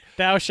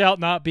thou shalt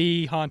not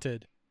be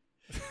haunted.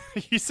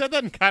 You said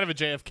that in kind of a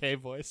JFK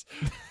voice.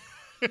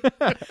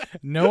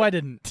 No, I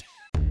didn't.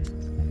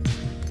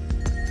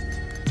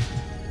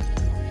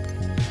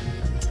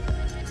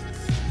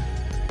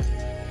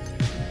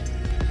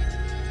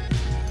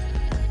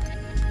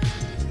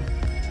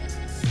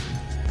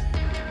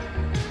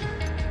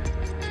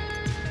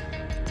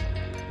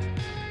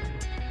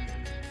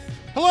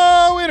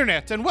 Hello,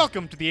 Internet, and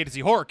welcome to the A to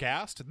Z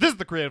Horrorcast. This is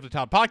the Creatively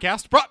Town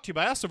podcast, brought to you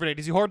by us over at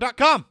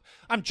AtoZHorror.com.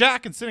 I'm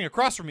Jack, and sitting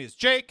across from me is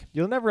Jake.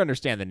 You'll never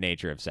understand the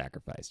nature of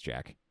sacrifice,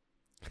 Jack.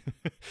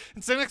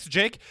 And sitting next to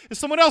Jake is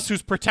someone else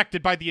who's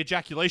protected by the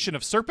ejaculation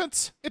of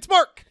serpents. It's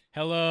Mark.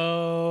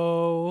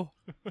 Hello.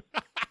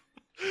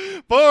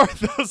 For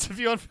those of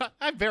you,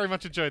 I very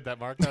much enjoyed that,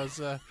 Mark. That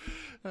was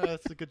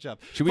that's a good job.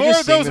 Should we For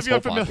just sing those this of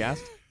you whole podcast?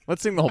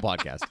 Let's sing the whole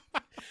podcast.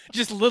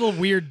 Just little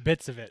weird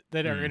bits of it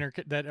that are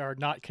that are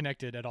not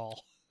connected at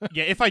all.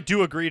 Yeah, if I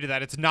do agree to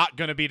that, it's not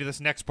going to be to this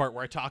next part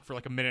where I talk for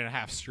like a minute and a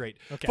half straight.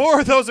 Okay.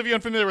 For those of you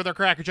unfamiliar with our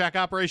Crackerjack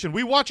operation,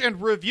 we watch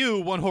and review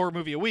one horror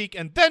movie a week,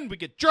 and then we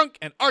get drunk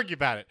and argue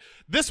about it.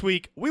 This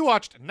week, we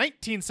watched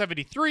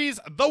 1973's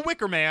The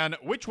Wicker Man,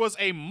 which was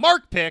a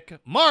Mark pick.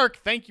 Mark,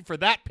 thank you for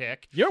that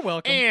pick. You're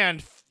welcome.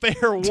 And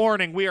fair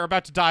warning, we are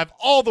about to dive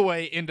all the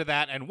way into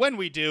that, and when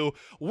we do,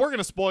 we're going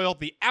to spoil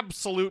the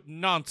absolute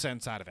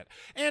nonsense out of it.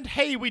 And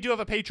hey, we do have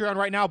a Patreon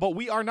right now, but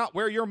we are not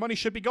where your money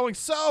should be going.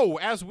 So,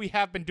 as we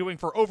have been doing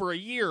for over a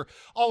year,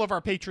 all of our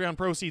Patreon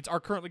proceeds are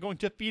currently going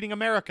to Feeding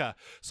America.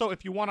 So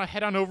if you want to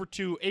head on over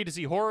to A to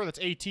Z Horror, that's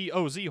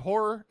A-T-O-Z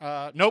Horror,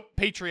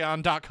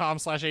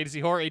 patreon.com/A to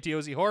Z Horror,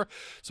 A-T-O-Z Horror,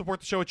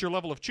 support the show at your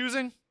level of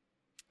choosing.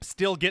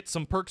 Still get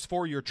some perks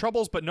for your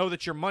troubles, but know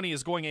that your money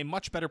is going a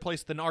much better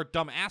place than our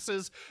dumb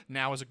asses.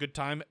 Now is a good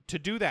time to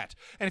do that.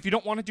 And if you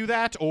don't want to do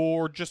that,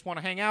 or just want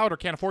to hang out, or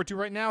can't afford to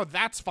right now,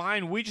 that's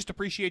fine. We just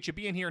appreciate you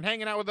being here and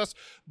hanging out with us,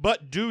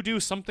 but do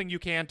something you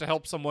can to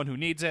help someone who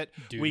needs it.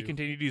 We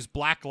continue to use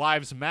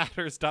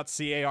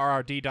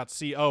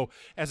blacklivesmatters.card.co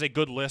as a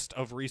good list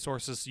of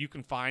resources you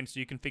can find so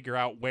you can figure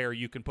out where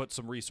you can put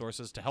some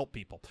resources to help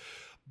people.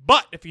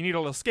 But if you need a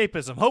little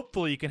escapism,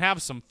 hopefully you can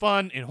have some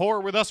fun in horror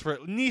with us for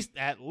at least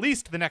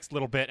the next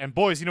little bit. And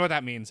boys, you know what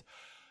that means.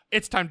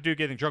 It's time to do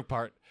getting drunk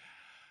part.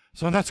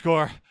 So on that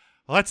score,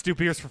 let's do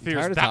Beers for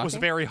Fears. That was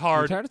very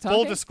hard.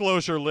 Full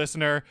disclosure,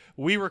 listener,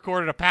 we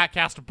recorded a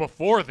podcast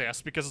before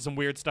this because of some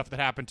weird stuff that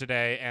happened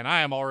today, and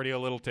I am already a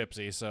little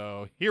tipsy.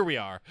 So here we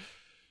are.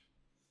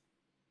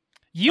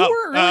 You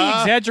weren't really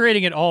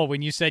exaggerating at all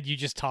when you said you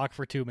just talk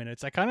for 2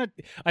 minutes. I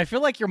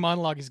feel like your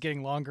monologue is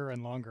getting longer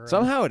and longer.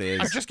 Somehow it is.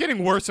 I'm just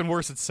getting worse and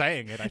worse at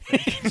saying it, I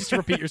think. Just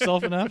repeat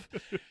yourself enough.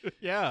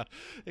 Yeah,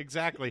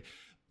 exactly.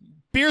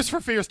 Beers for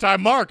Fears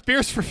time. Mark,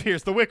 Beers for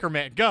Fears, The Wicker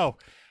Man, go.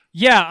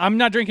 Yeah, I'm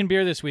not drinking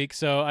beer this week,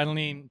 so I don't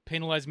mean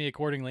penalize me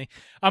accordingly.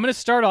 I'm going to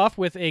start off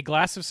with a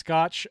glass of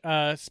scotch,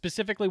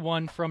 specifically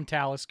one from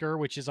Talisker,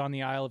 which is on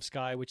the Isle of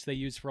Skye, which they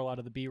use for a lot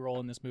of the B-roll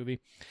in this movie.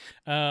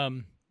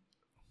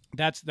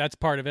 That's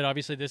part of it.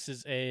 Obviously, this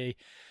is a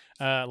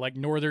like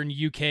northern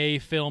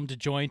UK filmed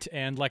joint,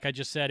 and like I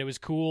just said, it was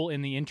cool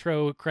in the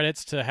intro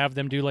credits to have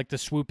them do like the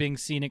swooping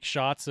scenic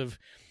shots of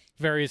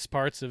various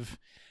parts of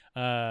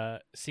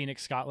scenic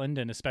Scotland,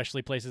 and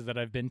especially places that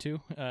I've been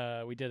to.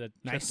 We did a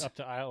trip up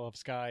to Isle of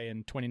Skye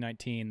in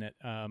 2019 that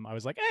I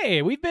was like,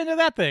 hey, we've been to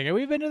that thing, and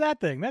we've been to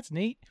that thing. That's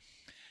neat.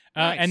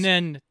 Nice. And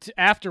then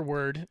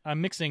afterward, I'm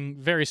mixing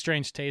very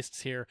strange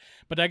tastes here,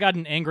 but I got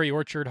an Angry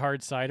Orchard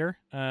hard cider.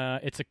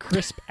 It's a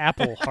crisp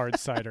apple hard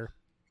cider.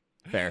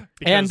 Fair.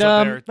 And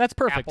that's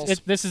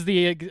perfect. This is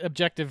the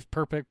objective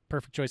perfect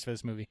choice for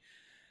this movie.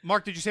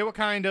 Mark, did you say what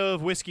kind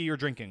of whiskey you're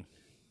drinking?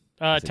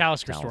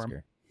 Talisker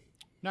Storm.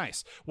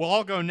 Nice. Well,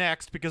 I'll go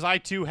next because I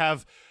too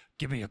have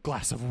 "Give me a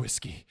glass of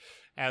whiskey"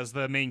 as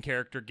the main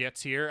character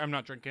gets here. I'm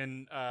not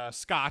drinking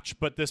scotch,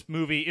 but this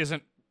movie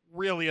isn't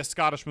really a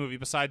Scottish movie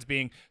besides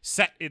being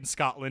set in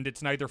Scotland.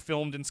 It's neither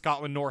filmed in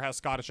Scotland nor has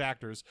Scottish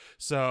actors.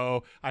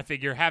 So I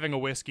figure having a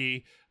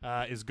whiskey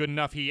is good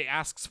enough. He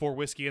asks for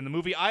whiskey in the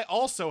movie. I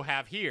also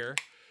have here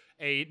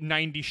a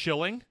 90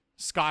 shilling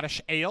Scottish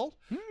ale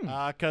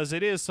because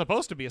it is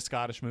supposed to be a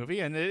Scottish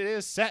movie and it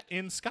is set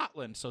in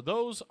Scotland. So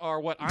those are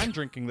what I'm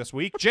drinking this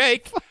week.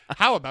 Jake,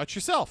 how about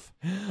yourself?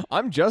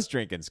 I'm just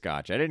drinking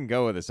scotch. I didn't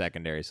go with a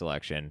secondary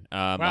selection.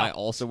 Wow. I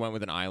also went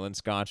with an island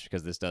scotch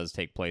because this does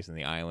take place in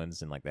the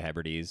islands and like the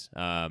Hebrides.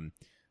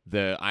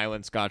 The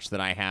island scotch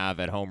that I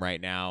have at home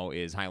right now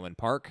is Highland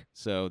Park,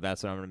 so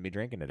that's what I'm going to be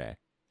drinking today.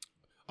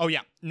 Oh,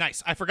 yeah.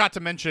 Nice. I forgot to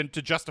mention,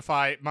 to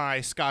justify my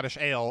Scottish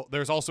ale,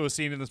 there's also a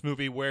scene in this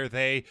movie where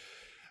they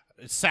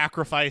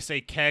sacrifice a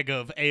keg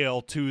of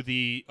ale to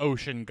the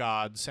ocean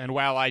gods. And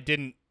while I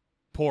didn't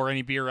pour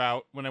any beer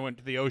out when I went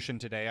to the ocean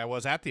today, I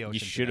was at the ocean. You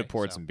should have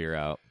poured some beer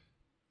out.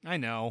 I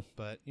know,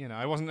 but I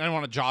didn't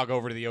want to jog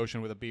over to the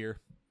ocean with a beer.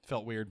 It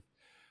felt weird.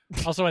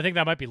 Also, I think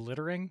that might be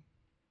littering.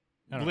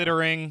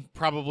 Littering,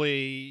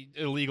 probably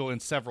illegal in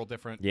several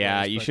different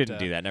ways, you but, shouldn't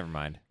do that. Never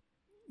mind.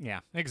 Yeah,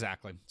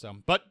 exactly. So,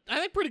 but I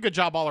think pretty good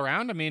job all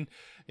around. I mean,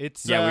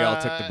 it's we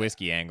all took the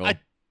whiskey angle.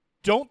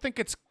 don't think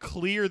it's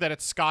clear that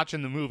it's scotch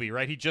in the movie,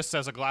 right? He just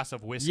says a glass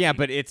of whiskey. Yeah,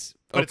 but it's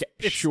okay.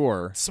 It's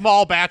sure.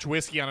 small batch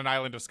whiskey on an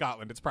island of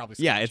Scotland. It's probably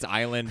scotch. Yeah, it's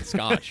island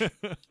scotch.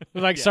 They're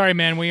like, sorry,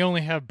 man, we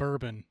only have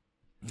bourbon.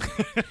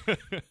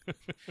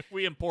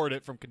 We import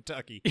it from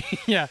Kentucky.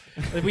 Yeah,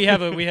 we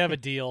have a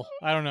deal.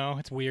 I don't know.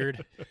 It's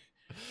weird.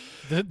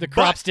 The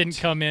crops didn't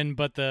come in,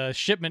 but the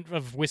shipment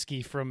of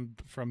whiskey from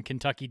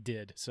Kentucky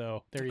did.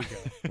 So there you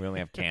go. We only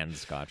have canned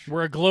scotch.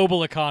 We're a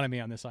global economy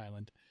on this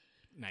island.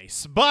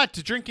 Nice. But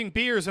drinking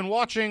beers and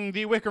watching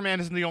The Wicker Man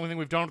isn't the only thing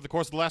we've done over the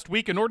course of the last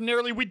week, and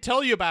ordinarily we'd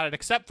tell you about it,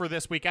 except for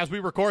this week. As we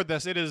record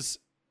this, it is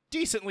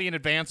decently in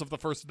advance of the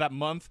first of that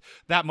month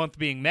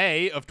being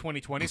May of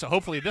 2020, so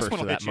hopefully this one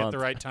will hit you at the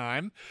right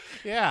time.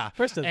 Yeah.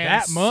 First of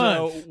that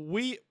month.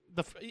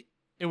 So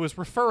it was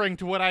referring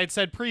to what I had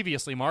said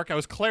previously, Mark. I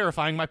was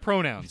clarifying my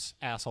pronouns,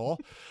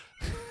 asshole.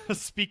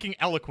 Speaking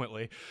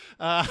eloquently.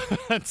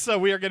 And so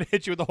we are going to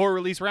hit you with the Horror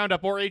Release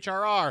Roundup, or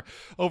HRR,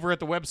 over at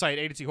the website,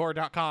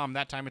 AtoZHorror.com.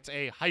 That time it's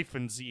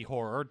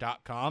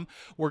a-zhorror.com.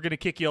 We're going to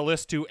kick you a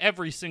list to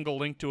every single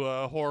link to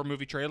a horror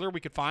movie trailer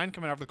we could find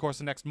coming out over the course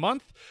of next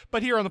month.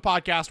 But here on the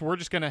podcast, we're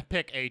just going to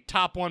pick a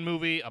top one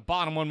movie, a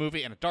bottom one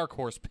movie, and a dark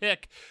horse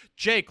pick.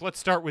 Jake, let's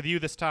start with you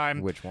this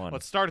time. Which one?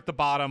 Let's start at the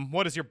bottom.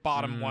 What is your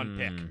bottom one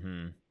pick?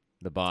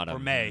 The bottom. For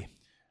May.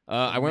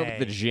 I went with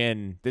The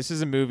Djinn. This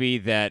is a movie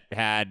that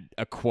had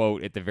a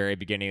quote at the very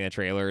beginning of the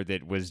trailer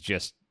that was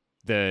just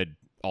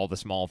all the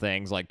small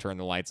things, like turn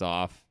the lights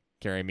off,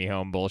 carry me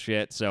home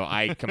bullshit. So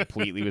I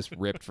completely was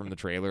ripped from the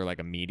trailer like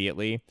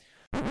immediately.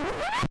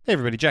 Hey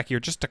everybody, Jack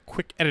here. Just a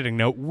quick editing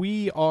note.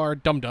 We are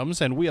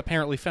dum-dums, and we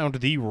apparently found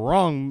the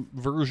wrong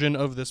version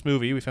of this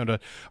movie. We found an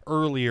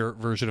earlier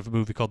version of a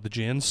movie called The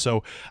Djinn.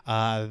 So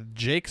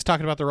Jake's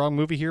talking about the wrong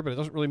movie here, but it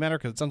doesn't really matter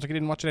because it sounds like he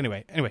didn't watch it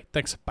anyway. Anyway,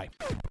 thanks. Bye.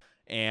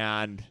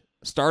 And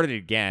started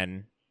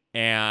again,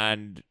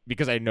 and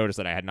because I noticed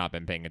that I had not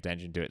been paying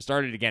attention to it,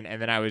 started again,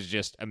 and then I was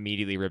just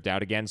immediately ripped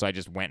out again, so I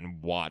just went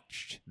and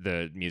watched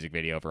the music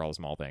video for all the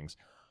small things.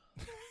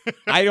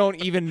 I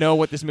don't even know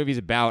what this movie's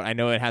about. I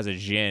know it has a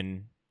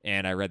djinn,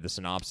 and I read the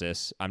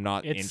synopsis. I'm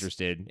not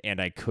interested,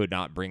 and I could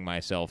not bring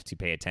myself to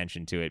pay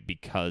attention to it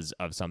because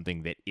of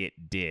something that it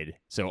did.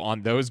 So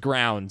on those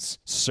grounds,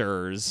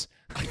 sirs...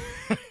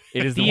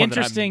 It is the one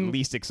that I'm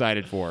least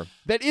excited for.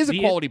 That is a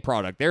quality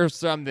product. There are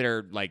some that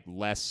are like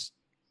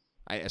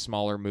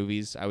smaller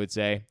movies, I would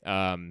say.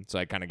 So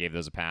I kind of gave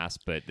those a pass,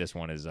 but this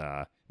one is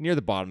near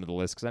the bottom of the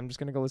list because I'm just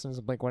going to go listen to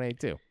some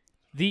Blink-182.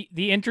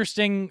 The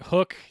interesting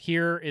hook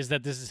here is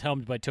that this is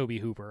helmed by Tobe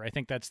Hooper. I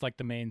think that's like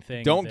the main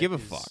thing. Don't give a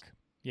fuck.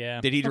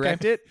 Yeah. Did he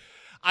direct it?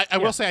 I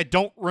will say I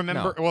don't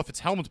remember. No. Well, if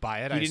it's helmed by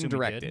it, I didn't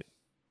direct it.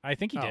 I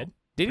think he did.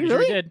 Did he really?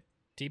 Sure he did.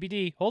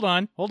 TBD. Hold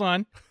on.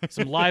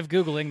 Some live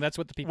Googling. That's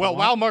what the people want.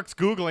 While Mark's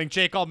Googling,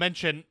 Jake, I'll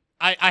mention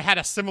I had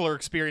a similar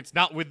experience,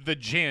 not with the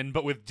djinn,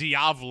 but with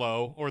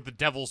Diavolo, or the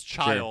Devil's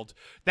Child.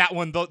 Sure. That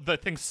one, the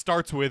thing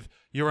starts with,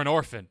 "You're an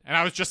orphan." And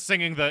I was just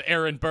singing the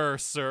Aaron Burr,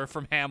 Sir,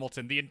 from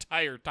Hamilton the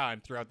entire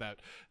time throughout that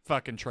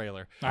fucking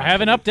trailer. I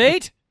have an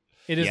update.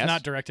 It is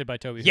not directed by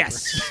Tobe Hooper.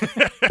 Yes.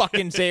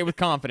 Fucking say it with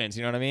confidence,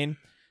 you know what I mean?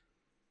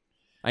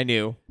 I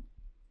knew.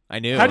 How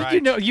did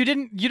you know? You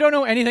don't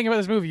know anything about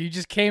this movie. You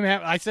just came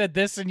out. I said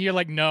this, and you're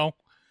like, no.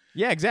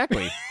 Yeah,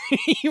 exactly.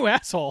 You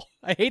asshole.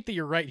 I hate that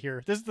you're right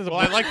here. This is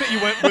I like that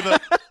you went with a...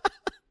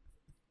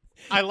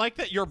 I like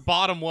that your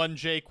bottom one,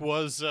 Jake,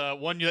 was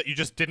one that you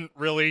just didn't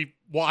really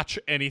watch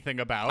anything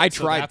about. I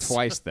tried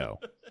twice, though.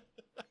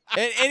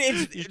 And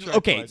it's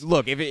okay. Twice.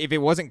 Look, if it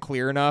wasn't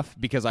clear enough,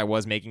 because I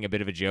was making a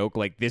bit of a joke,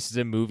 like this is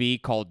a movie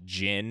called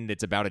Djinn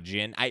that's about a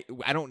djinn. I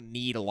don't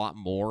need a lot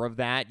more of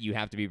that. You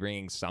have to be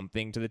bringing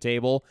something to the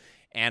table.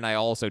 And I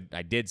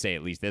did say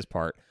at least this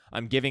part.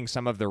 I'm giving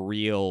some of the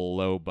real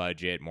low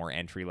budget, more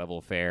entry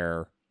level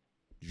fare,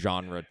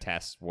 genre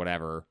tests,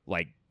 whatever,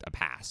 like a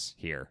pass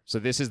here. So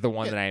this is the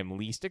one that I am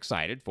least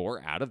excited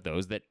for out of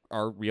those that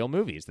are real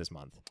movies this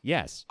month.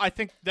 Yes. I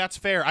think that's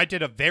fair. I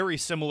did a very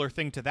similar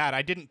thing to that.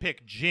 I didn't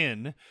pick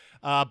Djinn,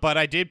 but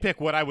I did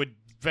pick what I would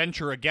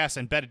venture a guess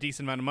and bet a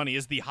decent amount of money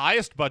is the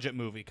highest budget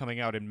movie coming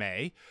out in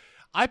May.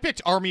 I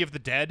picked Army of the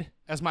Dead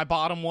as my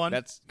bottom one.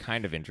 That's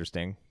kind of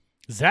interesting.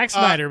 Zack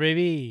Snyder,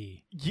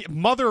 baby. Yeah,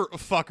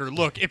 motherfucker.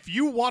 Look, if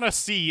you want to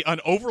see an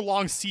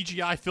overlong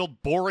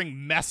CGI-filled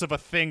boring mess of a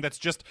thing that's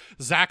just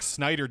Zack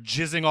Snyder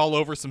jizzing all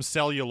over some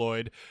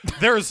celluloid,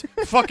 there's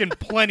fucking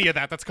plenty of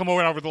that's come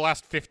over the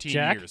last 15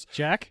 years.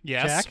 Jack?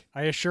 Yes? Jack,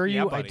 I assure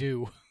you I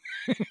do.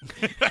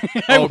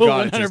 I will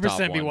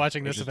 100% be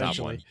watching this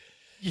eventually.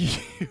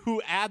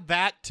 You add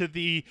that to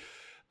the,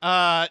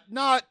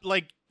 not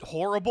like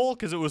horrible,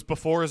 because it was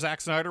before Zack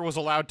Snyder was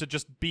allowed to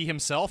just be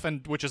himself,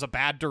 and which is a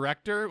bad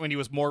director when he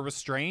was more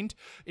restrained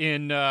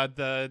in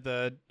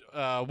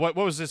what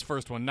was his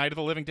first one? Night of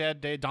the Living Dead,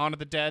 Dawn of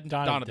the Dead?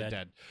 Dawn of the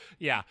Dead.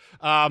 Yeah.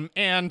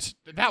 And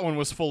that one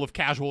was full of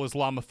casual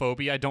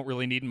Islamophobia I don't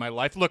really need in my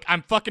life. Look,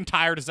 I'm fucking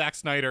tired of Zack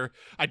Snyder.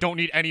 I don't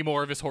need any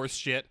more of his horse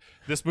shit.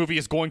 This movie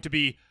is going to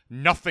be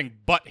nothing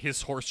but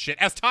his horse shit.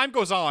 As time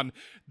goes on,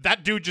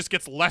 that dude just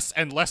gets less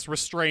and less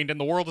restrained, and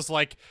the world is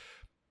like,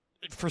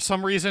 for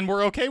some reason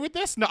we're okay with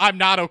this. No, I'm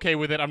not okay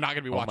with it. I'm not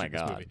going to be watching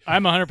this movie.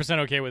 I'm 100%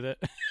 okay with it.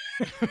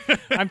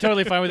 I'm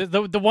totally fine with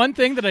it. The one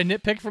thing that I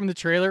nitpicked from the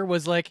trailer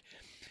was like,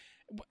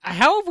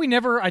 how have we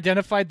never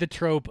identified the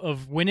trope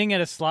of winning at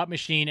a slot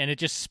machine and it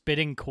just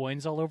spitting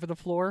coins all over the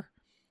floor?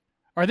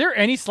 Are there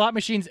any slot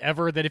machines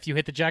ever that if you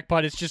hit the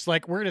jackpot, it's just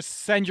like, we're going to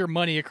send your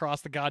money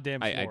across the goddamn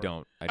floor? I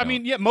don't. I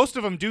mean, yeah, most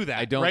of them do that.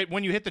 I don't. Right?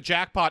 When you hit the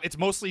jackpot, it's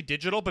mostly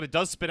digital, but it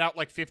does spit out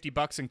like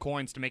 $50 in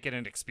coins to make it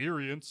an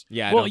experience.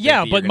 Yeah. I Well, don't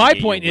yeah, think that but you're my gonna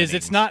get point your is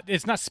winnings.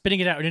 it's not spitting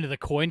it out into the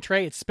coin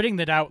tray. It's spitting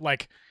it out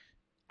like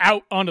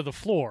out onto the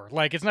floor.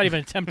 Like it's not even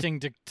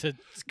attempting to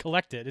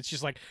collect it. It's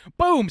just like,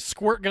 boom,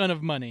 squirt gun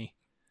of money.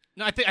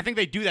 No, I think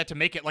they do that to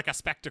make it like a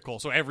spectacle,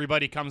 so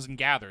everybody comes and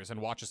gathers and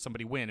watches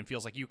somebody win and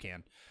feels like you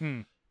can.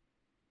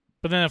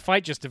 But then a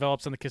fight just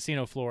develops on the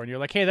casino floor, and you're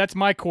like, hey, that's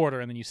my quarter,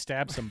 and then you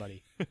stab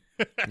somebody.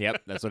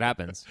 Yep, that's what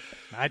happens.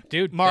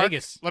 Dude, Mark,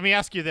 Vegas. let me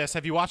ask you this: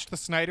 have you watched the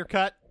Snyder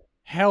Cut?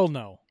 Hell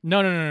no.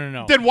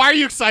 No. Then why are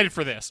you excited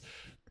for this?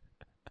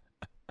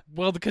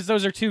 Well, because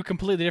those are two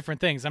completely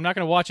different things. I'm not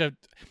going to watch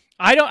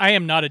I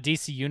am not a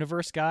DC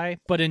Universe guy,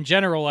 but in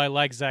general, I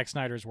like Zack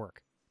Snyder's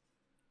work.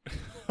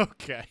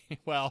 Okay,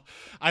 well,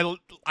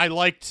 I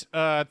liked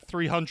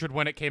 300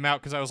 when it came out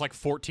because I was like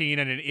 14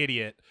 and an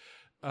idiot.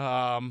 That's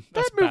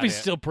That about movie's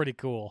it. still pretty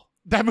cool.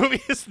 That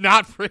movie is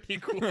not pretty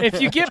cool.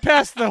 If you get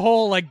past the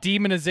whole like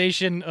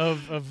demonization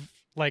of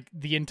like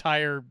the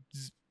entire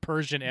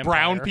Persian Empire,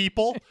 Brown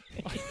people.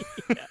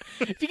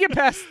 if you get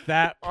past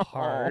that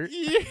part,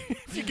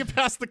 If you get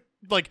past the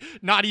like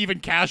not even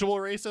casual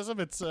racism,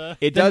 it's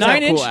It does have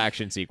 9-inch cool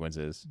action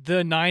sequences.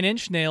 the 9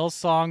 Inch Nails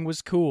song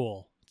was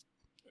cool.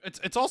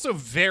 it's also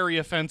very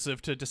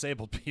offensive to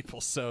disabled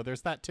people. So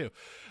there's that too.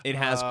 It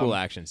has cool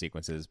action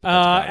sequences. But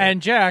that's about it.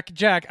 And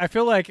Jack, I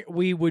feel like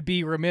we would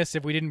be remiss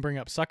if we didn't bring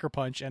up Sucker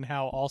Punch and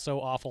how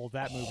also awful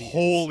that movie is.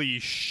 Holy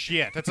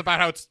shit! That's about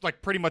how it's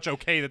like pretty much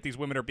okay that these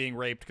women are being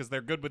raped because they're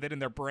good with it in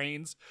their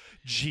brains.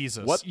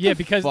 Jesus. What Yeah,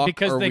 the because fuck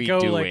because are they we go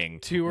doing?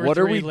 like 2 or What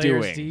are 3 we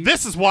layers doing? deep.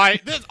 This is why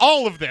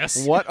all of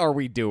this What are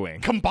we doing?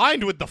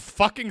 combined with the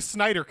fucking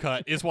Snyder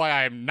Cut is why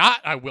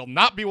I will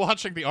not be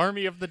watching The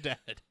Army of the Dead.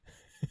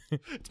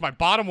 It's my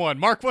bottom one.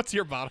 Mark, what's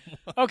your bottom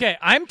one? Okay,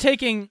 I'm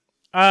taking.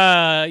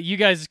 You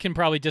guys can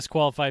probably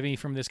disqualify me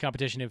from this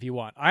competition if you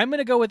want. I'm going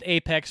to go with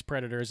Apex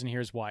Predators, and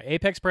here's why.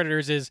 Apex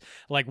Predators is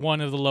like one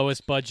of the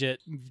lowest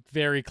budget,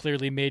 very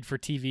clearly made for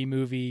TV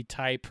movie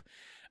type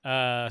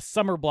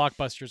summer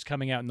blockbusters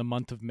coming out in the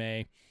month of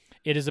May.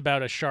 It is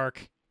about a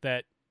shark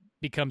that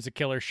becomes a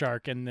killer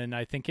shark, and then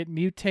I think it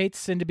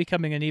mutates into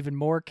becoming an even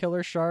more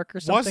killer shark or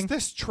something. Was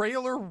this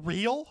trailer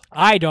real?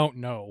 I don't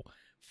know,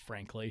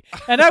 frankly.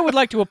 And I would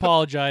like to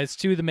apologize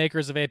to the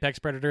makers of Apex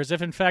Predators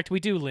if, in fact, we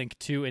do link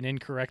to an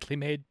incorrectly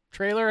made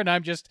trailer and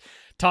I'm just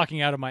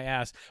talking out of my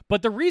ass.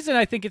 But the reason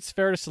I think it's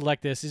fair to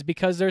select this is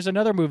because there's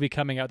another movie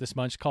coming out this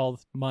month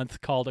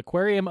called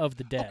Aquarium of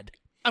the Dead.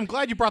 I'm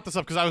glad you brought this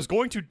up because I was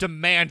going to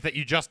demand that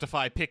you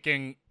justify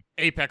picking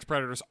Apex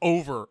Predators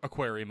over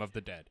Aquarium of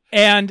the Dead.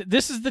 And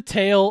this is the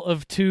tale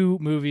of two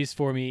movies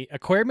for me.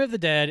 Aquarium of the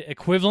Dead,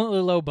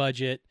 equivalently low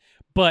budget,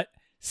 but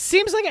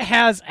seems like it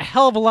has a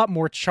hell of a lot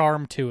more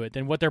charm to it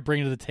than what they're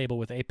bringing to the table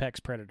with Apex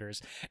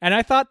Predators. And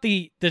I thought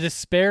the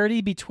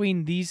disparity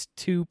between these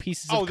two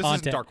pieces of This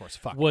content isn't Dark Horse.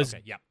 Fuck. was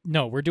Okay, yep.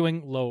 no, we're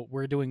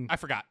I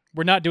forgot.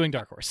 we're not doing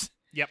Dark Horse.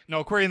 Yep. No,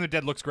 Aquarium of the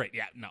Dead looks great.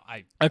 Yeah. No,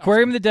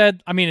 Aquarium of the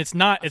Dead, I mean it's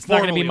not going to be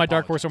formally my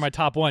Dark Horse or apologize.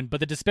 my top one, but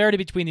the disparity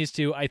between these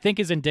two I think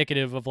is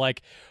indicative of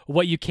like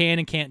what you can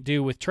and can't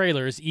do with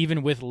trailers,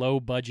 even with low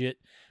budget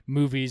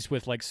movies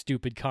with like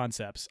stupid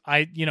concepts.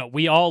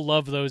 We all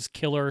love those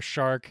killer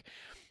shark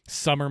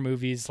summer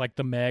movies like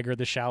The Meg or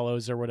The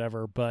Shallows or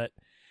whatever, but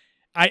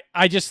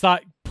I just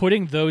thought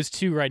putting those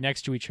two right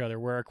next to each other,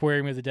 where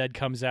Aquarium of the Dead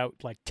comes out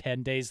like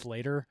 10 days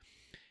later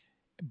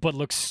but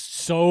looks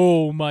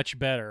so much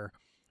better,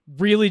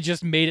 really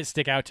just made it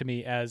stick out to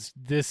me as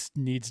this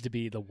needs to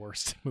be the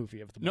worst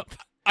movie of the month.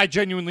 No, I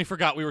genuinely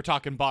forgot we were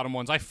talking bottom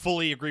ones. I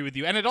fully agree with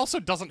you. And it also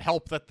doesn't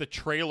help that the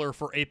trailer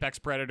for Apex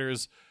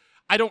Predators,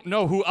 I don't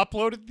know who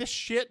uploaded this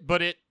shit,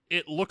 but it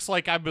looks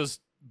like I was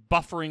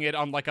buffering it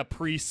on like a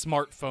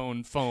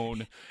pre-smartphone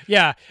phone.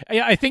 Yeah,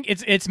 I think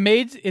it's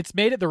made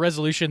at the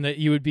resolution that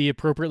you would be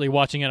appropriately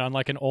watching it on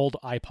like an old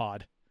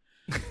iPod.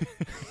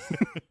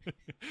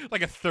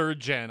 Like a third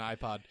gen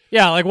iPod.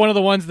 Yeah, like one of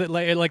the ones that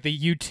like the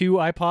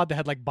U2 iPod that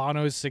had like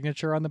Bono's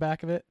signature on the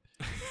back of it.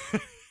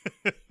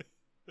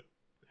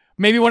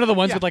 Maybe one of the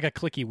ones with like a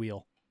clicky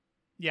wheel.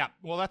 Yeah,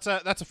 well, that's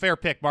a fair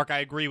pick, Mark. I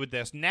agree with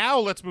this. Now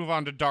let's move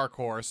on to Dark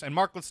Horse. And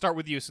Mark, let's start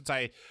with you since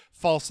I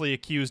falsely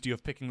accused you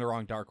of picking the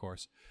wrong Dark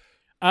Horse.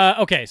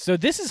 Okay, so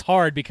this is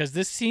hard because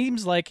this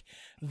seems like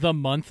the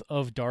month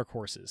of Dark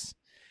Horses.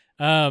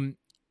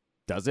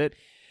 Does it?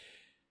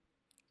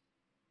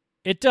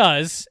 It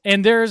does,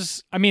 and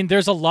there's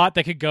a lot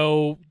that could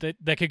go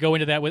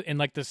into that in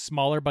like the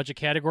smaller budget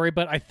category.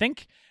 But I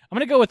think I'm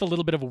gonna go with a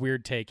little bit of a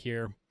weird take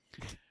here.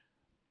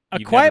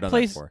 You've never done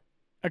that before.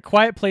 A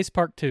Quiet Place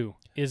Part 2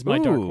 is my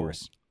Dark Ooh.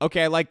 Horse.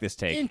 Okay, I like this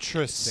take.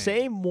 Interesting.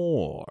 Say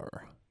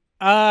more.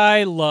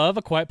 I love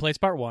A Quiet Place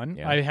Part 1.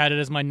 Yeah. I had it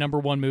as my number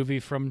 1 movie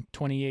from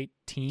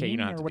 2018 Okay, you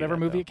don't have to or do whatever that,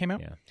 movie though. it came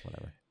out. Yeah,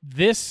 whatever.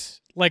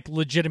 This, like,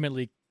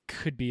 legitimately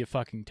could be a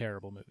fucking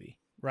terrible movie,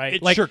 right?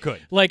 It like, sure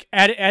could. Like,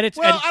 at its...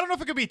 Well, at, I don't know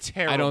if it could be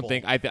terrible. I don't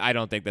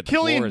think that the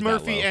floor Cillian is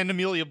Murphy that low. and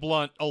Amelia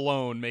Blunt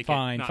alone make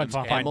Fine, it not fine,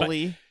 terrible. fine, but-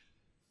 Emily.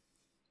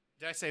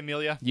 Did I say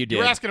Amelia? You You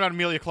were did. asking about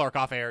Amelia Clarke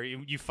off air.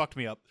 You fucked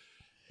me up.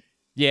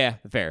 Yeah,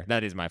 fair.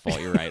 That is my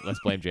fault. You're right. Let's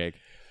blame Jake.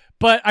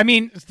 But, I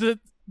mean,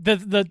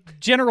 the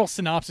general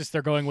synopsis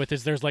they're going with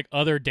is there's, like,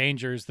 other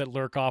dangers that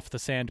lurk off the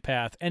sand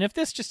path. And if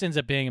this just ends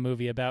up being a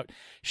movie about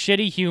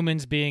shitty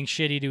humans being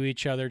shitty to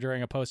each other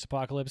during a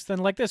post-apocalypse, then,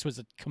 like, this was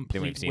a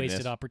complete seen wasted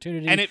this.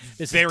 opportunity. And it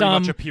This is very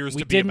dumb. much appears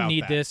We to be didn't about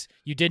need that. this.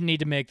 You didn't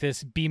need to make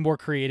this. Be more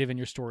creative in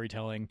your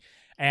storytelling.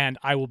 And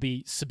I will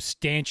be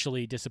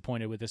substantially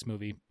disappointed with this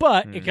movie.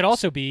 But it could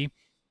also be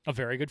a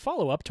very good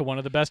follow-up to one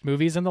of the best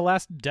movies in the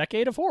last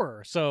decade of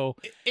horror. So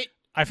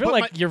I feel but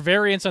like your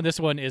variance on this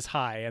one is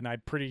high, and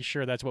I'm pretty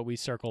sure that's what we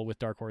circle with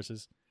Dark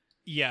Horses.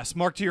 Yes,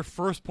 Mark, to your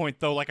first point,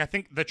 though, like, I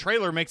think the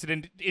trailer makes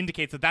it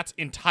indicates that that's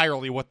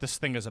entirely what this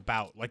thing is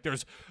about. Like,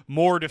 there's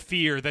more to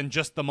fear than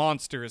just the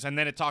monsters. And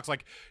then it talks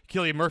like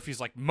Cillian Murphy's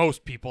like,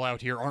 most people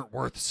out here aren't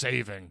worth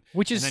saving.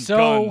 Which is and then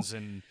so guns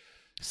and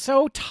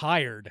so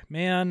tired,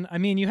 man. I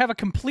mean, you have a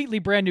completely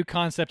brand new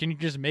concept, and you're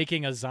just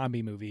making a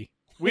zombie movie.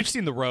 we've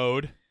seen The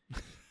Road.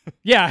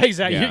 Yeah,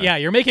 exactly. Yeah. Yeah,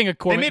 you're making a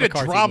They made a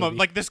McCarthy drama. movie.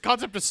 Like, this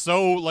concept is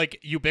so, like,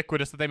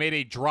 ubiquitous that they made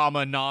a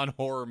drama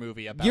non-horror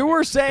movie about You it.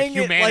 were saying That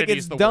it like humanity's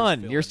it's the worst done.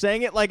 villain. You're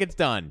saying it like it's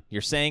done.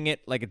 You're saying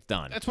it like it's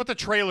done. That's what the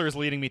trailer is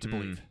leading me to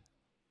believe.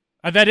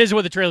 That is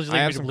what the trailer's I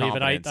leading have me to some believe,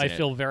 and I confidence in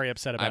feel very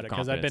upset I about have it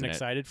because I've been confidence in it.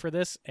 excited for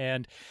this.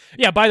 And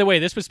yeah, by the way,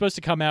 this was supposed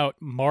to come out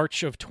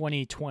March of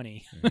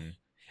 2020.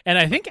 And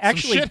I think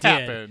actually Some shit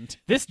happened.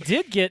 This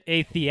did get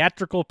a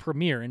theatrical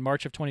premiere in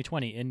March of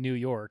 2020 in New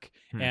York,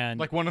 and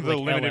Like one of the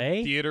limited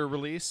LA. theater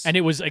release. And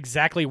it was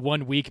exactly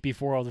 1 week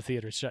before all the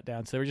theaters shut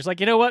down. So they were just like,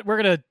 you know what, we're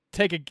gonna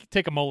take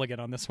a mulligan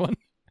on this one.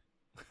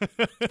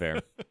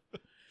 Fair.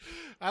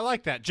 I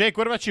like that. Jake,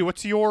 what about you?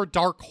 What's your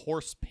dark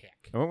horse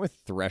pick? I went with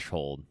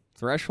Threshold.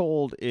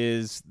 Threshold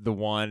is the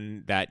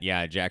one that,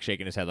 yeah, Jack's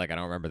shaking his head like I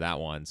don't remember that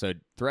one. So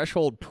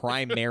Threshold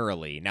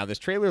primarily. Now, this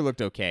trailer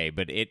looked okay,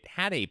 but it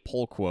had a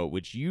pull quote,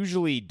 which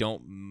usually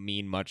don't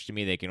mean much to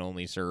me. They can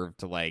only serve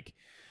to, like,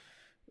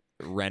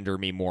 render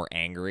me more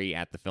angry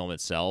at the film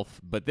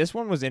itself. But this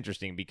one was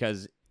interesting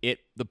because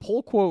the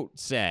pull quote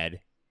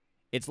said,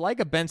 it's like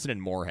a Benson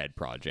and Moorhead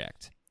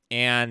project.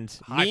 And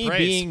High me praise.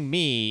 being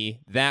me,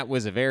 that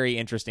was a very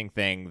interesting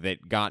thing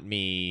that got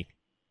me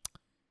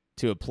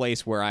to a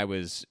place where I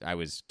was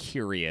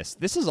curious.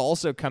 This is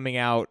also coming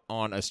out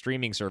on a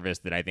streaming service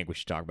that I think we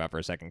should talk about for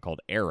a second called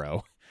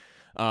Arrow.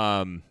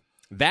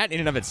 That in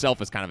and of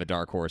itself is kind of a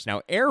dark horse.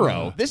 Now,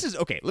 Arrow, this is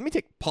okay. Let me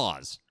take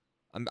pause.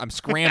 I'm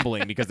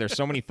scrambling because there's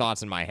so many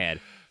thoughts in my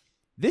head.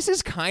 This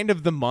is kind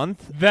of the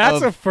month That's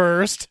of, a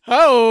first.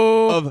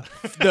 Oh,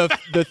 of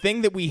the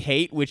thing that we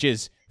hate, which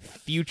is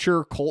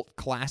future cult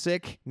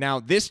classic. Now,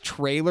 this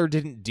trailer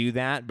didn't do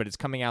that, but it's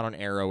coming out on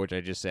Arrow, which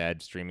I just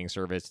said, streaming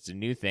service. It's a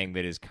new thing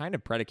that is kind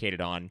of predicated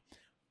on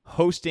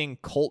hosting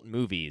cult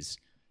movies.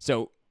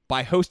 So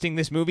by hosting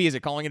this movie, is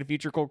it calling it a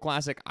future cult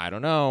classic? I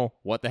don't know.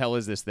 What the hell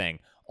is this thing?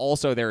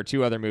 Also, there are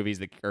 2 other movies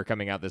that are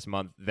coming out this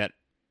month that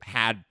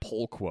had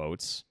pull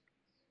quotes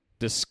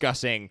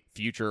discussing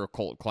future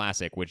cult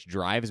classic, which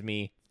drives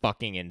me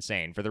fucking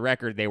insane. For the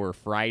record, they were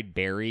Fried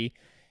Berry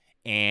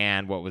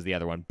and what was the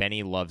other one?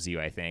 Benny Loves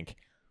You, I think.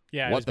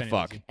 yeah. it What was the Benny fuck?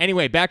 Loves You.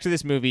 Anyway, back to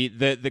this movie.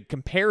 The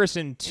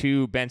comparison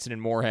to Benson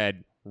and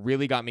Moorhead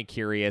really got me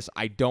curious.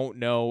 I don't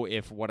know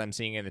if what I'm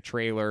seeing in the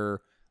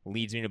trailer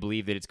leads me to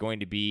believe that it's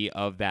going to be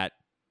of that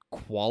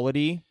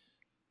quality,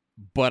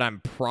 but I'm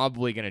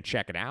probably going to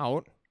check it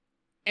out.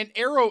 And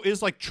Arrow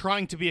is like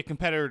trying to be a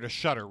competitor to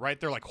Shudder, right?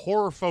 They're like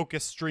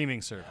horror-focused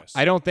streaming service.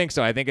 I don't think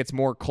so. I think it's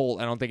more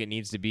cult. I don't think it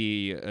needs to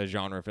be a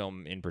genre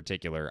film in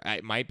particular.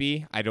 It might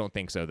be. I don't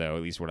think so, though,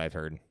 at least what I've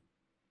heard.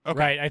 Okay.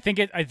 Right. I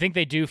think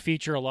they do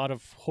feature a lot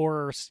of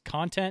horror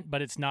content,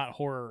 but it's not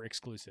horror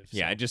exclusive. So.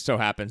 Yeah, it just so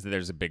happens that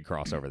there's a big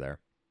crossover there.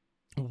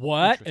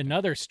 What? Interesting.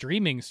 Another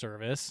streaming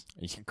service?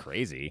 You're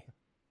crazy.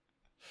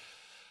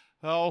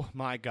 Oh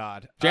my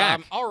God,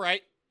 Jack. All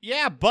right,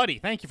 yeah, buddy.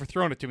 Thank you for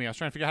throwing it to me. I was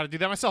trying to figure out how to do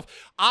that myself.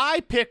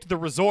 I picked The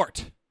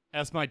Resort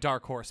as my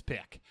dark horse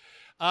pick.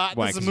 Why,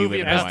 This is a 'cause you movie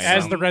live in about Hawaii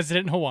As now? the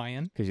resident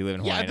Hawaiian. Because you live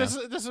in Hawaii yeah.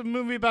 now. This is a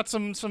movie about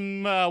some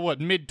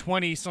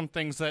mid-20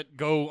 somethings that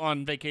go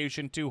on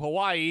vacation to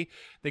Hawaii.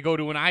 They go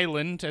to an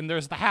island and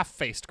there's the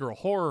half-faced girl.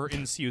 Horror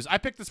ensues. I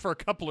picked this for a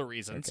couple of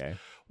reasons. Okay.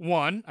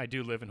 1, I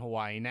do live in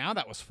Hawaii now.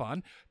 That was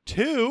fun.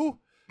 2,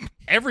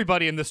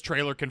 everybody in this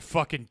trailer can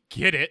fucking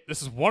get it.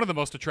 This is one of the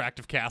most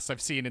attractive casts I've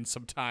seen in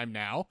some time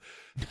now.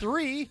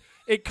 3,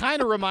 it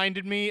kind of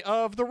reminded me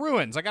of The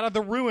Ruins. I got a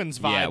The Ruins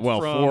vibe Yeah,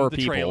 well, from 4 the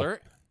people.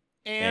 trailer.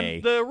 And A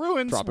The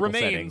Ruins tropical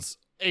remains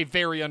a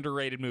very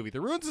underrated movie.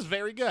 The Ruins is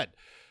very good.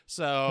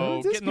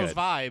 So this getting those good.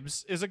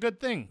 vibes is a good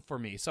thing for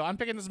me. So I'm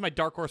picking this as my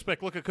dark horse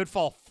pick. Look, it could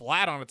fall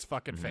flat on its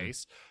fucking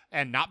face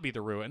and not be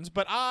The Ruins,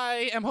 but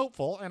I am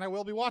hopeful and I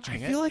will be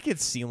watching I it. feel like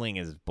its ceiling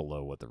is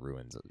below what The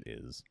Ruins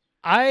is.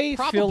 I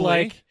Probably. feel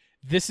like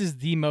this is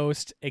the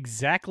most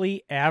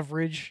exactly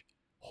average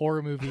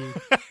horror movie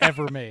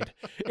ever made.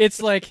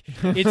 It's like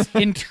it's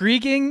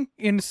intriguing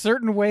in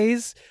certain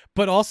ways,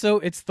 but also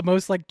it's the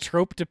most like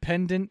trope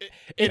dependent.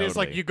 It is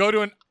like Totally. you go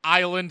to an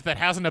island that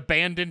has an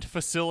abandoned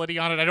facility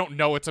on it. I don't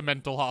know it's a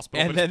mental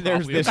hospital. And but it's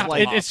then there's probably a this, mental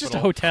like, It's just a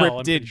hospital. hotel.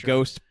 I'm pretty Cryptid sure.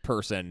 ghost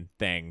person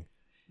thing.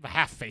 The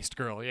half-faced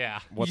girl, yeah.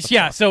 What the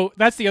Yeah, fuck? so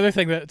that's the other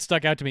thing that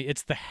stuck out to me.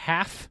 It's the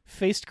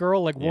half-faced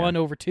girl, like Yeah.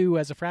 1/2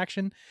 as a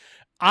fraction.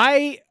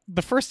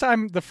 The first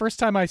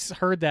time I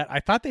heard that, I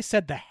thought they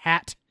said the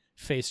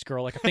hat-faced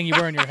girl, like a thing you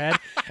wear on your head,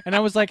 and I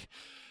was like,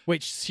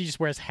 wait, she just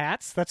wears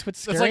hats? That's what's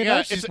scary It's like about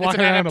it? She's it's walking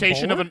an around in a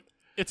adaptation of bowler?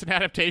 it's an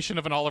adaptation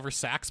of an Oliver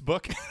Sacks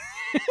book.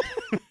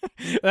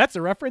 That's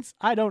a reference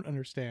I don't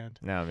understand.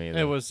 No, me It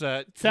either. was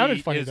It sounded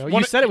he funny is though. one You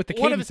of- said it with the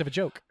one cadence of a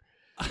joke.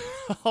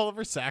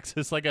 Oliver Sacks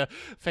is like a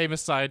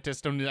famous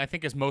scientist, and I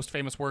think his most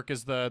famous work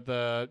is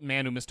the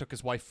man who mistook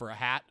his wife for a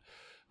hat,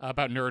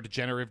 about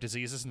neurodegenerative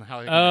diseases and how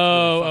they can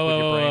really fuck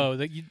with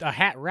your brain. A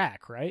hat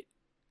rack, right?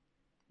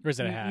 Or is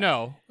it a hat?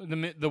 No,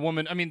 the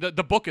woman. I mean, the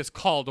book is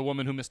called "The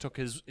Woman Who Mistook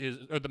His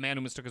or the Man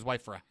Who Mistook His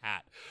Wife for a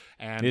Hat,"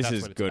 and This that's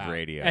is what it's good about.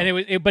 radio.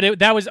 And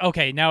that was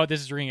okay. Now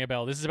this is ringing a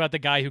bell. This is about the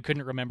guy who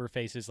couldn't remember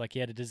faces. Like he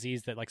had a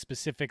disease that, like,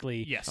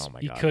 specifically, Yes, Oh my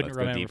he god, couldn't let's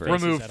go remember deeper.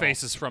 faces remove at all.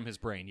 faces from his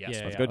brain. Yes,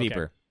 Yeah, Let's yeah, go okay.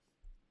 deeper.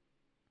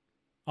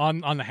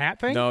 on the hat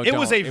thing. No, it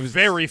was don't. a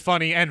very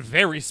funny and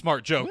very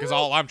smart joke. Is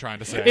all I'm trying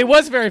to say. It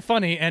was very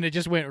funny, and it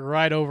just went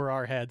right over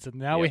our heads, and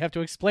now we Yeah. have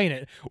to explain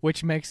it,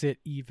 which makes it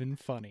even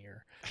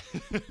funnier.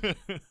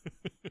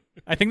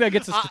 I think that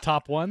gets us to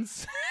top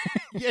ones.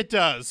 It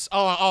does.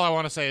 All I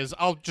want to say is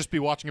I'll just be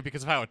watching it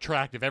because of how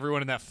attractive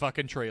everyone in that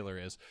fucking trailer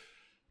is.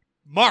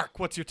 Mark,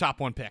 what's your top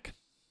one pick?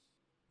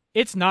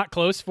 It's not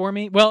close for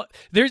me. Well,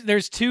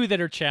 there's two that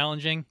are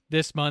challenging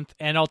this month,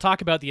 and I'll talk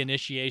about the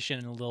initiation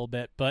in a little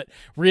bit, but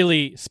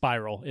really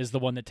Spiral is the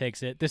one that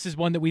takes it. This is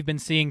one that we've been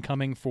seeing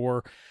coming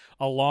for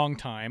a long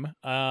time.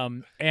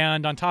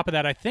 And on top of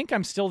that, I think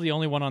I'm still the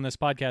only one on this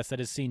podcast that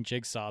has seen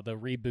Jigsaw, the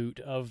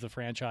reboot of the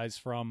franchise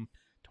from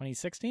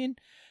 2016.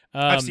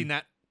 I've seen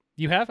that.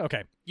 You have?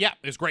 Okay. Yeah,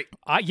 it was great.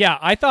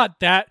 I thought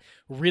that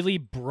really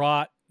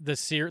brought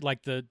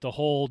the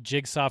whole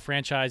Jigsaw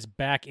franchise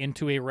back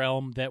into a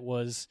realm that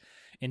was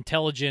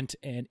intelligent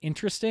and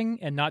interesting,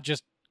 and not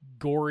just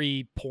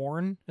gory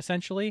porn,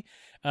 essentially.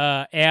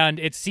 And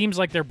it seems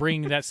like they're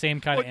bringing that same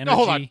kind of Wait, energy. no,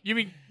 hold on. You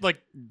mean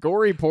like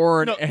Gory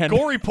porn no, and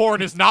gory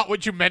porn is not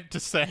what you meant to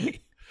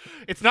say.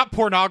 It's not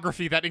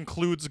pornography that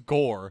includes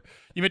gore.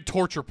 You meant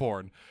torture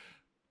porn.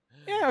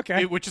 Yeah,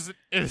 okay. Which is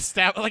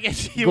like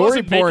he Gory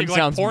wasn't porn making like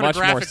sounds much more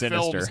pornographic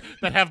sinister. films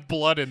that have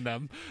blood in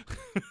them.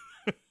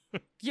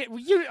 Yeah,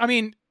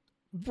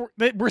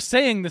 we're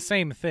saying the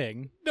same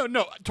thing.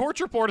 No,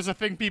 torture porn is a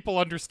thing people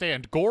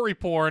understand. Gory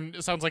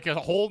porn sounds like a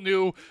whole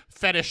new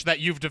fetish that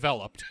you've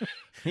developed.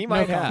 he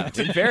might No have.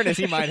 In fairness,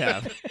 he might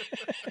have.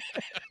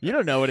 You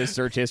don't know what his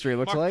search history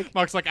looks like.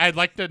 Mark's like, I'd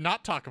like to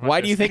not talk about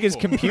Why this. do you think his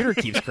Cool. computer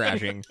keeps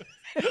crashing?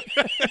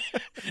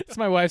 It's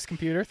my wife's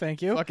computer.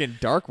 Thank you. Fucking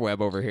dark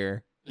web over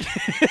here.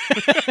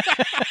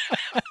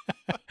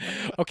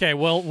 Okay,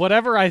 well,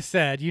 whatever I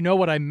said, you know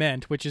what I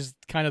meant, which is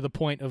kind of the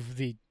point of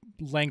the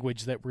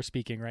language that we're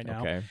speaking right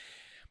now.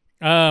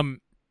 Okay.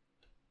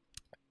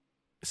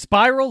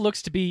 Spiral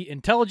looks to be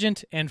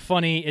intelligent and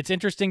funny. It's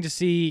interesting to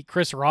see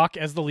Chris Rock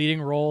as the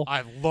leading role.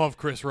 I love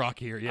Chris Rock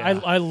here. Yeah,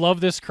 I love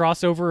this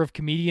crossover of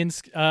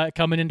comedians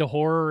coming into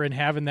horror and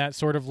having that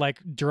sort of like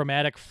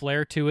dramatic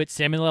flair to it.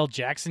 Samuel L.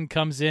 Jackson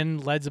comes in,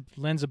 lends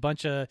a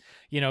bunch of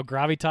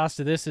gravitas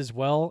to this as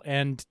well.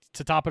 And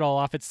to top it all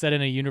off, it's set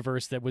in a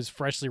universe that was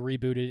freshly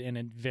rebooted in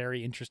a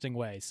very interesting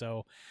way.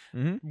 So,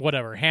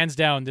 whatever, hands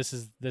down, this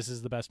is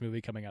the best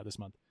movie coming out this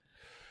month.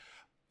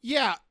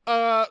 Yeah,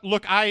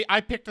 look,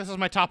 I picked this as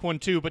my top one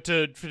too, but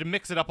to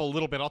mix it up a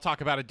little bit, I'll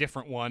talk about a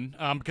different one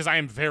because I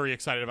am very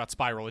excited about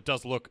Spiral. It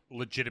does look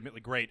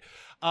legitimately great.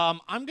 I'm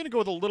going to go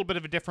with a little bit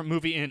of a different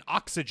movie in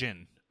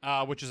Oxygen,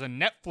 which is a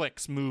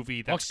Netflix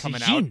movie that's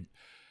coming out Oxygen.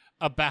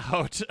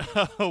 about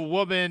a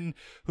woman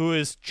who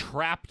is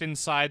trapped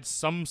inside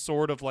some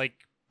sort of like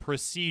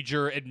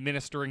procedure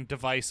administering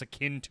device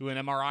akin to an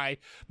MRI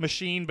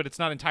machine, but it's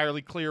not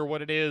entirely clear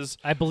what it is.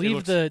 I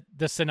believe looks-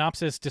 the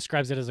synopsis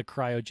describes it as a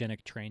cryogenic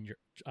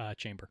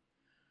chamber.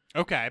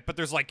 Okay, but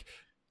there's like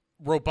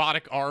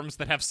robotic arms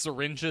that have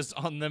syringes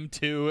on them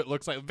too. It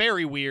looks like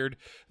very weird,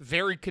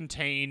 very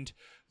contained,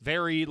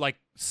 very like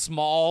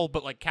small,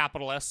 but like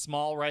capital S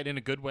small, right, in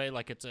a good way.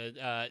 Like it's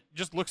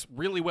just looks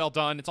really well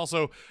done. It's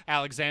also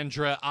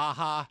Alexandra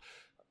Aja.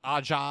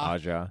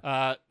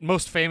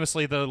 Most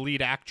famously the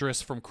lead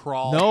actress from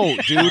Crawl. No,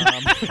 dude.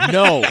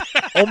 No.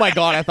 Oh my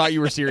god, I thought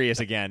you were serious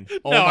again.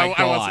 Oh No, my I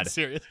god. wasn't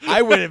serious.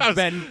 I would have That was-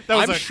 been. that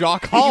was I'm a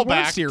shocked that you weren't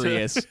callback to-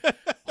 serious.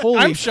 Holy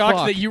I'm shocked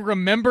fuck. that you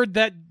remembered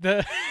that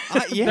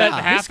yeah. that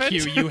happened?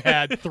 miscue you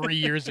had 3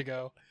 years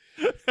ago.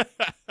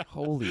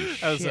 Holy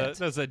That shit.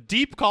 was a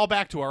deep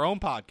callback to our own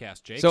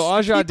podcast, Jake. So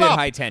Aja Keep did up.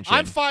 High Tension.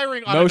 I'm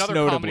firing on Most another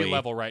notably- comedy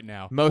level right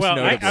now. Most well,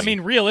 notably. I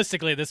mean,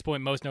 realistically, at this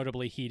point, most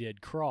notably, he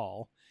did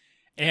Crawl.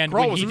 And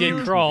Crawl when was he a did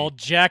huge Crawl, movie.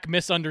 Jack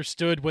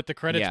misunderstood what the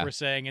credits Yeah. were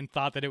saying and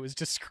thought that it was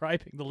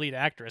describing the lead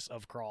actress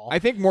of Crawl. I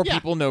think more Yeah.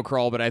 people know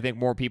Crawl, but I think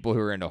more people who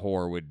are into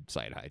horror would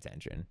cite High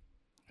Tension.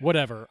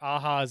 Whatever.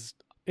 Aha's...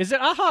 Is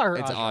it Aha or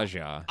It's Aja?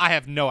 Aja. I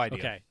have no idea.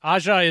 Okay.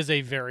 Aja is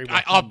a very...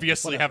 I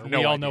obviously have no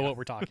We all idea. know what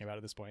we're talking about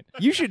at this point.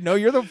 You should know.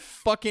 You're the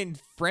fucking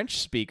French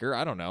speaker.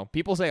 I don't know.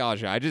 People say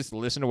Aja. I just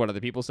listen to what other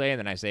people say, and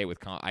then I say it with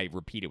I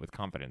repeat it with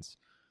confidence.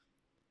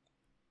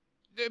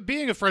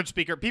 Being a French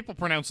speaker, people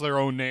pronounce their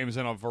own names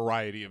in a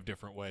variety of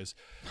different ways.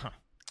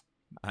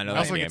 I know I that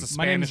also think name. it's a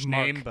My name's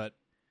Spanish name, but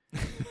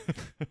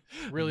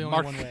Really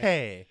only one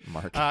way.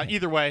 Marquet.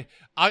 Either way,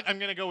 I'm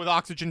going to go with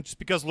Oxygen just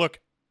because, look,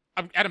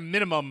 at a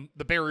minimum,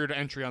 the barrier to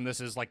entry on this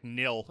is like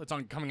nil. It's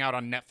coming out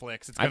on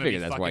Netflix. It's I going to be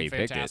figured that's fucking why you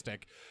picked it.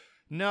 fantastic.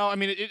 No, I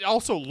mean, it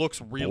also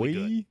looks really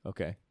good.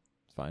 Okay,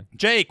 it's fine.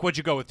 Jake, what'd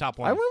you go with top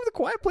one? I went with The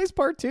Quiet Place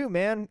Part 2,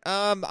 man.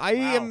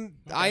 I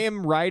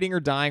am riding or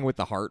dying with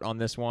the heart on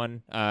this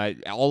one.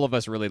 All of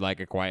us really like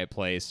A Quiet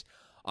Place.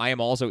 I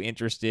am also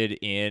interested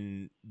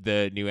in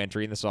the new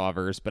entry in the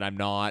Sawverse, but I'm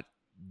not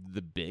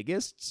the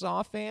biggest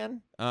Saw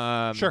fan.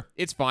 Sure.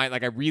 It's fine.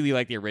 Like, I really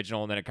like the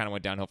original, and then it kind of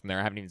went downhill from there.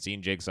 I haven't even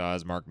seen Jigsaw,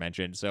 as Mark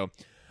mentioned, so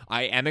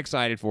I am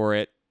excited for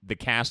it. The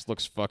cast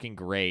looks fucking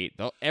great.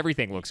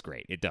 Everything looks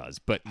great. It does.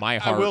 But my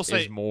I will heart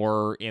say- is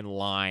more in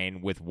line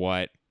with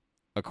what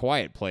A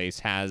Quiet Place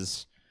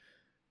has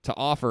to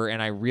offer,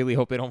 and I really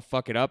hope they don't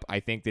fuck it up. I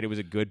think that it was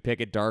a good pick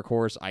at Dark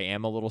Horse. I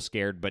am a little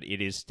scared, but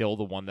it is still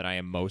the one that I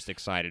am most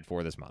excited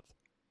for this month.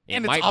 It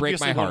and might it's break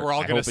obviously my heart. what we're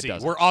all I going hope to it see.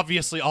 doesn't. We're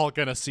obviously all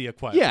going to see A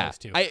Quiet Yeah, Place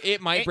too.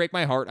 it might break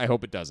my heart. I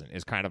hope it doesn't,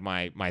 is kind of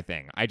my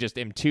thing. I just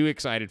am too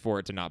excited for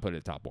it to not put it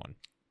at top one.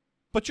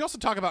 But you also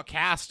talk about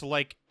cast,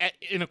 like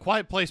in A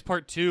Quiet Place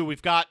Part 2,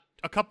 we've got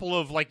a couple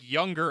of like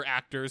younger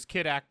actors,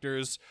 kid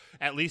actors,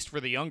 at least for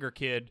the younger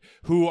kid,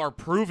 who are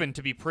proven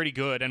to be pretty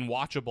good and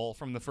watchable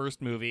from the first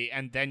movie.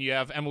 And then you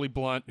have Emily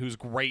Blunt, who's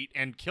great,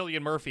 and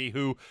Cillian Murphy,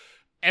 who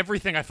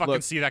everything I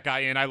fucking see that guy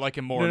in, I like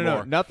him more and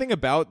more. Nothing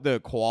about the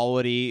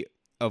quality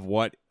of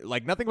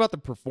nothing about the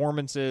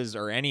performances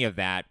or any of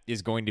that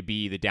is going to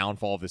be the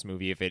downfall of this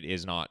movie if it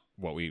is not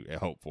what we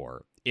hope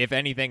for. If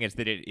anything, it's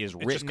that it is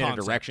just written in a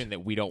concept. direction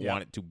that we don't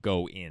want it to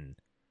go in.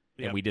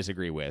 And Yep. we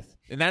disagree with,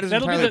 and that is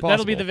That'll entirely be the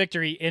possible.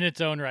 victory in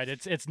its own right.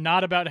 It's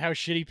not about how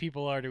shitty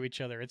people are to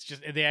each other. It's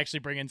just they actually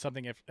bring in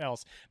something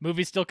else.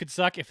 Movies still could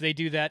suck if they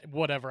do that.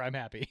 Whatever, I'm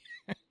happy.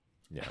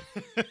 Yeah.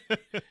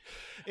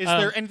 Is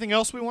there anything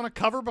else we want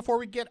to cover before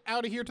we get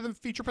out of here to the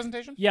feature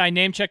presentation? Yeah, I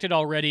name checked it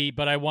already,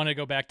 but I want to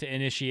go back to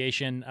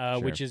Initiation, Sure.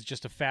 which is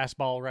just a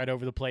fastball right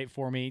over the plate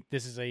for me.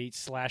 This is a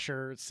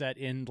slasher set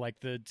in like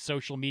the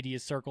social media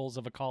circles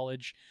of a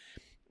college.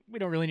 We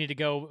don't really need to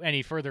go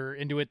any further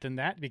into it than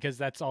that because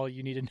that's all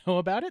you need to know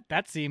about it.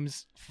 That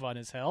seems fun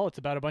as hell. It's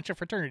about a bunch of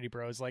fraternity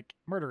bros like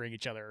murdering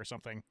each other or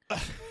something.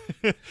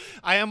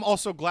 I am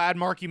also glad,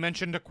 Mark, you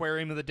mentioned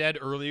Aquarium of the Dead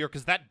earlier,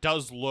 because that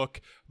does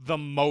look the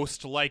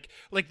most like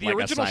the Like a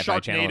original Sci-Fi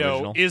Channel Sharknado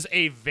original. is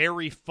a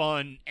very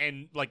fun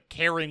and like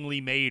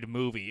caringly made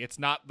movie. It's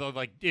not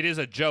it is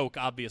a joke,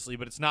 obviously,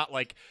 but it's not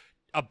like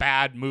a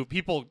bad move.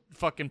 People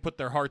fucking put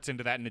their hearts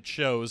into that, and it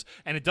shows.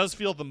 And it does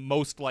feel the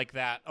most like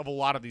that of a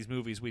lot of these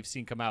movies we've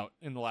seen come out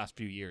in the last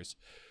few years.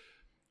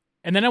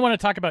 And then I want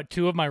to talk about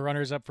two of my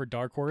runners up for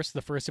Dark Horse,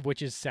 the first of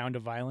which is Sound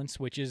of Violence,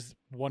 which is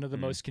one of the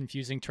most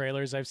confusing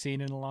trailers I've seen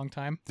in a long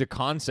time. The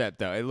concept,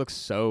 though, it looks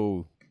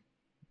so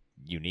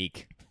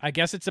unique. I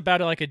guess it's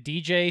about like a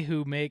DJ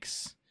who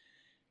makes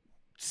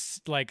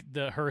like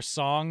her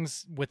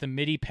songs with a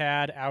MIDI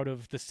pad out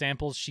of the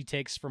samples she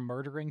takes from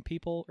murdering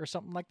people or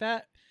something like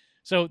that.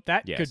 So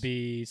that Yes. could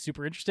be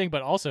super interesting,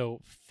 but also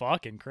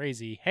fucking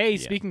crazy. Hey,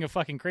 speaking of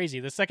fucking crazy,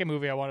 the second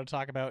movie I want to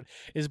talk about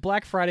is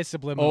Black Friday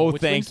Subliminal. Oh,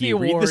 which thank wins you.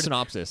 The Read award, the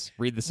synopsis.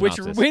 which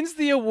wins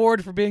the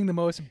award for being the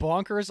most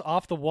bonkers,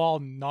 off the wall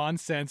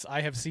nonsense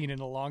I have seen in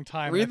a long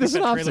time. Read I think the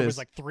that trailer synopsis. was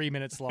like 3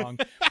 minutes long.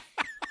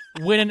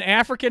 When an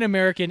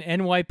African-American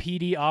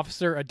NYPD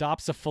officer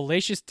adopts a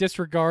fallacious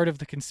disregard of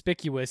the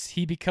conspicuous,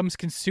 he becomes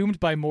consumed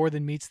by more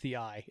than meets the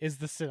eye, is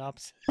the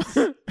synopsis.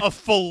 A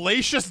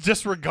fallacious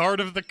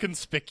disregard of the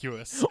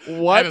conspicuous.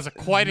 What That is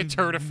quite a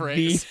turn of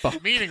phrase.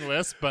 fuck?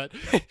 Meaningless, but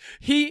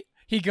He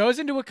goes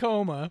into a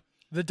coma.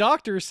 The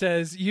doctor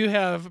says, you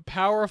have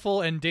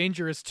powerful and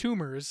dangerous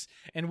tumors,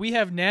 and we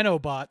have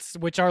nanobots,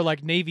 which are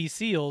like Navy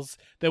SEALs,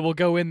 that will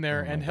go in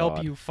there Oh my and help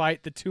God. you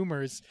fight the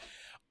tumors.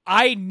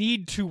 I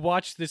need to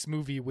watch this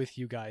movie with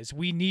you guys.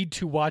 We need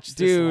to watch this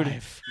Dude,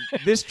 live.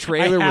 This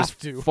trailer I was have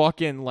to.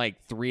 fucking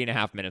like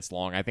 3.5 minutes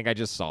long. I think I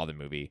just saw the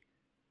movie.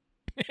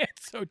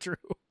 It's so true.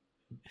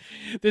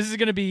 This is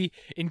going to be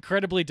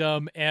incredibly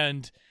dumb,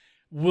 and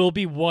will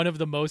be one of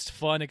the most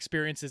fun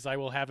experiences I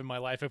will have in my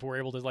life if we're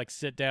able to like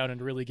sit down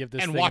and really give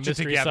this And thing watch a it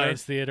Mystery together.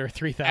 Science Theater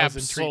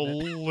 3000 treatment.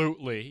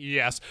 Absolutely,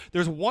 yes.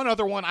 There's one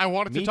other one I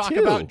wanted to Me talk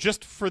too. about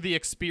just for the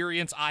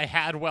experience I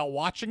had while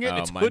watching it. Oh,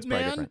 It's mine's probably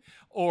Hoodman different.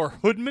 or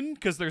Hoodman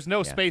because there's no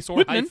Yeah. space or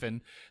Hoodman.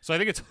 hyphen. So I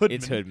think it's Hoodman.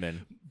 It's Hoodman.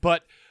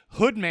 But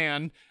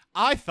Hoodman,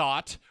 I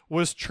thought,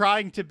 was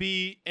trying to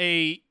be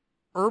a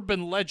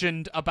urban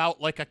legend about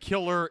like a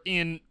killer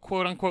in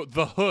quote unquote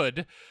the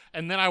hood,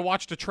 and then I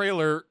watched a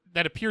trailer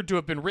that appeared to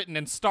have been written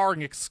and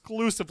starring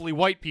exclusively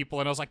white people,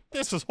 and I was like,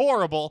 this is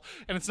horrible.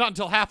 And it's not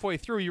until halfway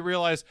through you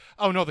realize,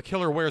 oh no, the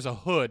killer wears a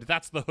hood.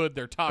 That's the hood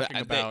they're talking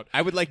about.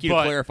 I would like you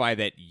But- to clarify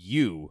that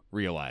you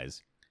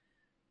realize.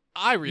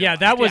 I realized, Yeah,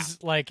 that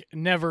was like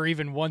never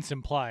even once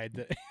implied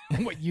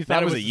that what you thought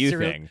That it was a you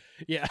serial- thing.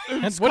 Yeah,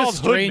 It's what a called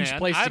strange Hoodman.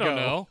 place to I don't go.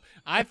 know.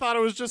 I thought it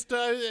was just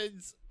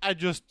I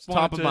just wanted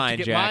top of to mind,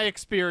 get Jack. my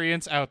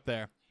experience out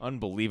there.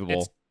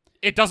 Unbelievable.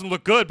 It doesn't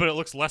look good, but it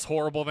looks less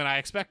horrible than I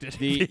expected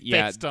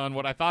Yeah. based on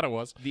what I thought it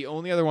was. The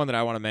only other one that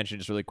I want to mention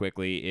just really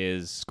quickly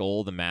is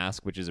Skull the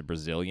Mask, which is a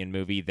Brazilian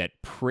movie that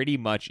pretty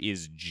much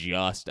is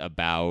just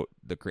about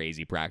the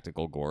crazy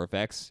practical gore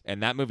effects.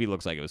 And that movie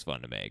looks like it was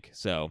fun to make.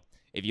 So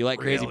if you like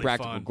crazy Really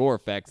practical fun. gore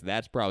effects,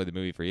 that's probably the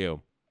movie for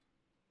you.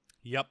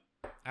 Yep,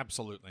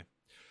 absolutely.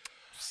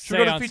 Should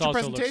we go to the Seance feature also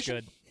presentation?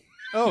 looks good.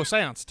 Oh,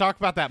 Seance. Talk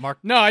about that, Mark.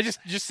 No, I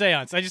just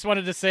Seance. I just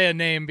wanted to say a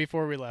name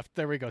before we left.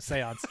 There we go,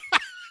 Seance.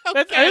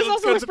 That Okay, this let's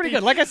also go looks to pretty the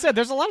good. Like I said,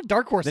 there's a lot of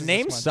dark horses. The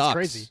name in this one. sucks.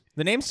 It's crazy.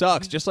 The name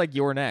sucks, just like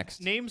You're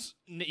Next.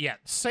 Yeah,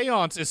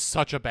 Seance is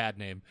such a bad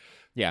name.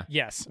 Yeah.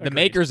 Yes, The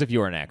makers of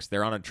You're Next.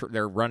 They're on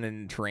they're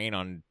running train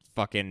on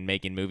fucking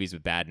making movies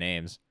with bad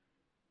names.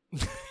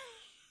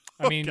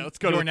 I mean, Okay, let's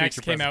go to Your the Next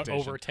feature came out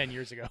presentation. over 10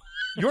 years ago.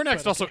 Your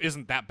Next But also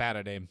isn't that bad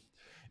a name.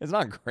 It's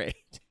not great.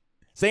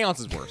 Seance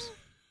is worse.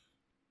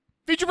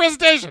 Feature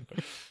presentation.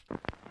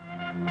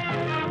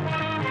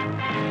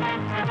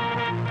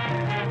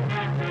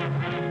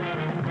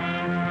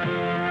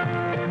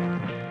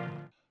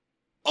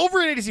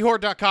 Over at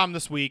ADCHorror.com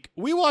this week,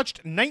 we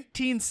watched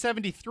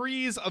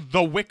 1973's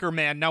The Wicker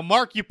Man. Now,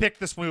 Mark, you picked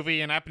this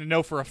movie, and I happen to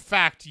know for a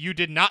fact you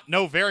did not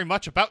know very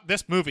much about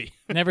this movie.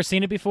 Never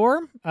seen it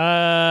before.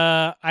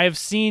 I've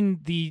seen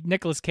the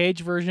Nicolas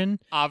Cage version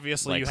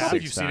Obviously, Like you have.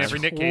 6 You've seen times. every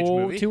Nick Cage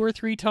movie. 2 or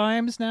 3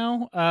 times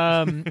now.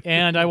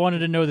 And I wanted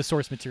to know the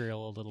source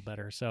material a little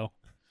better. So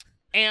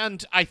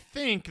And I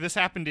think this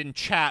happened in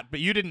chat,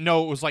 but you didn't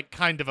know it was like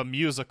kind of a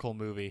musical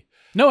movie.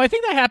 no, I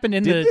think that happened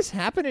in Did this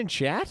happen in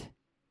chat?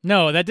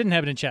 No, that didn't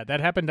happen in chat. That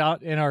happened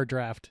out in our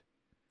draft.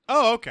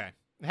 Oh, okay.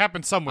 It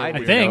happened somewhere. I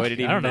weird. didn't know think. it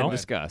had I don't even been know.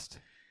 discussed.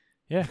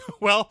 Yeah,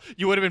 Well,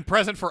 you would have been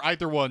present for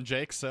either one,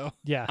 Jake, so.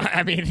 yeah.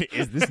 I mean,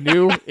 is this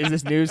new? Is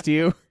this news to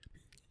you?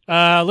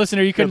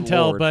 Listener, you couldn't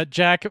tell, Lord. but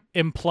Jack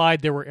implied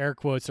there were air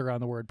quotes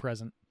around the word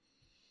present.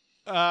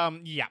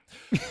 Yeah.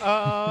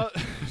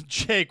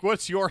 Jake,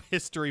 what's your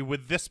history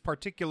with this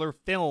particular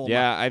film?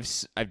 Yeah, I've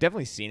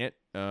definitely seen it,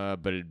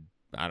 but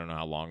I don't know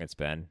how long it's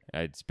been.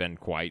 It's been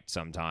quite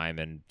some time,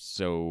 and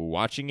so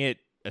watching it,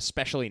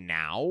 especially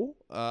now,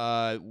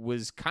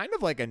 was kind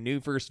of like a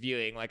new first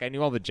viewing. Like I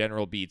knew all the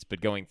general beats,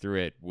 but going through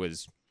it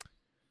was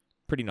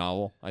pretty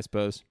novel, I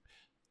suppose.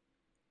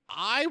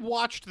 I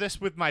watched this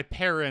with my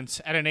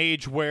parents at an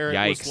age where it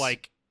Yikes. was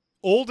like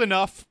old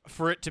enough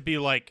for it to be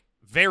like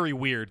very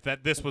weird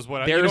that this was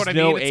what I, There's you know what I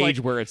no mean? It's age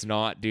like, where it's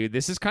not, dude.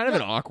 This is kind of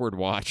an awkward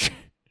watch.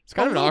 It's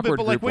kind a of an little bit, awkward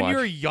but like group when watch.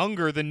 you're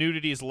younger, the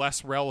nudity is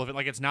less relevant.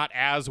 Like it's not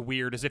as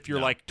weird as if you're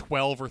No. like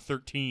 12 or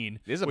 13,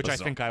 This is a which I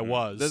bizarre- think I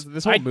was.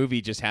 This whole movie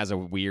just has a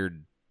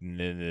weird.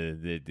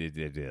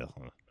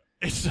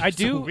 It's I just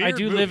a do weird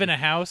live movie. in a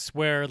house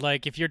where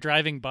like if you're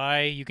driving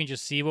by, you can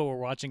just see what we're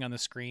watching on the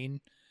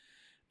screen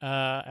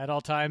at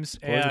all times.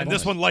 And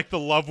this one, like the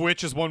Love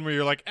Witch, is one where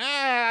you're like,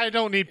 I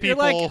don't need you're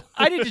people. like,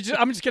 I need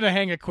to. I'm just gonna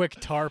hang a quick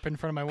tarp in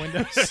front of my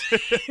windows.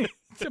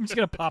 I'm just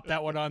gonna pop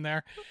that one on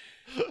there.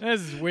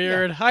 This is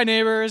weird. Hi,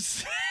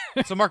 neighbors.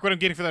 So, Mark, what I'm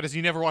getting for that is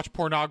you never watch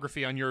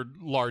pornography on your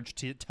large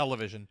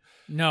television.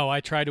 No, I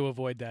try to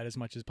avoid that as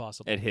much as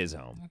possible. At his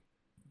home.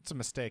 It's a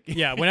mistake.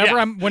 Yeah, whenever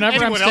I'm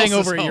Anyone staying else's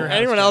over at your home. house.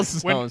 Anyone Jack.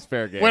 else's When- home's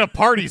fair game. When a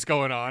party's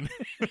going on.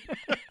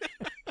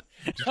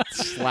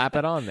 Slap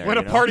it on there. When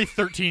you a know? party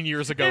 13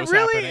 years ago It is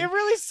really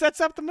happening.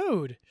 sets up the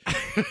mood.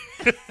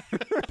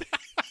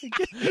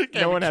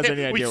 No one has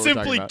any idea We what we're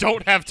simply talking about.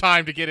 don't have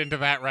time to get into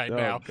that right Oh,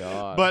 now.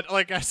 God. But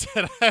like I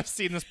said, I've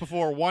seen this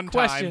before one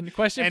time.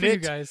 Question and for you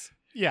it- guys.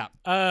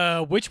 Yeah.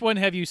 Which one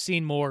have you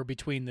seen more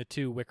between the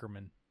two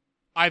Wickermen?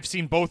 I've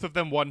seen both of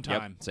them one Yep,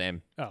 time.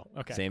 same. Oh,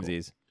 okay. Same cool.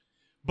 Z's.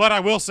 But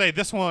I will say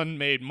this one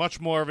made much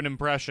more of an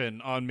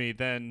impression on me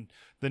than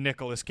the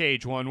Nicolas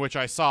Cage one, which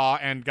I saw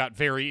and got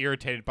very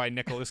irritated by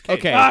Nicolas Cage.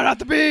 Okay. Ah, not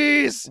the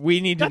bees. We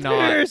need to Not the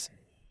not. bees.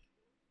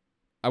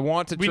 I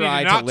want to We need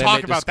try to not limit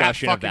talk about that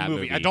discussion of fucking that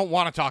movie. I don't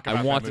want to talk about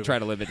I that want to movie. try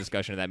to limit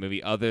discussion of that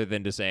movie, other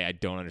than to say I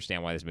don't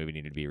understand why this movie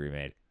needed to be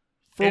remade.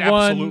 It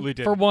absolutely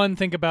did. For one,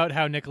 think about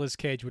how Nicolas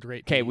Cage would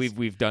rate. Okay, bees.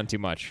 we've done too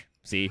much.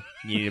 See,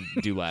 you need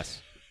to do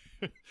less.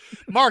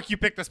 Mark, you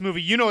picked this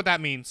movie. You know what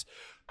that means.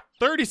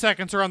 30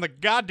 seconds are on the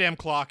goddamn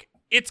clock.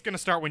 It's going to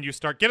start when you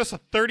start. Get us a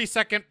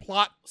 30-second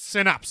plot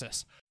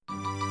synopsis.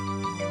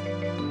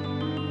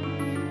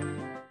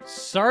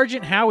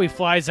 Sergeant Howie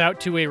flies out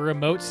to a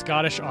remote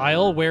Scottish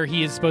isle where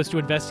he is supposed to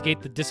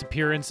investigate the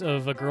disappearance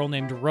of a girl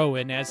named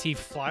Rowan. As he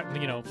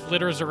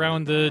flitters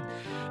around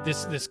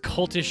this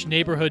cultish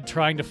neighborhood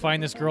trying to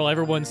find this girl,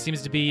 everyone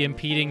seems to be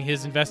impeding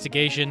his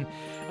investigation,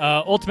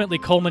 ultimately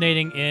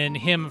culminating in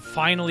him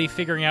finally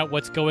figuring out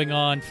what's going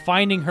on,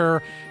 finding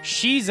her.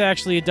 She's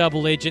actually a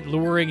double agent,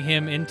 luring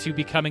him into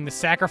becoming the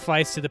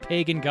sacrifice to the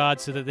pagan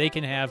gods so that they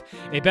can have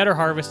a better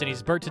harvest, and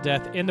he's burnt to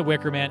death in the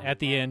Wicker Man at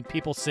the end.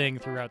 People sing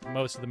throughout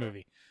most of the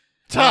movie.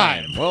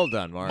 Time. Well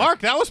done, Mark. Mark,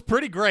 that was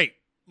pretty great.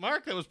 Did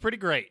you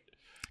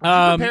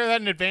prepare that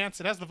in advance?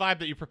 It has the vibe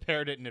that you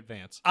prepared it in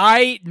advance.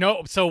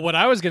 So what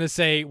I was going to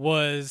say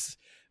was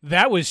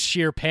that was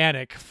sheer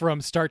panic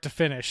from start to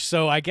finish.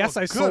 So I guess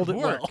I sold it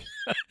well.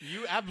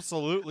 You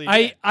absolutely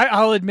did.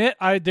 I'll admit,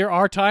 there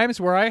are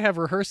times where I have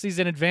rehearsed these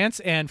in advance,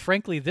 and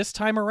frankly, this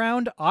time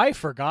around, I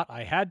forgot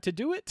I had to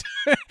do it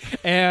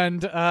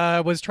and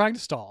was trying to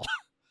stall.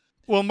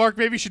 Well, Mark,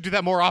 maybe you should do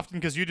that more often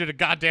because you did a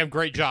goddamn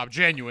great job,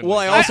 genuinely. Well,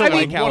 I also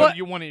like how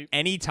you want to.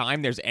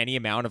 Anytime there's any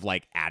amount of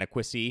like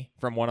adequacy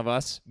from one of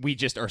us, we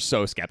just are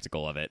so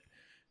skeptical of it.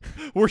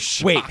 We're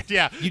shocked. Wait,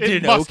 yeah, you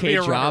did an okay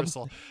job.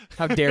 Rehearsal.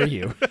 How dare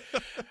you?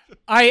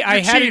 I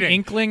had cheating. an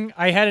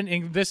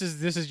inkling. This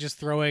is just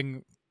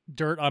throwing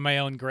dirt on my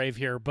own grave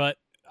here, but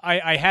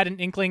I had an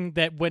inkling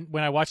that when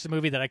I watched the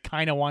movie that I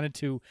kind of wanted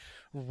to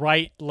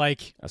write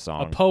like a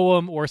song, a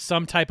poem, or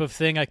some type of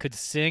thing I could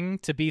sing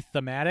to be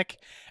thematic,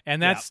 and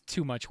that's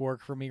too much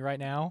work for me right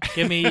now.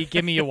 Give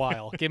me a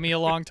while. Give me a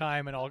long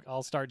time, and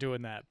I'll start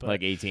doing that. But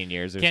like 18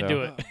 years or can't so.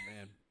 do it. Oh,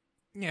 man.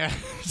 Yeah,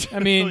 I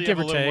mean, you give have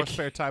or a little more take.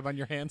 spare time on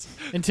your hands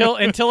until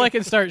I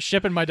can start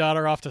shipping my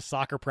daughter off to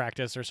soccer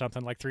practice or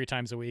something like 3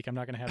 times a week. I'm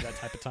not going to have that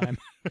type of time.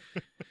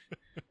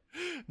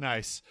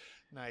 Nice.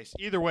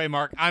 Either way,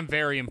 Mark, I'm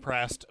very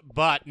impressed.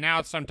 But now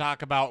it's time to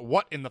talk about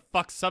what in the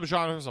fuck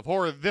subgenres of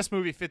horror this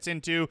movie fits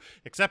into,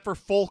 except for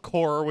folk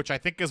horror, which I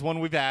think is one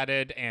we've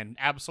added and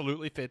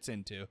absolutely fits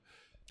into.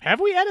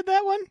 Have we added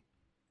that one?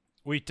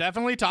 We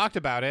definitely talked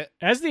about it.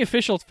 As the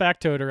official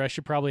factoter, I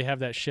should probably have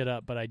that shit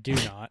up, but I do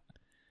not.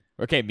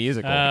 Okay,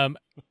 musical.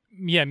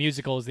 Yeah,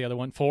 musical is the other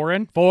one.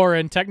 Foreign.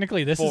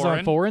 Technically, this is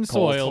on foreign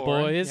soil,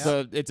 boys. Yeah.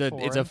 So it's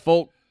a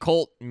folk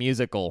cult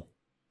musical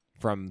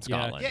from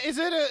Scotland. Yeah, is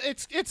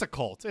it it's a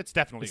cult. It's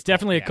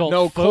definitely a cult.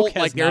 No, Folk cult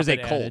has like there's not a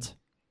been cult. added.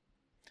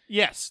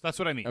 Yes, that's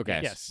what I mean. Okay.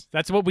 Yes,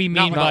 that's what we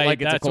mean Not by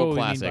like it's a that's what cult we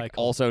mean by classic.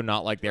 cult. Also,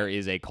 not like there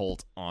is a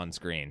cult on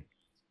screen.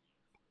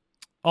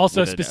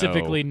 Also, with an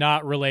specifically O.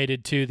 not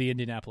related to the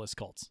Indianapolis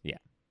cults.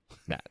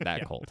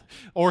 That cult.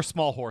 Or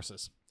small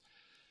horses.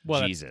 Well,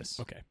 that's- Jesus.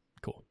 okay,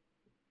 cool.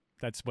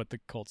 That's what the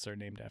cults are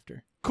named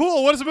after.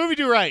 Cool. What does the movie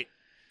do right?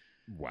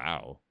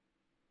 Wow.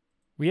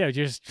 Well, yeah,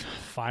 just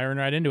firing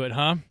right into it,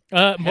 huh?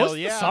 Most of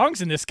the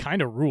songs in this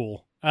kind of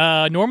rule.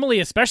 Normally,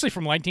 especially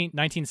from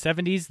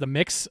 1970s, the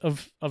mix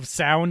of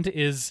sound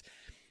is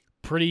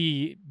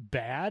pretty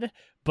bad.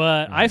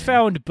 But I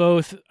found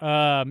both,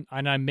 and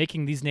I'm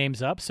making these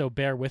names up, so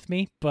bear with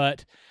me.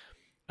 But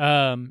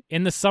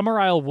in the Summer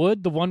Isle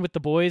Wood, the one with the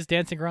boys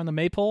dancing around the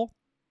maypole,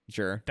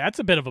 Sure. that's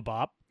a bit of a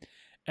bop.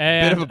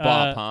 And, Bit of a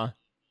bop,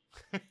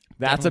 huh?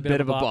 That's a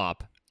bit of a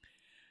bop.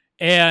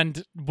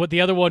 And what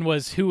the other one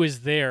was Who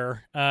Is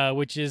There,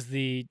 which is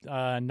the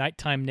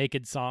Nighttime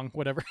Naked song,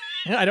 whatever.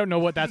 I don't know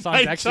what that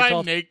song's actually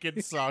called.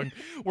 Naked song,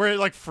 where it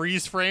like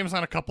freeze frames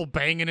on a couple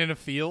banging in a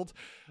field.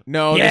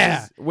 No,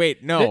 Yeah. I Well,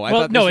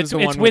 thought no, this was the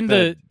it's one when with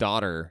the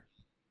daughter.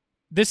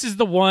 This is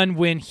the one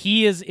when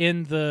he is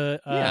in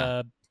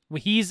the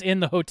when he's in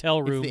the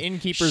hotel room. It's the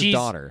innkeeper's She's-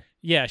 daughter.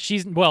 Yeah,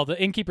 the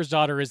innkeeper's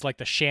daughter is like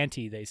the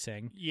shanty they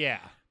sing. Yeah.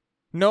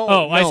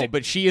 No, I see.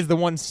 but she is the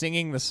one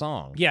singing the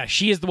song. Yeah,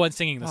 she is the one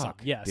singing the song.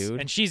 Fuck, Yes, dude.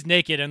 and she's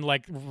naked and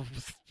like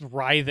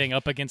writhing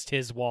up against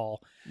his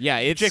wall. Yeah,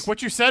 it's Jake,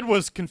 what you said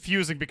was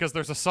confusing because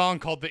there's a song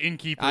called The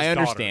Innkeeper's I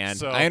understand.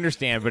 Daughter. So. I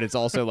understand, but it's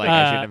also like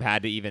I shouldn't have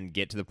had to even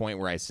get to the point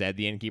where I said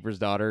the innkeeper's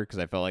daughter because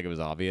I felt like it was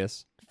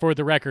obvious. For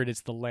the record,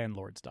 it's the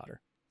landlord's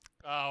daughter.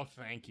 Oh,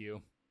 thank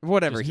you.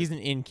 Whatever. Just He's an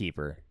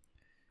innkeeper.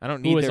 I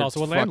don't Who need is their also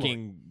a landlord.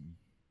 fucking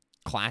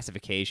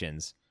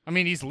classifications. I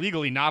mean, he's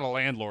legally not a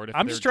landlord. If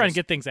I'm they're just trying to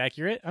get things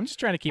accurate. I'm just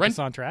trying to keep Rent- us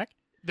on track.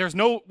 There's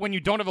no when you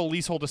don't have a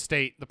leasehold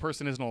estate, the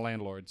person isn't a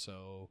landlord.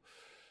 So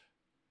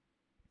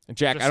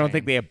Jack, Just I don't saying.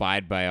 think they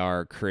abide by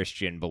our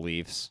Christian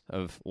beliefs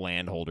of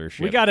landholdership.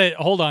 We got to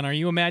hold on. Are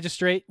you a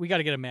magistrate? We got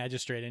to get a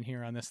magistrate in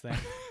here on this thing.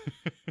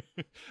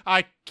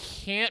 I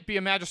can't be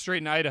a magistrate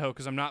in Idaho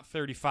because I'm not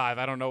 35.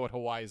 I don't know what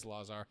Hawaii's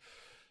laws are.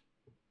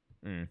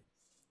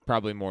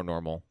 Probably more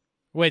normal.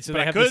 Wait, so But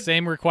they I have could- the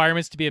same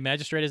requirements to be a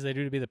magistrate as they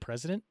do to be the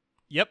president?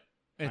 Yep,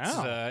 it's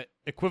Wow.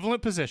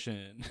 equivalent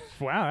position.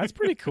 Wow, that's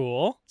pretty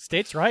cool.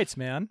 States' rights,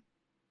 man.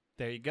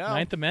 There you go.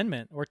 Ninth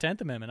Amendment or 10th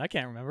Amendment. I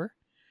can't remember.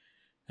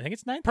 I think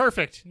it's Ninth.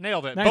 Perfect,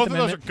 nailed it. Ninth Both of those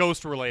Amendment. are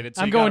ghost related.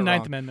 So I'm you got going it Ninth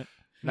wrong. Amendment.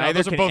 No, Neither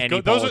those are can both.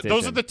 any Those are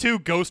politician. the two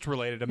ghost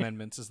related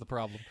amendments. Is the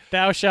problem?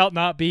 Thou shalt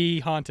not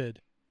be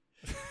haunted.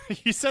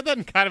 You said that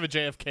in kind of a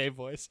JFK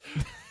voice.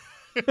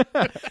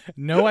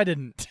 No, I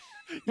didn't.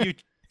 You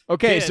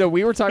Okay, did. so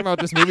we were talking about what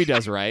this movie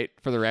does right,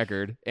 for the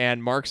record,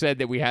 and Mark said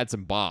that we had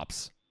some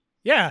bops.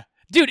 Yeah,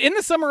 dude, In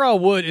the Summer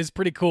Wood is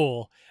pretty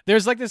cool.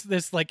 There's like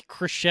this like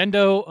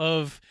crescendo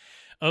of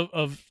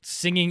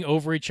singing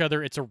over each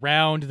other. It's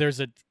around. There's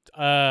a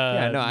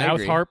I mouth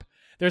agree. harp.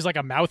 There's like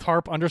a mouth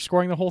harp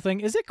underscoring the whole thing.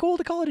 Is it cool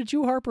to call it a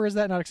Jew harp, or is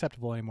that not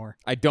acceptable anymore?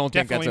 I don't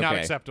definitely think that's not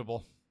okay.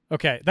 acceptable.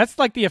 Okay, that's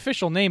like the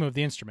official name of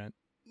the instrument.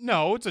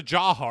 No, it's a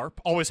jaw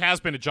harp. Always has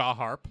been a jaw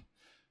harp.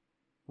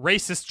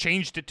 Racists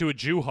changed it to a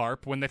Jew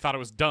harp when they thought it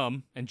was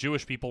dumb and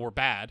Jewish people were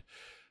bad.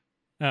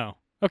 Oh,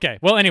 okay.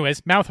 Well,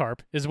 anyways, mouth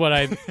harp is what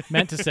I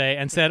meant to say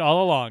and said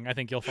all along. I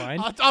think you'll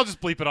find. I'll just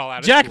bleep it all out.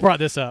 It's Jack cool. brought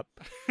this up.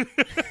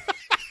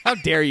 How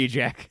dare you,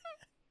 Jack?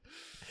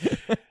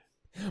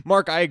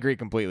 Mark, I agree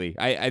completely.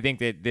 I think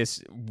that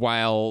this,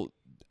 while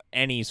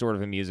any sort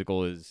of a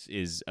musical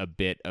is a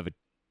bit of a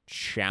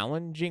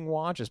challenging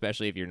watch,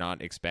 especially if you're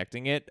not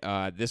expecting it,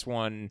 this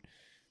one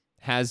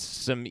has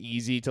some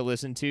easy to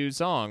listen to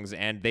songs,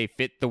 and they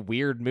fit the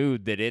weird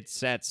mood that it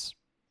sets.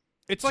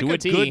 It's like to a a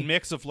T. good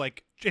mix of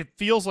like, it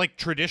feels like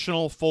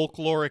traditional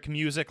folkloric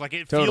music. Like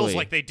it Totally. feels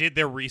like they did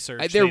their research.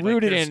 They're They, like,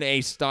 rooted there's- in a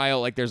style,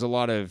 like there's a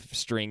lot of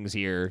strings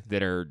here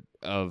that are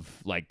of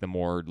like the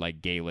more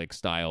like Gaelic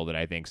style that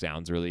I think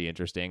sounds really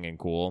interesting and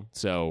cool.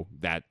 So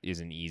that is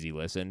an easy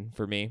listen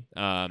for me.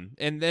 And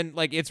then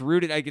like it's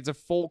rooted, like it's a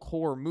folk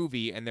horror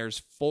movie, and there's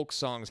folk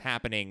songs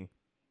happening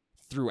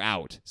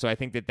throughout. So I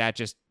think that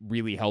just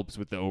really helps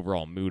with the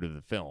overall mood of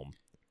the film.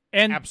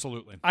 And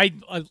Absolutely.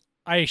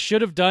 I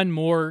should have done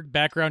more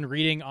background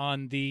reading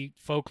on the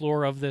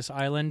folklore of this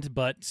island,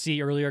 but see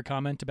earlier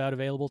comment about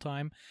available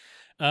time.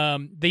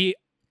 The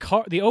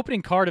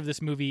opening card of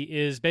this movie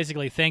is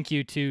basically thank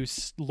you to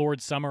Lord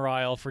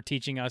Summerisle for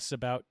teaching us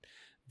about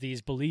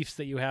these beliefs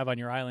that you have on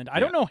your island. I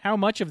don't know how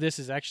much of this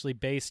is actually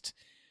based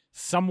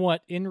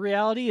somewhat in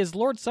reality. Is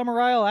Lord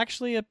Summerisle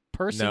actually a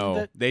person No,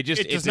 that they just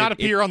It does not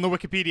appear on the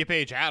Wikipedia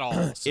page at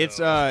all. So. It's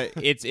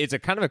a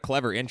kind of a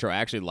clever intro. I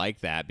actually like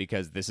that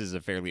because this is a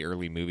fairly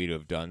early movie to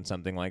have done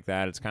something like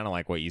that. It's kind of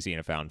like what you see in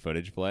a found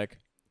footage flick.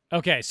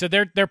 Okay, so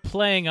they're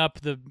playing up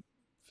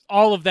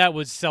all of that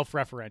was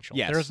self-referential.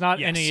 Yes. There's not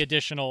Yes. any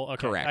additional.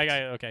 Okay, Correct.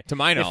 Okay, To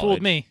my you knowledge,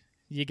 fooled me.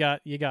 You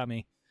got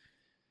me.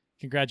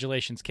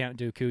 Congratulations, Count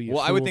Dooku. You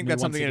Well, I would fooled think me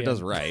that's once something that it again.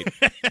 does right.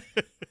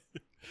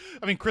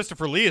 I mean,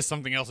 Christopher Lee is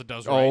something else it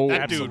does right. Oh,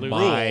 that absolutely. dude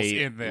rules my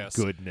in this.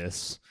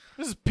 goodness.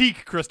 This is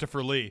peak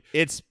Christopher Lee.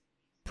 It's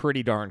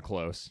pretty darn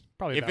close.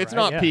 Probably If about it's right,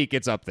 not yeah. peak,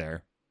 it's up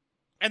there.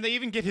 And they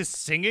even get his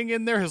singing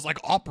in there, his like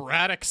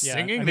operatic Yeah,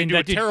 singing. I They mean, do a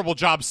that dude- terrible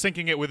job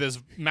syncing it with his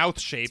mouth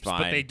shapes, It's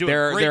fine. but they do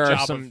there, a great there are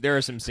job some of there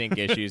are some sync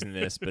issues in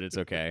this, but it's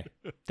okay.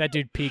 That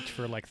dude peaked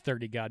for like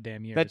 30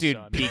 goddamn years. That dude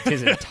so, I mean- peaked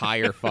his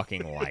entire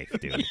fucking life,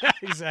 dude. Yeah,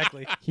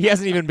 exactly. He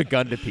hasn't even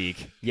begun to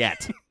peak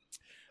yet.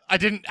 I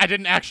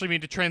didn't actually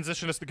mean to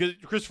transition us because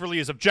Christopher Lee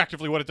is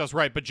objectively what it does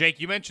right. But Jake,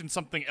 you mentioned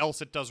something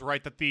else it does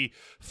right that the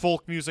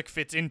folk music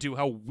fits into,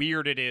 how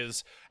weird it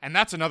is. And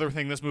that's another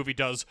thing this movie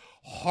does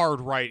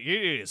hard right.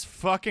 It is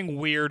fucking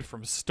weird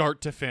from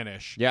start to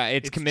finish. Yeah,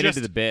 it's committed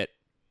to just the bit.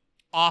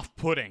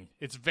 Off-putting.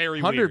 It's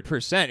very weird.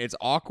 100%. It's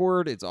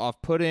awkward. It's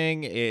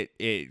off-putting.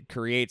 It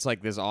creates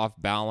like this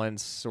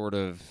off-balance sort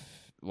of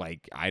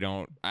like I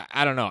don't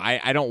know.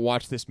 I don't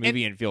watch this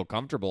movie and feel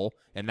comfortable,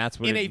 and that's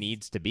what in it a-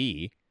 needs to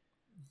be.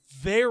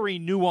 Very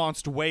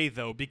nuanced way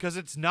though, because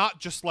it's not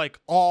just like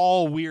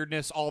all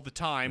weirdness all the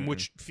time,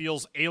 which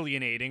feels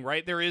alienating,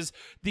 right? There is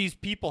these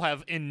people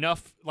have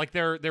enough, like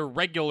they're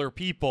regular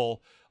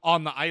people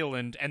on the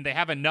island, and they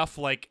have enough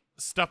like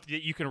stuff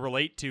that you can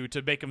relate to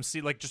make them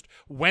see like just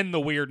when the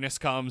weirdness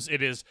comes,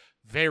 it is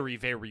very,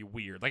 very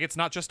weird. Like it's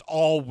not just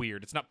all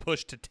weird. It's not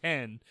pushed to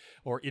 10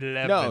 or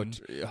 11. No,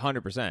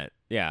 100%.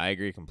 Yeah, I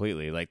agree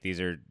completely. Like this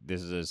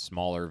is a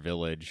smaller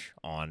village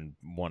on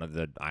one of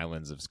the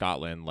islands of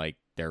Scotland. Like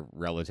they're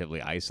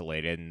relatively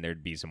isolated, and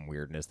there'd be some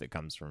weirdness that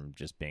comes from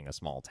just being a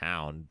small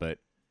town, but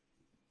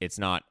it's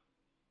not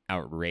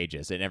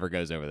outrageous. It never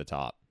goes over the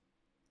top.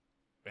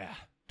 Yeah,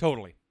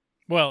 totally.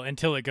 Well,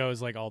 until it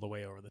goes like all the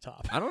way over the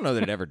top. I don't know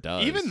that it ever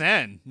does. Even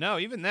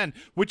then,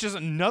 which is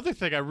another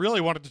thing I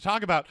really wanted to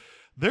talk about.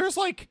 There's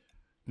like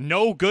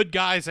no good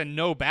guys and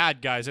no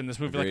bad guys in this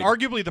movie. Agreed. Like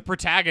arguably the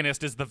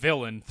protagonist is the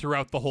villain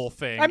throughout the whole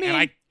thing. I mean,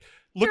 and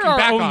looking there are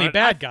back only on it,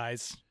 bad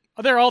guys.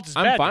 They're all just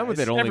I'm bad fine guys. with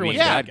it only Everyone's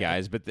being a bad guy.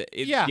 guys, but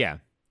Yeah.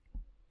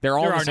 they're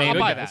all There the are no same. I'll good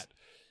buy guys. that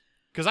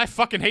because I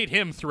fucking hate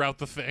him throughout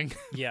the thing.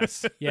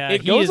 Yes. Yeah.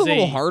 It he goes is a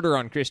little harder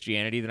on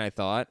Christianity than I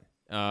thought.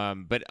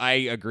 But I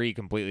agree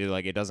completely.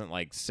 Like, it doesn't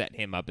like set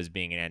him up as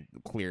being a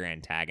clear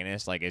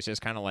antagonist. Like, it's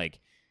just kind of like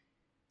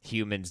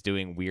humans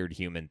doing weird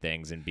human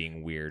things and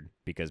being weird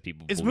because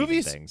people His believe in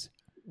movies- things.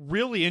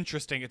 Really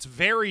interesting. It's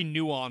very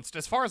nuanced.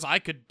 As far as I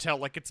could tell,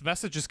 like its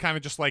message is kind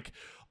of just like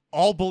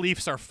all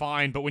beliefs are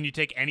fine, but when you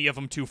take any of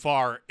them too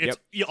far, it's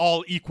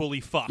all equally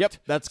fucked. Yep,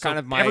 that's So kind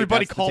of my.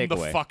 everybody that's calm the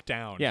takeaway. fuck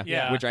down. Yeah,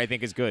 Yeah. which I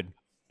think is good.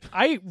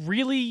 I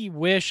really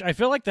wish. I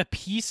feel like the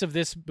piece of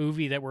this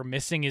movie that we're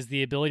missing is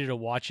the ability to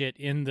watch it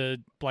in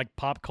the like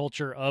pop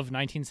culture of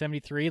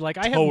 1973. Like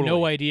I have no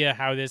Totally. idea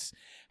how Was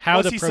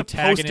the he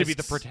protagonist supposed to be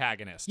the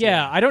protagonist?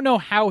 Yeah, I don't know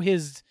how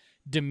his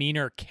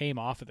demeanor came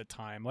off at the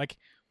time. Like,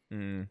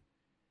 Mm.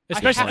 I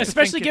have to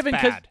especially think given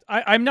it's because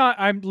bad.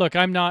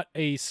 I'm not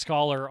a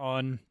scholar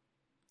on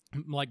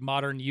like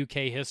modern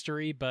UK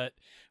history, but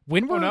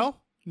when were Oh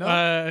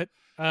no.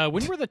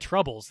 when were the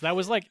Troubles? That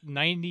was like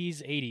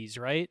 90s, 80s,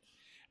 right?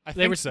 I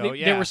They think were so. they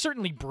Yeah. were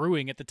certainly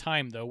brewing at the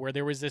time though, where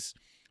there was this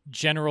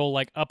general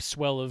like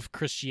upswell of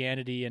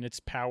Christianity and its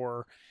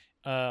power,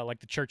 like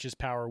the church's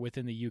power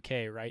within the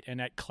UK, right? And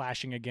that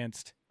clashing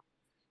against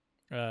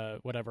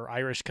whatever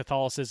Irish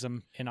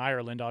Catholicism in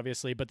Ireland,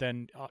 obviously. But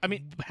then, I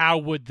mean, how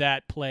would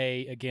that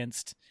play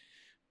against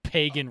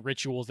pagan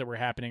rituals that were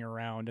happening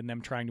around and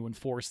them trying to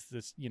enforce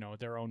this,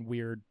 their own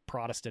weird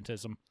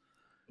Protestantism?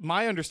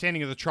 my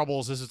understanding of the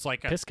Troubles is it was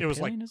like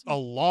Episcopalianism? a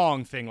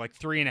long thing, like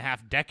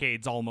 3.5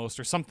 decades almost,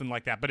 or something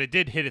like that. But it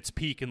did hit its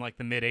peak in like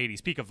the mid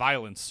 '80s, peak of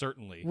violence,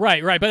 certainly.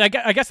 Right. But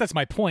I guess that's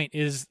my point.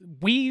 Is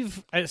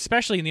we've,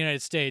 especially in the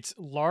United States,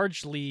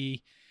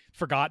 largely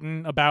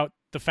forgotten about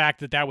the fact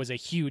that that was a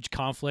huge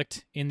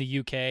conflict in the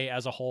UK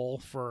as a whole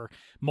for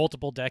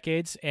multiple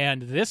decades,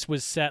 and this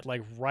was set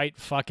like right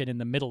fucking in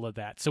the middle of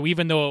that. So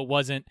even though it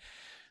wasn't,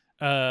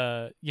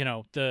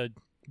 the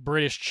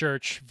British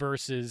Church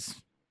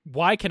versus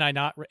why can I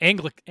not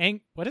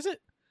what is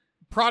it?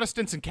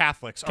 Protestants and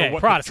Catholics are Okay, what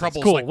Protestants. the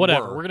Troubles Cool, like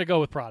whatever. were. We're gonna go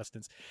with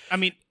Protestants. I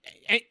mean,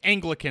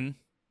 Anglican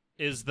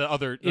is the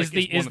other. Is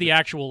one of the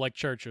actual like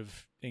Church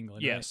of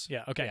England? Yes. Right?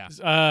 Yeah. Okay.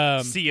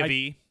 Yeah. C of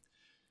E.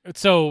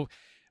 So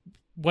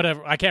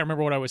whatever, I can't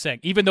remember what I was saying.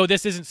 Even though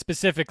this isn't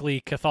specifically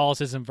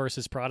Catholicism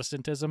versus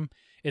Protestantism,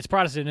 it's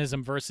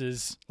Protestantism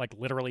versus like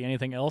literally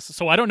anything else.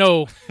 So I don't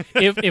know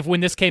if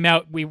when this came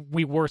out we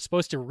were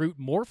supposed to root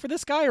more for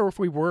this guy, or if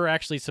we were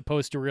actually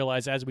supposed to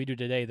realize, as we do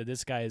today, that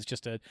this guy is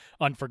just an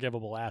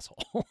unforgivable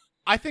asshole.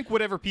 I think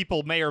whatever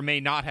people may or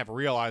may not have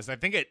realized, I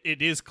think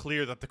it is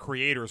clear that the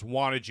creators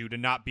wanted you to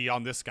not be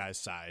on this guy's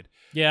side.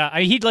 Yeah,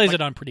 he lays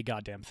it on pretty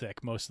goddamn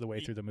thick most of the way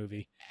through the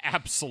movie.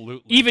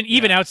 Absolutely.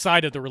 Even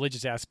outside of the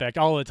religious aspect,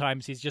 all the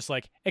times he's just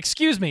like,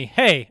 "Excuse me,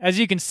 hey, as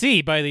you can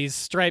see by these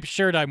striped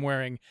shirt I'm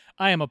wearing,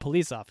 I am a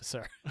police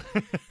officer.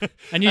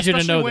 I need you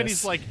to know when this."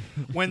 he's like,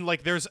 when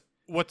like there's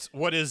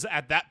what is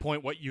at that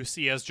point what you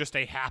see as just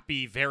a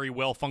happy, very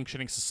well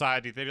functioning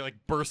society. They like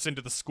burst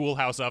into the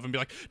schoolhouse of and be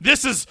like,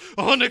 "This is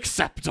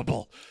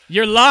unacceptable."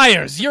 You're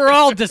liars. You're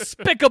all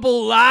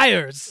despicable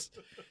liars.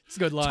 It's a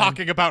good line.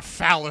 Talking about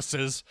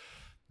phalluses.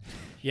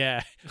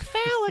 Yeah.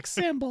 Phallic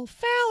symbol.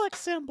 Phallic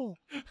symbol.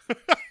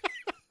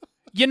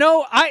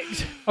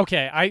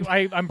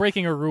 I'm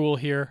breaking a rule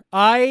here.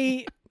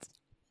 I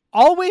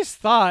always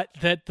thought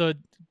that the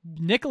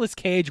Nicolas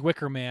Cage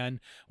Wicker Man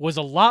was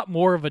a lot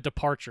more of a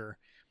departure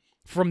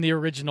from the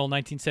original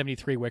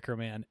 1973 Wicker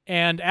Man.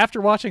 And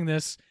after watching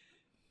this,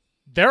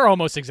 they're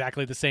almost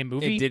exactly the same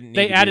movie. It didn't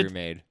need to be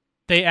remade.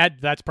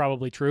 That's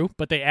probably true,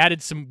 but they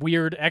added some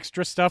weird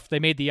extra stuff. They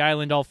made the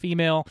island all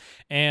female,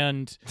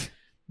 and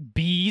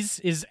Bees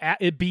is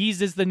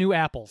the new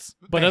apples.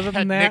 But They other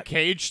than had that, Nick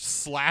Cage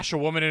slash a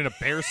woman in a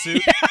bear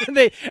suit. and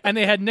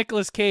they had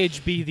Nicolas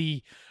Cage be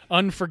the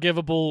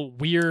unforgivable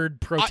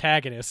weird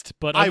protagonist.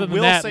 But I other than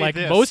will that, say like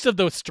this. most of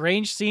those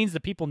strange scenes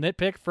that people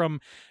nitpick from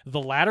the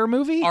latter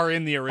movie Are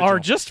in the original. are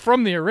just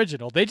from the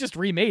original. They just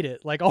remade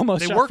it, like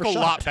almost. They shot work for a shot.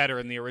 lot better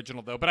in the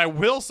original, though. But I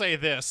will say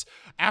this: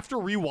 after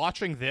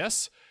rewatching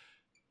this,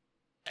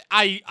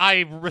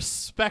 I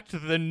respect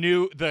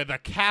the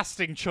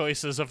casting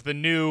choices of the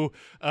new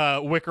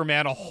Wicker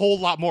Man a whole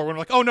lot more. When I'm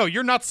like, oh no,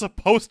 you're not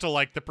supposed to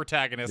like the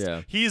protagonist.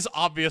 Yeah. He's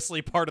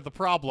obviously part of the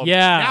problem.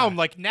 Yeah. Now I'm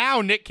like,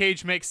 now Nick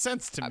Cage makes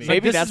sense to me.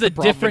 Maybe this that's is the a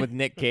problem different- with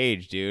Nick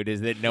Cage, dude,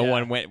 is that no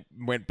one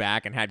went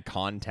back and had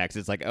context.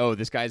 It's like, oh,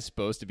 this guy's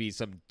supposed to be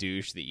some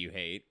douche that you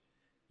hate.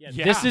 Yeah,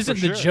 This for isn't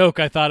sure. the joke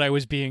I thought I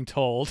was being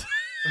told.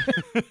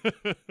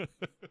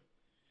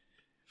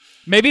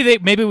 Maybe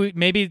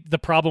the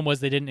problem was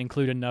they didn't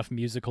include enough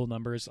musical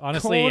numbers.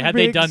 Honestly, had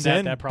they done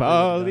that, that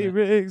probably would have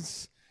done it.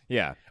 rigs.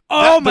 Yeah,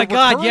 Oh The my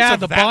god, recurrence yeah, of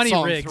the that Bonnie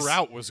song Riggs.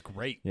 throughout was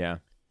great. yeah.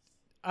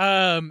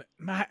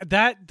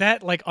 That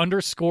like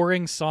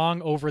underscoring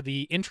song over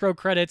the intro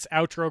credits,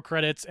 outro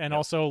credits, and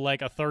also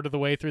like a third of the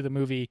way through the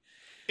movie.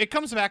 It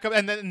comes back up,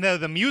 and then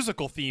the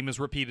musical theme is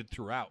repeated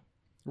throughout.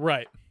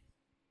 Right.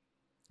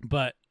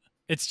 But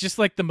it's just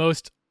like the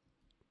most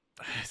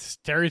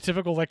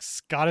stereotypical like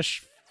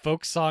Scottish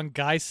folk song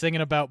guy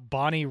singing about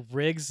Bonnie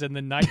Riggs and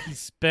the night he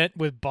spent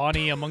with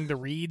Bonnie among the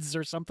reeds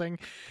or something.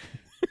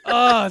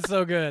 Oh, it's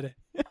so good.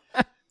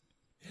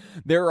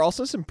 There are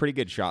also some pretty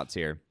good shots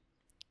here.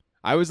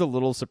 I was a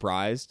little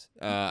surprised.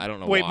 I don't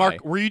know Wait, why.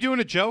 Mark, were you doing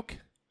a joke?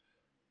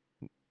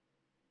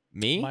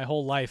 Me? My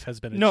whole life has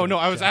been a No, joke, no,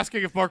 I was Jack.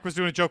 asking if Mark was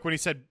doing a joke when he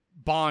said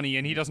Bonnie,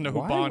 and he doesn't know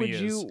who Bonnie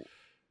is.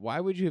 Why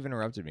would you have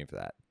interrupted me for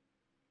that?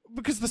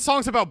 Because the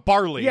song's about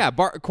barley. Yeah,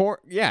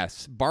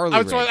 yes, barley.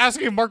 I was rigs.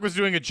 asking if Mark was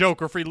doing a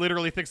joke or if he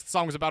literally thinks the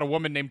song was about a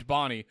woman named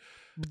Bonnie.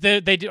 They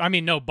do. I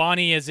mean, no,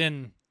 Bonnie is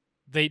in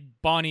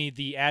Bonnie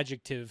the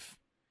adjective,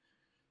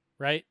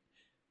 right?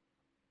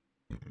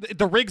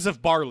 The Rigs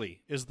of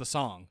Barley is the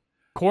song.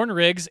 Corn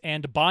Rigs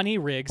and Bonnie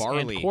Rigs,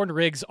 Barley. and Corn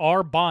Rigs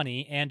are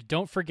Bonnie, and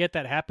don't forget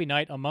that happy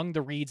night among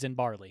the reeds and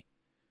barley.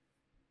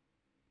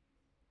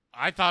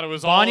 I thought it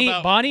was Bonnie. all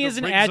about Bonnie the is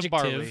an Rigs of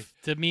Barley. adjective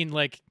to mean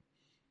like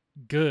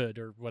good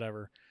or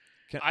whatever.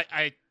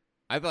 I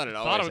I thought it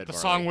always thought said the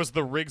barley. song was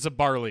the Rigs of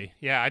Barley.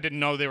 Yeah, I didn't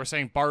know they were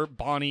saying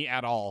Bonnie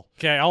at all.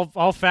 Okay,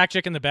 I'll fact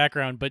check in the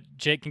background, but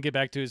Jake can get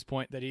back to his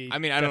point that he. I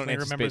mean, I don't definitely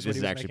anticipate remembers this what is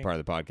he was actually making. part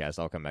of the podcast.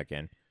 I'll come back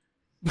in.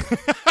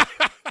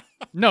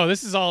 No,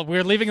 this is all.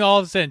 We're leaving all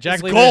of this in. Jack,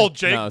 It's leave it in. gold,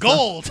 Jake. No, it's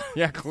gold.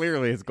 Yeah,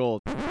 clearly it's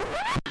gold.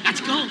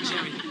 That's gold,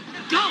 Jerry.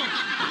 Gold!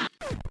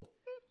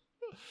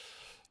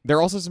 There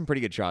are also some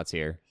pretty good shots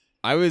here.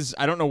 I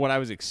don't know what I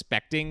was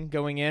expecting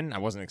going in. I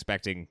wasn't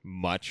expecting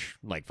much,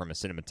 like from a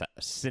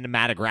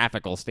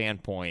cinematographical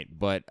standpoint,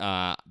 but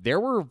there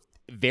were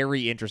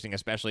very interesting,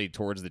 especially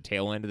towards the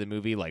tail end of the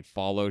movie, like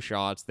follow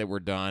shots that were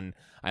done.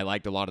 I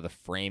liked a lot of the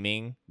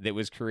framing that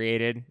was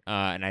created,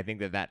 and I think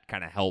that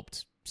kind of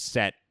helped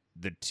set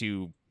the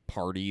two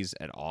parties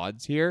at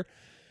odds here.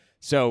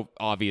 So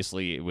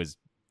obviously it was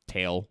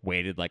tail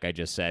weighted, like I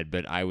just said,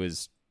 but I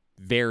was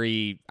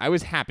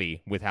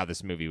happy with how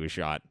this movie was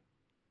shot,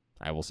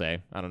 I will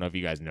say. I don't know if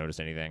you guys noticed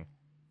anything.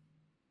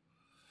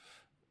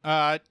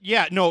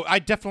 Yeah, no, I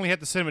definitely had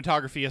the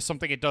cinematography as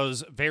something it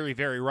does very,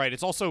 very right.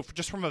 It's also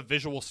just from a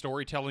visual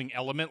storytelling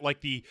element,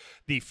 like the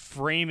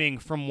framing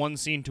from one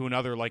scene to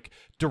another, like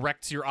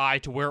directs your eye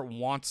to where it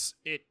wants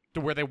it, to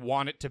where they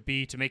want it to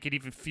be, to make it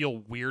even feel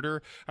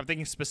weirder. I'm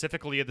thinking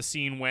specifically of the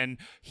scene when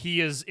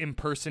he is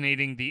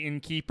impersonating the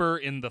innkeeper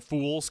in the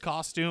fool's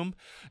costume,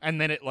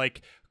 and then it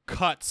like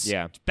cuts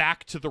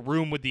back to the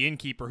room with the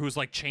innkeeper who's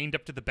like chained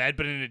up to the bed,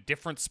 but in a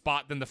different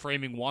spot than the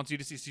framing wants you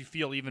to see, so you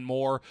feel even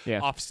more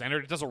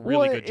off-centered. It does a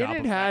really good job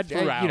of that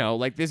throughout. You know,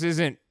 like this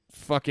isn't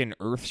fucking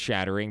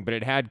earth-shattering, but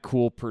it had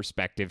cool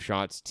perspective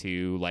shots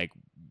too. Like,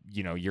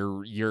 you know,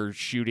 you're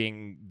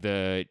shooting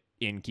the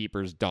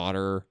innkeeper's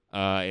daughter,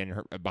 and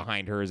her,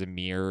 behind her is a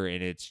mirror,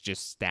 and it's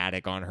just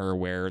static on her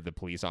where the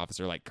police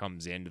officer like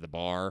comes into the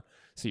bar.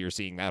 So you're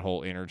seeing that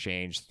whole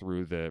interchange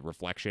through the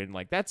reflection.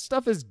 Like that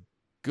stuff is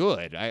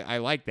good. I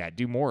like that.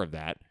 Do more of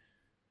that.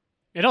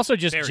 It also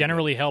just Very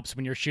generally helps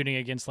when you're shooting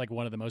against like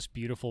one of the most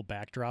beautiful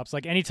backdrops.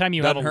 Like anytime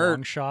you have a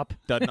long shot,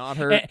 Does not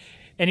hurt.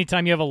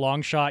 anytime you have a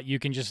long shot, you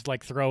can just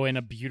like throw in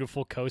a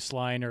beautiful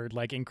coastline or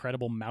like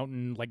incredible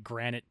mountain, like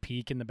granite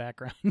peak in the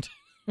background.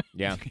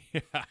 Yeah.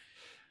 Yeah,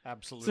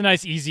 absolutely. It's a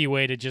nice, easy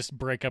way to just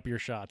break up your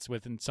shots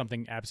with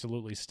something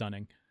absolutely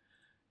stunning.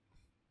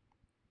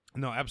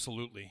 No,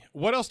 absolutely.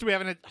 What else do we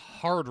have in it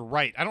hard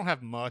right? I don't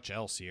have much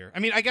else here. I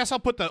mean, I guess I'll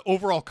put the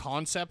overall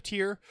concept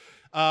here.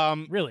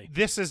 Really?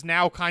 This is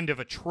now kind of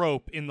a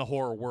trope in the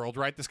horror world,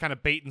 right? This kind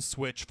of bait and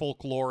switch,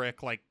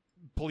 folkloric, like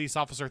police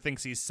officer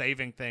thinks he's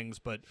saving things,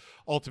 but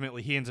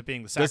ultimately he ends up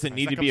being the sacrifice. Doesn't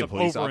need That to be a comes up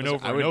police over officer.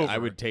 and over and over. I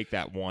would take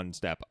that one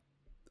step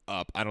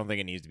up. I don't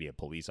think it needs to be a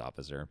police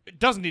officer. It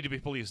doesn't need to be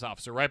a police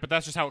officer, right? But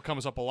that's just how it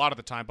comes up a lot of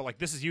the time. But like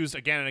this is used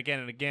again and again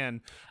and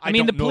again. I mean,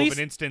 don't the know police- of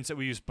an instance that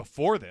we used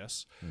before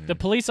this. The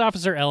police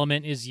officer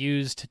element is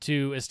used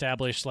to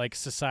establish like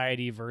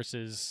society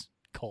versus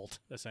cult,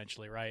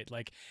 essentially, right?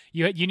 Like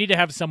you need to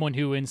have someone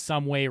who in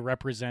some way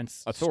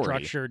represents Authority.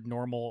 Structured,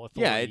 normal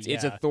authority. Yeah,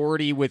 it's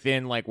authority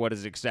within like what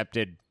is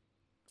accepted,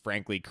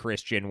 frankly,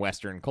 Christian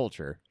Western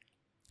culture.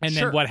 And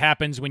Sure. then what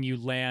happens when you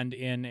land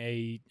in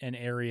an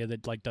area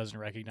that like doesn't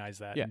recognize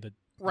that? Yeah.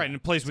 Right, and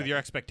it plays with your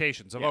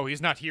expectations of,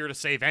 he's not here to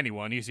save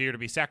anyone; he's here to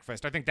be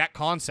sacrificed. I think that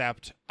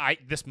concept,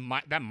 that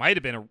might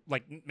have been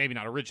maybe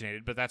not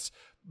originated, but that's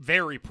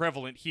very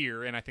prevalent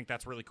here, and I think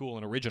that's really cool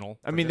and original.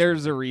 I mean,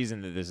 there's a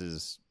reason that this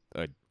is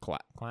a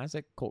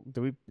classic cult.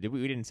 We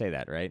didn't say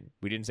that, right?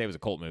 We didn't say it was a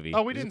cult movie.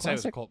 Oh, we Is didn't it say it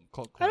was a classic?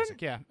 cult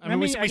classic. Yeah, I mean, I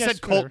we guess said whatever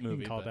cult you can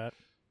movie. call but- that.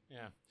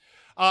 Yeah.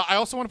 I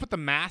also want to put the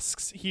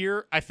masks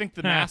here. I think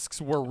the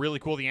masks were really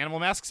cool, the animal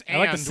masks, I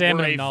like the and salmon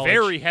were a knowledge.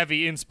 very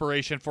heavy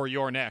inspiration for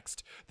Your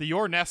Next. The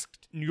Your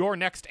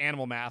Next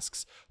animal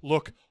masks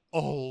look a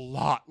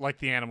lot like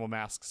the animal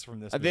masks from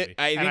this movie.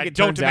 I And think it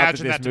don't turns out that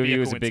imagine this that to be movie a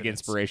was a big coincidence.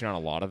 inspiration on a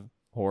lot of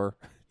horror.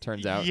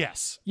 Turns out,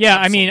 Yes. Yeah,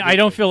 I mean, I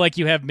don't absolutely. feel like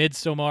you have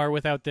Midsommar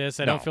without this.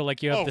 I No. don't feel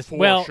like you have Oh, this. for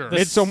Well, sure. the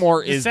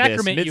Midsommar the is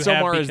sacrament this. you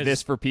have Midsommar is because-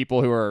 this for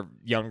people who are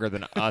younger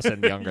than us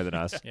and younger than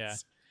us. Yeah.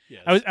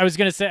 Yes. I was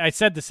gonna say I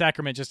said the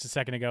sacrament just a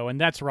second ago, and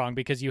that's wrong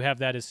because you have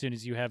that as soon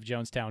as you have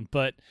Jonestown.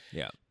 But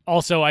Yeah.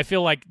 also, I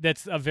feel like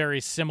that's a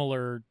very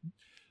similar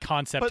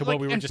concept But, to what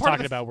like, we were and just part of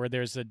talking the about, where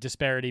there's a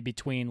disparity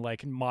between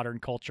like modern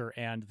culture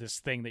and this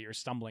thing that you're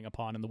stumbling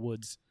upon in the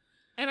woods.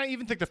 And I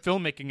even think the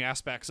filmmaking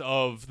aspects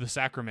of the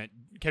sacrament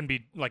can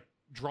be like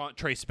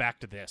traced back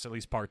to this, at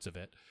least parts of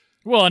it.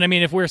 Well, and I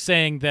mean, if we're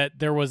saying that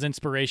there was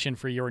inspiration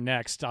for Your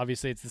Next,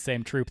 obviously it's the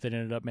same troupe that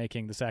ended up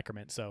making the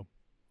sacrament. So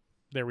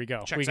there we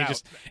go. Checks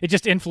out. It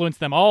just influenced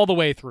them all the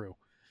way through.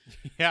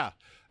 Yeah.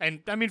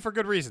 And I mean, for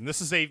good reason.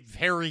 This is a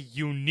very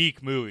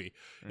unique movie.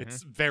 Mm-hmm.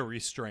 It's very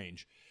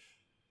strange.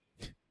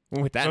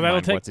 With that So in that'll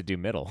mind, take- what's it do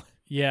middle?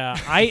 Yeah,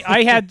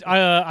 I had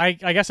I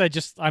guess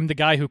I'm the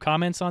guy who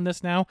comments on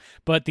this now,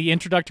 but the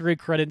introductory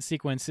credit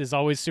sequence is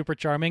always super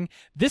charming.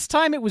 This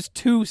time it was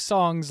 2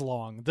 songs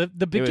long. The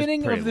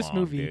beginning pretty of this long,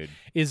 movie dude.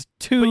 is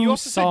 2 But you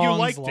also songs said you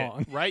liked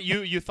long. it, right?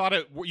 You thought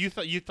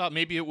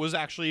maybe it was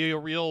actually a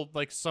real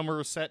like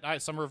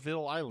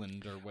Somerville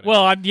Island or whatever.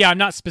 Well, I'm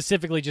not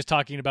specifically just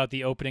talking about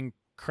the opening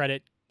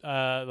credit,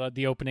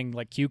 the opening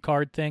like cue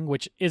card thing,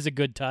 which is a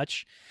good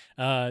touch.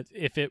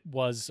 If it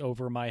was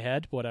over my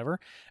head, whatever.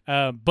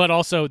 But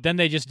also, then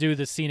they just do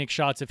the scenic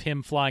shots of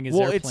him flying his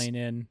airplane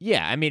in.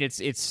 Yeah, I mean it's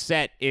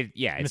set. It's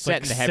it's set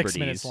like in the 6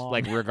 minutes Hebrides, long.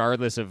 like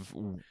regardless of.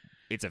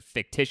 It's a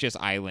fictitious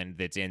island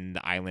that's in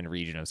the island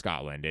region of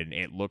Scotland, and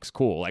it looks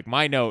cool. Like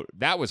my note,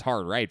 that was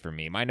hard right for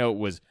me. My note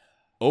was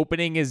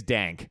opening is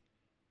dank.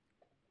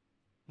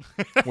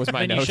 Was my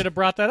Then note? you should have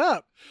brought that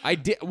up. I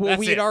did. Well, That's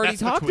we had it. already That's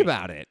the talked tweet.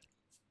 about it.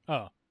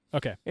 Oh,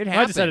 okay. It Well,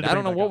 I decided happened. to I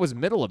don't bring know it what back was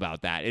middle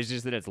about that. It's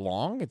just that it's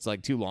long. It's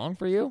like too long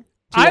for you.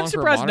 I'm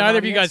surprised neither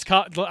of you guys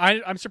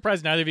I'm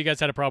surprised neither of you guys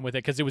had a problem with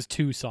it because it was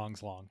 2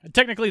 songs long.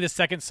 Technically, the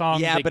second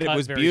song. Yeah, they but it cut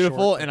was very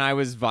beautiful, short. and I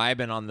was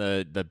vibing on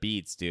the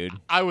beats, dude.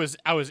 I was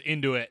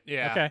into it.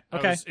 Yeah.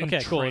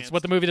 Okay, cool. It's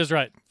what the movie does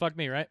right. Fuck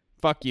me, right?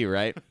 Fuck you,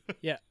 right?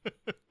 Yeah.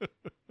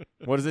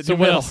 What does it So do?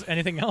 what middle? else?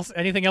 Anything else?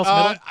 Anything else?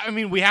 Middle? I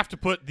mean, we have to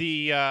put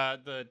the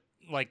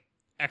like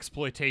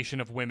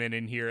exploitation of women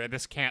in here.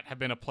 This can't have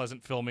been a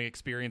pleasant filming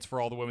experience for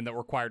all the women that were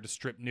required to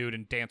strip nude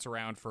and dance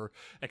around for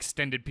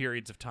extended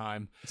periods of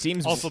time.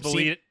 Seems Also, the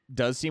lead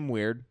does seem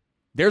weird.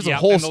 There's a Yep,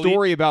 whole and the lead-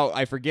 story about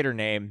I forget her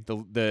name,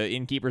 the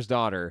innkeeper's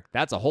daughter.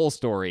 That's a whole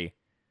story.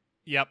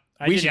 Yep.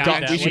 I We didn't should get talk,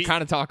 that. we should She-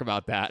 kind of talk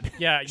about that.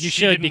 Yeah, you she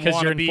should didn't because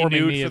wanna you're be informing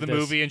nude me for of the this.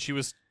 movie, and she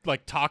was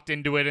like talked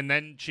into it, and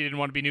then she didn't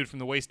want to be nude from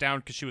the waist down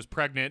because she was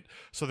pregnant.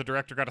 So the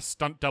director got a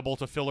stunt double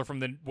to fill her from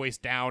the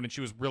waist down, and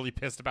she was really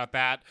pissed about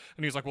that.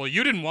 And he was like, "Well,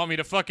 you didn't want me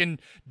to fucking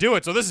do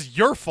it, so this is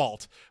your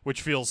fault,"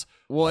 which feels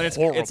Well, and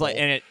horrible. it's like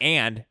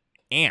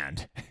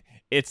and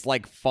it's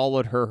like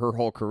followed her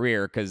whole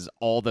career because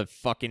all the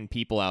fucking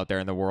people out there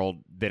in the world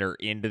that are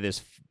into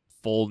this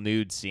full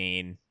nude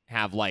scene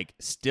have like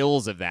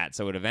stills of that.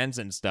 So at events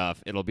and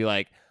stuff, it'll be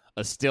like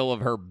a still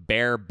of her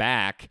bare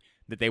back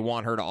that they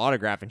want her to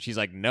autograph, and she's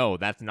like, "No,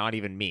 that's not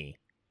even me."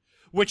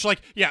 Which,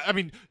 like, yeah, I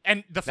mean,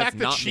 and the fact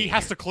that not she me.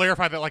 has to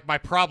clarify that, like, my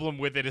problem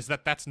with it is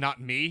that that's not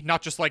me,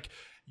 not just like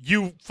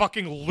you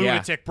fucking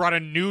lunatic brought a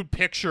nude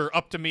picture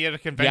up to me at a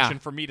convention Yeah.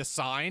 for me to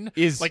sign.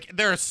 Is- like,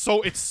 it's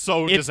so It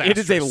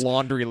disastrous. is a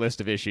laundry list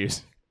of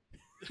issues.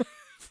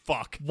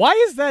 Fuck. Why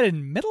is that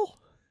in middle?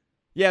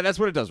 Yeah, that's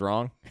what it does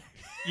wrong.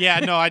 Yeah,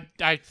 no,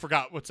 I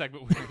forgot what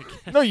segment we were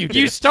in. No, you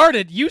You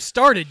started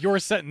your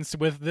sentence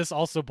with "this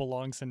also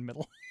belongs in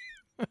middle."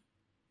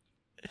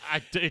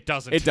 It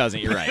doesn't. It doesn't.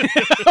 You're right.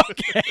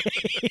 Okay.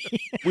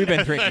 We've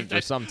been drinking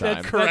for some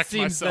time. Correct that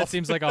myself.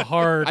 seems like a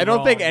hard. I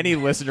don't think wrong. any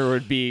listener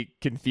would be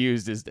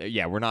confused.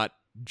 We're not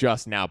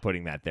just now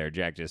putting that there.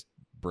 Jack just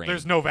brain.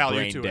 There's no value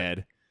brain to it.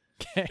 dead.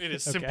 It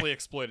is Okay. simply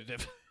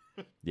exploitative.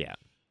 Yeah.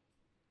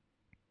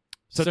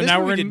 So this now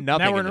movie we're did in-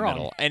 nothing now we're in the wrong.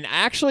 middle, and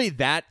actually,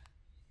 that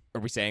are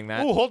we saying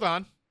that? Oh, hold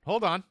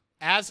on.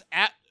 As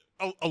at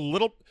a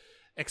little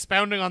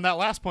expounding on that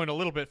last point a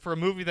little bit, for a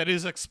movie that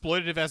is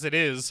exploitative as it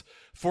is,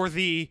 for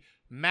the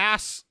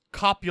mass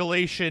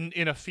copulation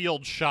in a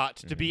field shot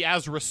to be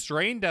as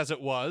restrained as it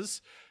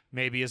was,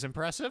 maybe is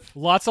impressive.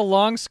 Lots of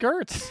long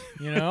skirts,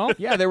 you know.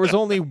 Yeah, there was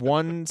only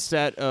one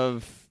set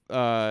of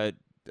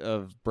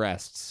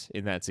breasts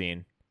in that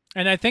scene.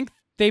 And I think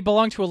they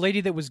belong to a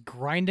lady that was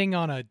grinding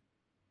on a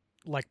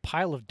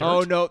pile of dirt.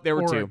 Oh no, there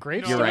were or a two.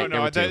 gravestone? You're right.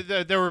 No, there were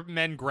two. there were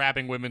men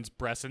grabbing women's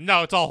breasts. And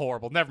no, it's all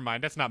horrible. Never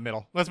mind. That's not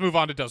middle. Let's move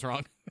on to Does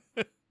Wrong.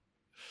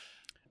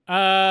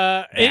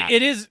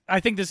 It is. I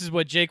think this is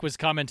what Jake was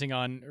commenting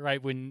on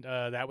right when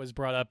that was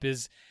brought up.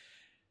 Is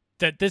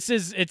that this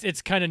is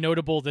it's kind of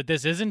notable that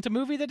this isn't a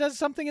movie that does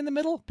something in the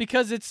middle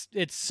because it's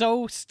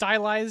so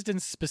stylized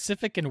and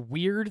specific and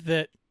weird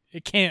that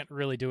it can't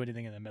really do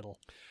anything in the middle.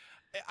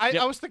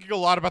 I was thinking a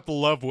lot about The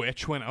Love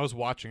Witch when I was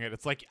watching it.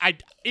 It's like,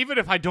 even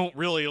if I don't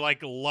really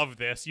love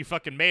this, you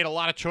fucking made a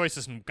lot of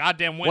choices and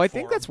goddamn went Well, I for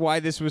think 'em. that's why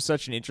this was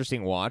such an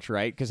interesting watch,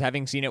 right? Because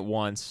having seen it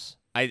once,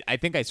 I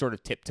think I sort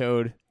of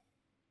tiptoed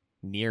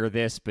near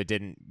this, but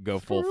didn't go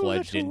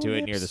full-fledged into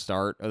it near the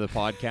start of the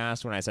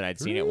podcast when I said I'd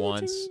seen it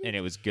once, and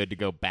it was good to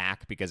go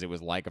back because it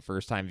was like a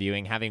first-time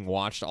viewing. Having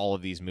watched all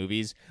of these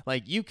movies,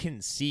 you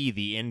can see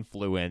the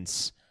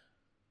influence.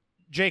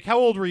 Jake, how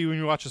old were you when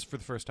you watched this for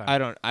the first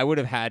time? I would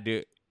have had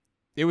to.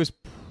 It was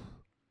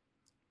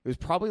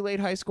probably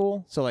late high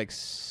school, so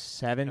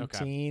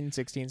 16,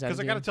 17. Because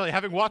I got to tell you,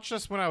 having watched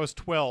this when I was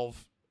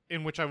 12,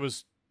 in which I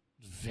was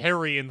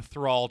very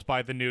enthralled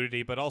by the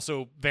nudity, but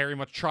also very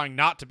much trying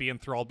not to be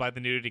enthralled by the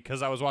nudity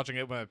because I was watching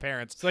it with my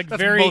parents. It's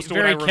That's very most of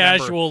what I very remember.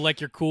 casual,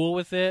 like you're cool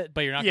with it,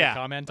 but you're not Yeah.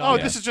 gonna comment on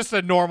it. This is just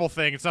a normal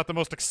thing. It's not the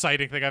most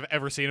exciting thing I've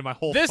ever seen in my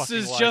whole This fucking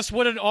is life. just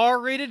what an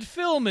R-rated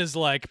film is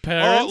like.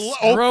 Parents,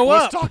 Oh, grow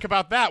let's up. talk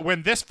about that.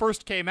 When this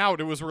first came out,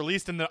 it was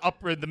released in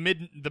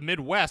the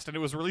Midwest, and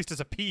it was released as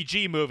a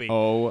PG movie.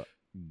 Oh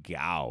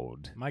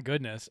gouged. My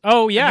goodness.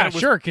 Oh then yeah, it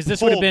was sure. Because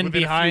this would have pulled been within a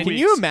few behind. Can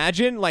weeks. you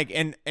imagine? Like,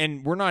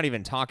 and we're not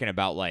even talking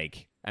about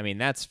like. I mean,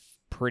 that's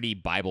pretty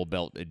Bible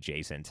Belt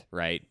adjacent,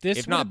 right? This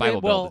if would not have been-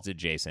 Bible well, Belt, it's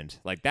adjacent.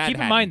 Like that keep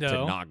in had mind, to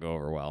though, not go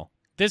over well.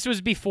 This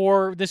was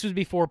before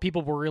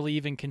people were really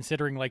even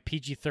considering like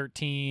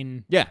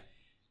PG-13 Yeah.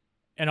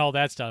 and all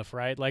that stuff,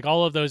 right? Like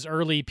all of those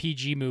early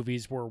PG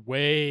movies were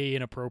way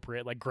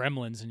inappropriate, like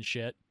Gremlins and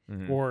shit,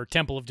 or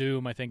Temple of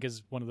Doom, I think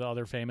is one of the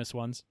other famous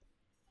ones.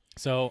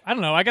 So I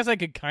don't know. I guess I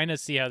could kind of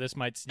see how this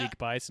might sneak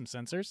by some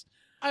censors.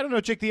 I don't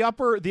know, Jake. The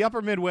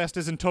upper Midwest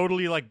isn't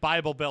totally like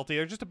Bible Belty.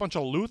 They're just a bunch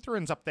of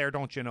Lutherans up there,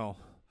 don't you know?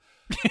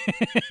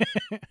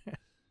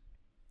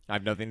 I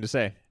have nothing to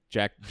say.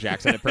 Jack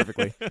said it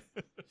perfectly.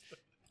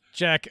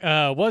 Jack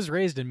was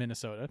raised in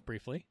Minnesota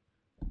briefly.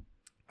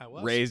 I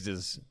was Raised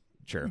is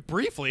sure.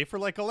 briefly for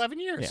like 11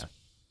 years. Yeah.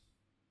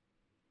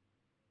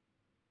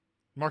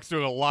 Mark's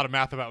doing a lot of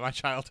math about my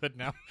childhood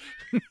now.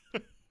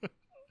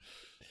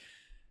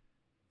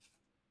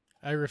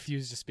 I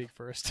refuse to speak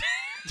first.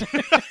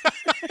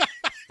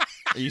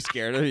 Are you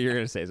scared of you're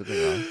going to say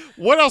something wrong?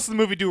 What else did the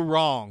movie do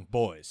wrong,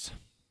 boys?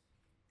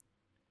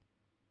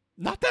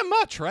 Not that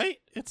much, right?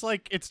 It's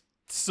like it's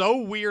so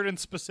weird and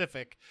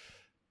specific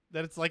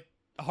that it's like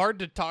hard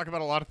to talk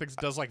about a lot of things. It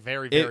does like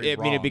very, very I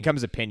wrong. mean, it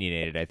becomes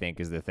opinionated, I think,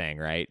 is the thing,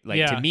 right? Like,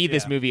 Yeah, to me,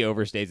 this yeah. movie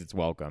overstays its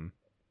welcome.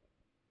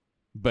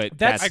 But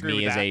That's- I that's agree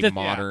me with as that. a Yeah.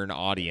 modern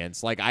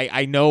audience. Like,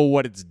 I know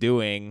what it's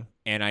doing,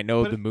 and I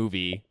know But- the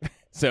movie,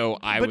 so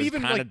I but was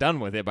even, kind of like- done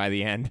with it by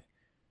the end.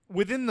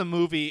 Within the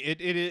movie,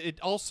 it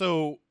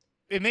also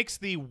it makes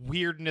the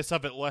weirdness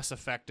of it less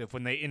effective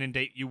when they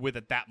inundate you with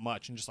it that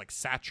much and just like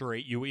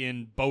saturate you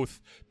in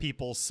both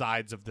people's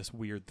sides of this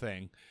weird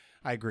thing.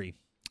 I agree.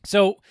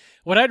 So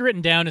what I'd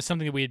written down is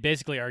something that we had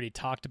basically already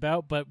talked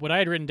about, but what I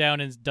had written down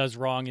is does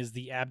wrong is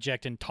the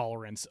abject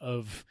intolerance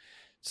of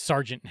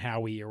Sergeant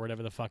Howie or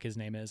whatever the fuck his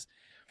name is.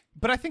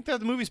 But I think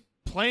that the movie's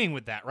playing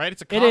with that, right?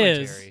 It's a It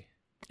commentary. is.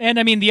 And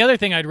I mean, the other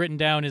thing I'd written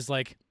down is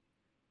like,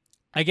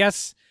 I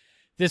guess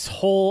this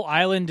whole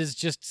island is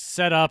just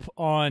set up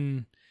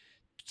on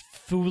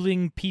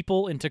fooling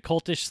people into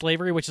cultish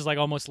slavery, which is like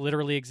almost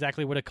literally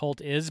exactly what a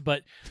cult is.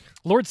 But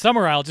Lord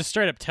Summerisle just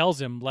straight up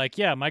tells him, like,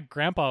 yeah, my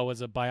grandpa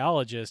was a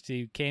biologist.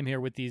 He came here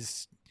with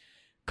these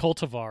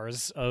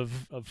cultivars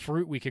of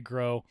fruit we could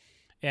grow.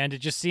 And it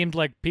just seemed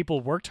like people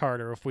worked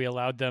harder if we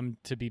allowed them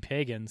to be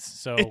pagans.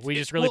 So we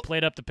just really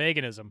played up the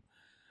paganism.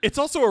 It's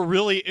also a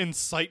really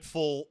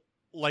insightful,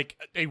 like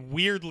a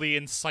weirdly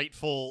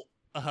insightful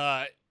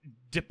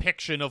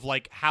depiction of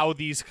like how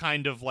these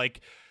kind of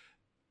like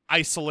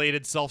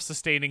isolated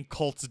self-sustaining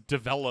cults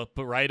develop,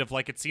 right? Of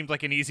like it seemed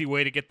like an easy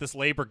way to get this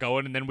labor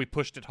going, and then we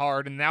pushed it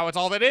hard, and now it's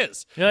all that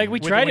is. Yeah, like we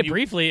When- tried when it you-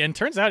 briefly, and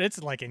turns out it's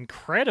like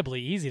incredibly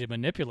easy to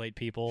manipulate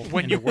people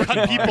When into you working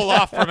cut hard. people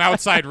off from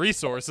outside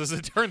resources,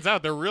 it turns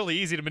out they're really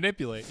easy to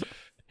manipulate.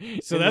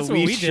 So In that's the what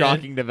we least did.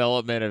 shocking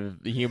development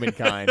of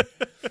humankind.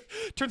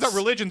 Turns out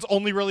religions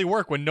only really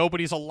work when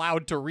nobody's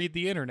allowed to read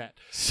the internet.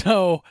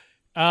 So,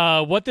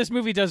 what this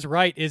movie does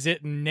right is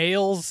it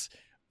nails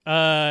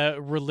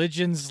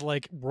religion's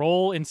like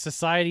role in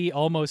society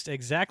almost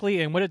exactly,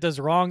 and what it does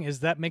wrong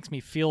is that makes me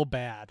feel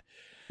bad.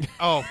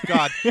 Oh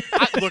God!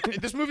 Look,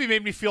 this movie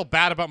made me feel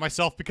bad about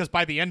myself because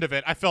by the end of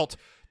it, I felt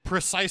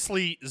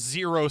precisely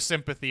zero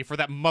sympathy for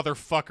that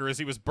motherfucker as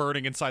he was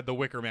burning inside the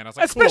Wicker Man. I was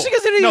like, Especially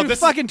because cool. they didn't No, even this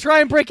is- fucking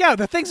try and break out.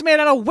 The thing's made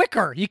out of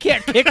wicker. You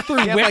can't kick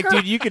through Yeah, wicker.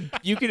 like, dude,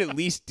 you could at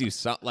least do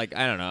something. Like,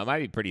 I don't know, it might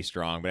be pretty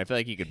strong, but I feel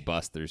like you could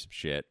bust through some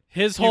shit.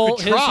 his You whole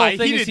could his whole try.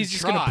 thing He is didn't he's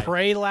just gonna try.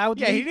 pray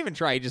loudly. Yeah, he didn't even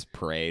try. He just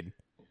prayed.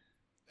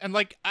 And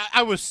like,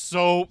 I was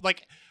so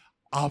like.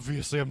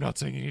 Obviously, I'm not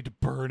saying you need to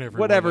burn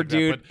everyone. Whatever, like that,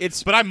 dude.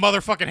 but, but I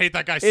motherfucking hate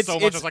that guy so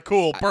much. I was like,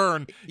 cool,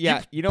 burn.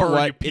 Yeah, you know burn,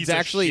 what? you piece It's of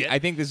actually, shit. I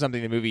think this is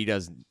something the movie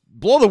does.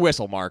 Blow the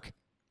whistle, Mark.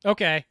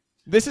 Okay.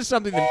 This is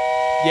something that.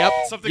 Yep.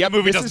 Something yep, the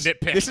movie this does is,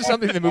 nitpick. This is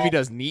something the movie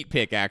does neat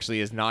pick, actually,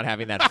 is not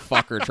having that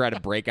fucker try to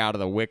break out of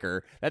the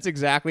wicker. That's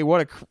exactly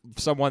what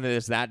someone that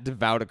is that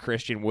devout a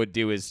Christian would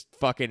do, is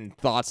fucking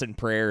thoughts and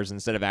prayers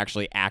instead of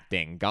actually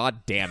acting.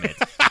 God damn it.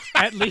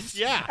 At least,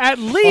 Yeah. At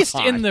least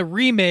God. in the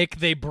remake,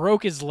 they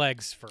broke his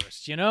legs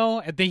first. You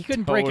know, he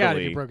couldn't break out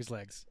if he Totally. broke his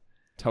legs.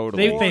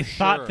 Totally. They For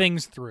thought sure.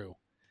 things through.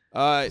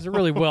 Uh, It's a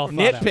really well thought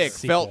out nitpick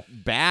sequel. felt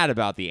bad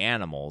about the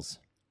animals.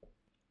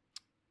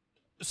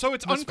 So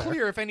it's That's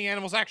unclear if any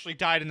animals actually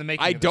died in the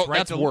making. I of this, don't. right?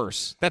 That's So-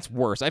 worse. That's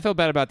worse. I felt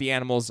bad about the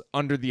animals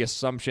under the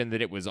assumption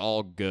that it was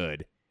all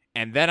good,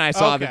 and then I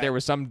saw that Okay. there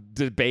was some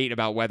debate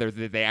about whether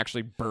they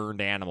actually burned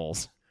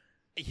animals.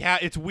 Yeah,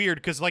 it's weird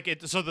because like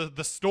it. So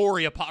the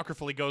story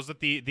apocryphally goes that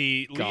the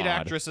lead God.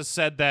 actress has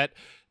said that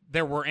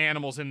there were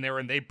animals in there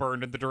and they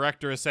burned, and the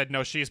director has said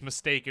no, she's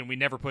mistaken. We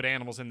never put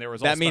animals in there. It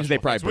was all That means they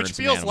special probably effects," burned which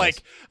some feels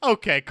animals. like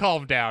okay,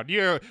 calm down.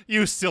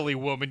 You silly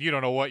woman. You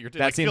don't know what you're doing.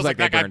 That seems feels like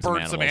that they guy burned some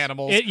burned some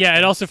animals. animals.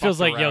 It also and feels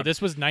fucked like, yo, around.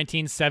 this was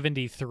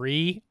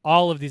 1973.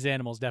 All of these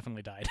animals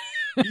definitely died.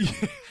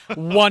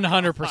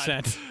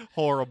 100%.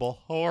 horrible.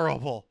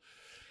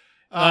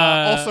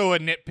 Uh, Also a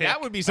nitpick.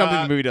 That would be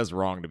something the movie does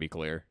wrong, to be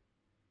clear.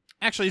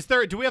 Actually,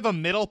 do we have a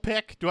middle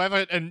pick? Do I have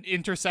an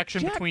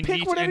intersection Jack, between pick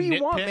neat whatever and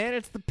you want, nitpick? man.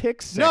 It's the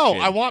pick section. No,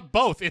 I want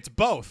both. It's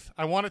both.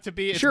 I want it to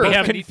be. It's Sure, both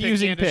have a neat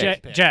confusing pick and a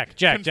pick. nitpick.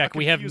 Jack.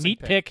 We have confusing neat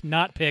pick,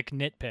 not pick,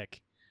 nitpick.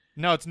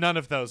 No, it's none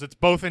of those. It's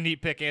both a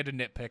neat pick and a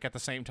nitpick at the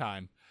same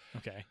time.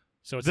 Okay,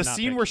 so it's The a not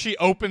scene pick.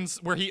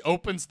 where he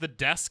opens the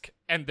desk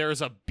and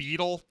there's a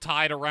beetle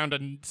tied around a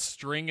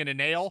string and a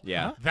nail.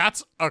 Yeah.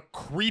 That's a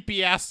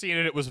creepy ass scene,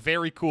 and it was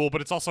very cool.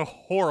 But it's also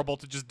horrible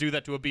to just do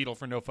that to a beetle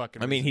for no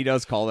fucking I reason. mean, he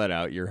does call that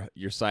out. You're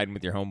siding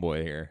with your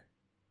homeboy here.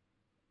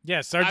 Yeah,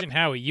 Sergeant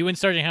Howie. You and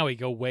Sergeant Howie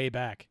go way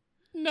back.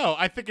 No,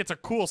 I think it's a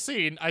cool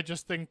scene. I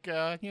just think, he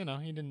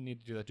didn't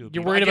need to do that to a You're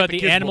beetle. worried I get about the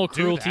kids will animal do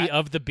cruelty that.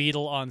 of the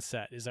beetle on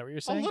set. Is that what you're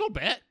A saying? little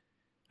bit.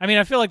 I mean,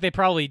 I feel like they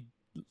probably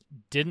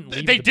didn't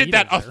leave They the did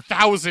that beetle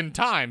 1,000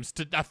 times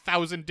to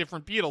 1,000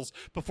 different beetles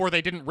before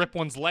they didn't rip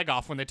one's leg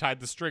off when they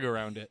tied the string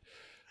around it.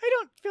 I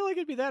don't feel like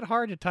it'd be that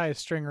hard to tie a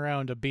string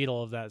around a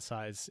beetle of that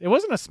size. It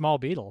wasn't a small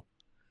beetle.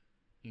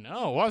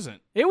 No, it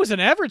wasn't. It was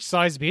an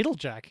average-sized beetle,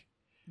 Jack.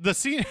 The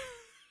scene...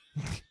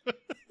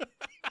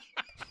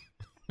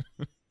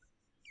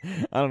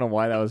 I don't know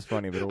why that was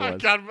funny, but it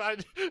was.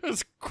 It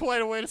was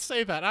quite a way to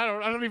say that. I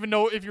don't even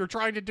know if you were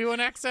trying to do an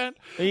accent.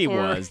 He or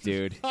was,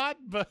 dude. Not,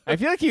 but I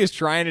feel like he was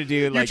trying to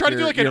do like trying to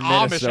do your, like an your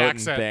Amish Minnesotan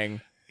accent.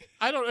 thing.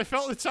 I don't.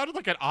 It sounded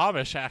like an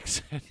Amish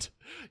accent.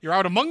 You're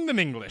out among them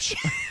English.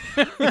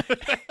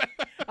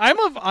 I'm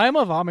of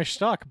Amish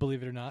stock,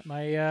 believe it or not.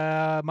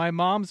 My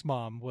mom's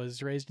mom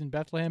was raised in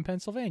Bethlehem,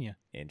 Pennsylvania.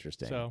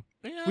 Interesting. So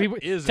Yeah, we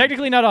it is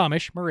technically not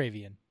Amish,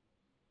 Moravian.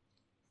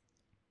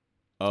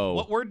 Oh,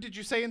 What word did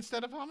you say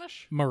instead of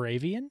Amish?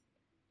 Moravian?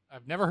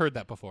 I've never heard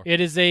that before.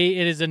 It is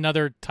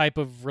another type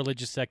of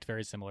religious sect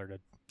very similar to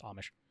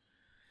Amish.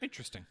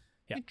 Interesting.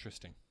 Yeah.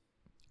 Interesting.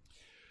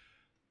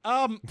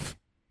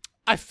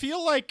 I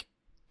feel like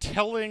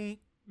telling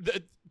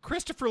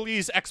Christopher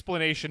Lee's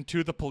explanation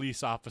to the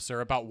police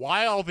officer about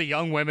why all the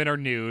young women are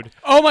nude.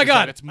 Oh my is that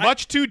God. it's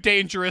much too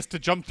dangerous to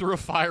jump through a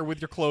fire with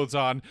your clothes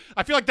on.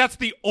 I feel like that's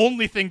the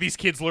only thing these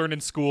kids learn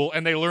in school,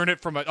 and they learn it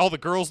from all the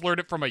girls learn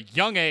it from a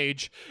young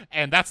age,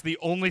 and that's the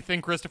only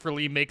thing Christopher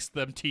Lee makes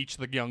them teach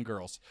the young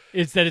girls.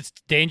 It's that it's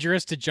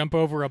dangerous to jump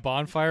over a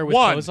bonfire with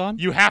One, clothes on?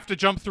 you have to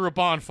jump through a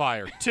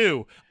bonfire.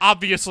 Two,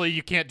 obviously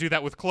you can't do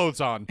that with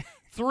clothes on.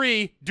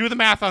 Three, do the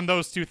math on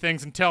those two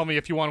things and tell me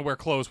if you want to wear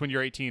clothes when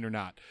you're 18 or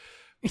not.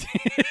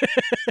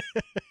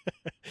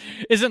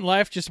 Isn't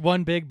life just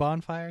one big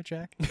bonfire,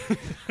 Jack?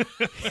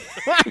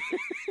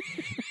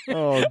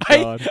 oh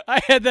God.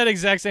 I had that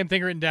exact same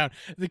thing written down.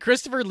 The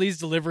Christopher Lee's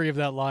delivery of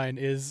that line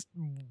is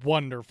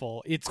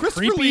wonderful. It's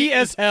Christopher creepy Lee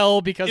as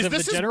hell because Is of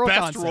this the general his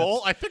best concept.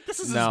 role? I think this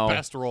is No, his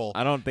best role.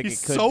 I don't think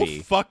He's it could so be.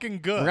 fucking We're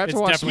good. gonna have It's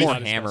to watch definitely more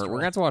not his Hammer. best We're role.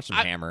 gonna have to watch some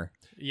Hammer.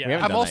 Yeah. We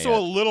haven't I'm done that also yet.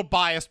 a little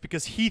biased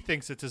because he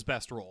thinks it's his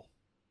best role.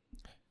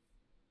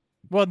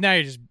 Well, now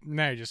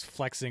you're just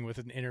flexing with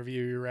an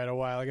interview you read a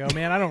while ago.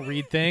 Man, I don't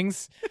read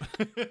things.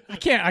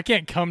 I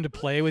can't come to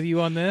play with you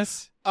on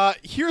this.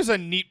 Here's a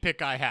neat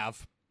pick I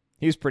have.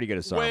 He was pretty good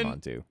at When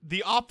Saruman too.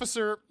 the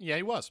officer, yeah,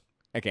 he was.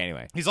 Okay,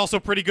 anyway. He's also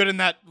pretty good in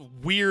that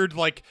weird,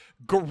 like,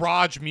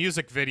 garage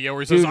music video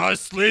where he says, Dude. I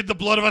slayed the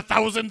blood of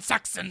 1,000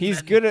 Saxons.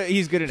 He's good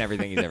at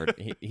everything he's ever.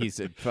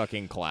 He's a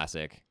fucking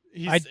classic.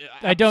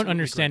 I don't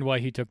understand why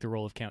he took the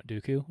role of Count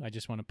Dooku. I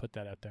just want to put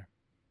that out there.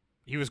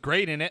 He was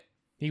great in it.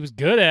 He was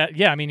good at,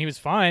 yeah, I mean, he was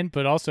fine,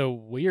 but also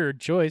weird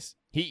choice.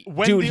 He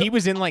When he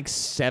was in like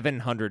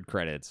 700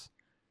 credits.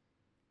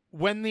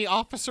 When the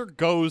officer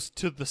goes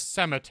to the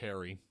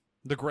cemetery,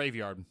 the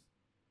graveyard,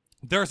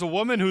 there's a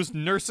woman who's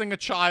nursing a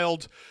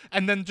child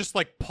and then just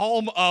like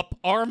palm up,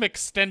 arm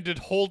extended,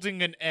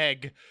 holding an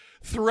egg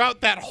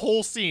throughout that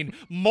whole scene.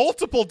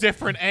 Multiple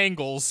different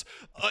angles.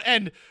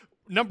 And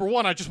number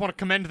one, I just want to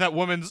commend that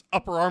woman's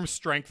upper arm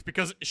strength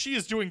because she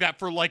is doing that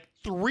for like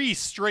 3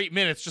 straight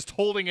minutes, just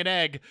holding an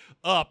egg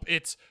up.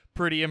 It's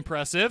pretty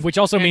impressive. Which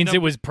also And means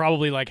it was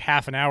probably like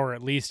half an hour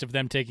at least of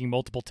them taking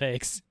multiple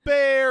takes.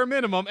 bare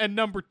minimum. And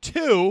number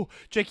two,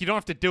 Jake, you don't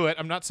have to do it.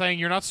 I'm not saying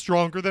you're not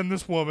stronger than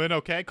this woman.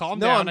 Okay, calm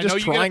No, down. I'm just I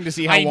know trying to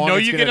see how I long know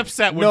it's you gonna... get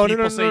upset when no,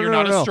 people say you're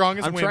not as strong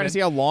as I'm women. trying to see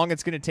how long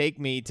it's going to take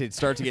me to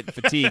start to get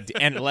fatigued,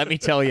 and let me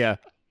tell you,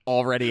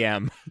 already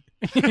am.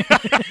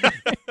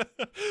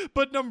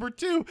 But number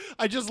two,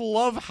 I just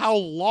love how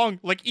long,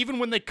 like even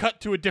when they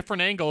cut to a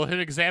different angle and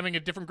examining a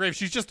different grave,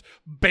 she's just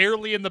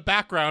barely in the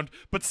background,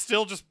 but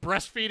still just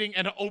breastfeeding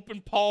and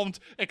open palmed,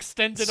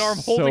 extended arm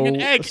holding an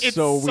egg. It's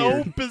so so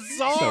weird.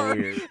 bizarre. So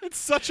weird. It's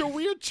such a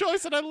weird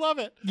choice, and I love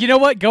it. You know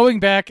what? Going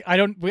back,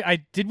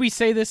 did we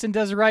say this in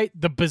Desiree?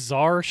 The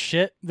bizarre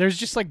shit. There's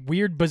just like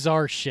weird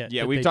bizarre shit.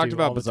 Yeah, that we've they talked do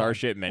about all the bizarre time.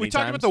 shit many We times.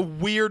 talked about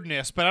the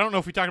weirdness, but I don't know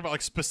if we talked about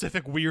like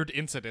specific weird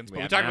incidents. But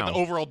we have talked about now. the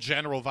overall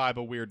general vibe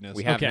of weirdness.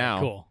 We have Okay, now.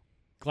 cool.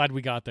 Glad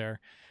we got there.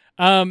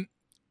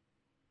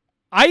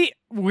 I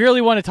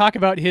really want to talk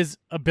about his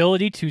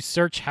ability to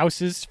search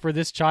houses for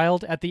this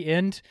child at the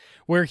end,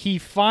 where he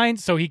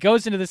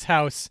goes into this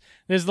house.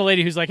 There's the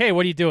lady who's like, "Hey,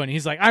 what are you doing?"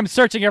 He's like, "I'm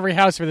searching every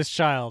house for this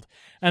child."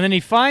 And then he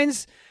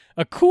finds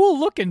a cool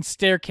looking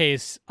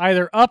staircase,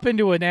 either up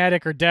into an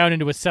attic or down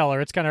into a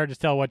cellar. It's kind of hard to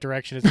tell what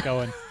direction it's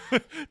going.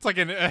 It's like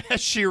a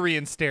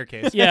Shirian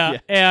staircase. Yeah,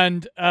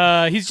 and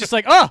he's just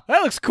like, oh,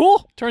 that looks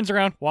cool. Turns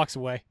around, walks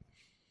away.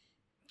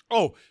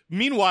 Oh,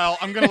 meanwhile,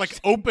 I'm going to like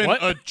open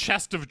What? a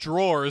chest of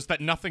drawers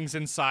that nothing's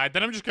inside.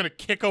 Then I'm just going to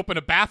kick open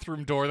a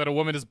bathroom door that a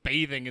woman is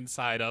bathing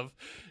inside of.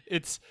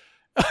 It's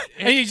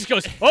And he just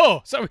goes,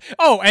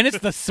 and it's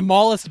the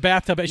smallest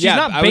bathtub. She's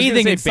not I was gonna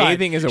bathing say inside.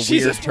 bathing is a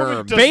She's weird just-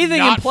 term. does Bathing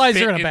not implies fit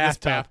you're in a in this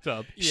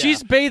bathtub. Yeah.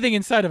 She's bathing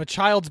inside of a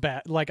child's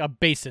bath, like a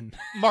basin.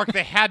 Mark,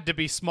 they had to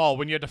be small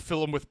when you had to fill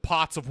them with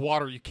pots of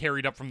water you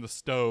carried up from the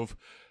stove.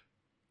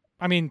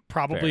 I mean,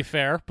 probably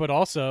fair, but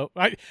also,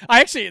 I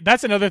actually,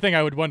 that's another thing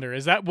I would wonder.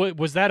 Is that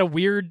was that a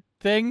weird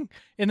thing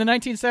in the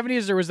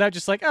 1970s, or was that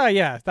just like, oh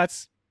yeah,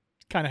 that's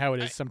kind of how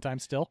it is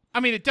sometimes still? I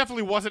mean, it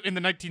definitely wasn't in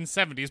the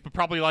 1970s, but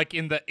probably like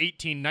in the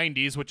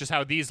 1890s, which is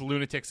how these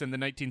lunatics in the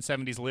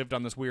 1970s lived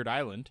on this weird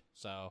island.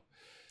 So,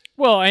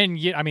 Well, and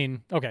yeah, I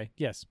mean, okay,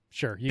 yes,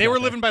 sure. they were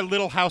living by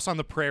Little House on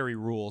the Prairie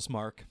rules,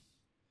 Mark.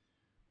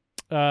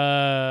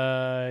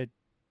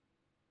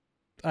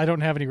 I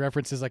don't have any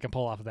references I can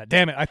pull off of that.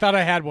 Damn it! I thought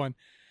I had one.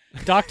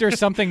 Dr.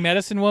 something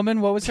medicine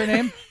woman. What was her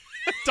name?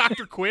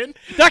 Dr. Quinn?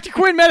 Dr.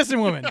 Quinn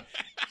medicine woman.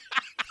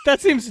 That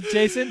seems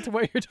adjacent to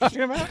what you're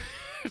talking about.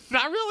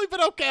 Not really,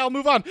 but okay, I'll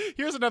move on.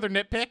 Here's another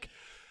nitpick.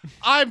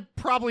 I'm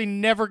probably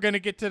never going to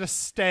get to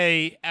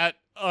stay at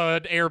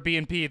an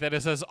Airbnb that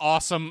is as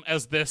awesome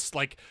as this,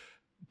 like,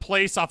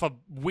 place off a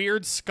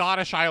weird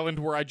Scottish island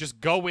where I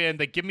just go in,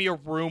 they give me a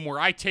room where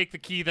I take the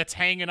key that's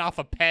hanging off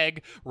a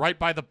peg right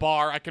by the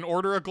bar. I can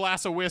order a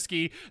glass of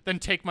whiskey, then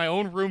take my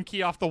own room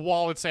key off the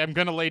wall and say I'm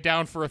going to lay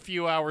down for a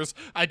few hours.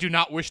 I do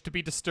not wish to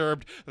be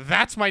disturbed.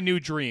 That's my new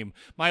dream.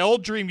 My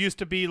old dream used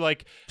to be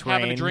like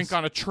having a Trains. drink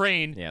on a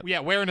train. Yep. Yeah,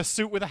 wearing a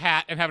suit with a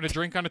hat and having a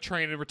drink on a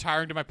train and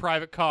retiring to my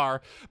private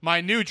car.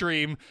 My new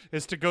dream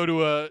is to go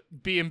to a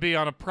B&B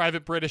on a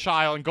private British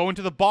Isle and go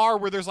into the bar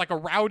where there's like a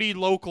rowdy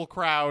local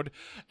crowd,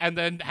 and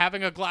then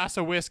having a glass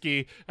of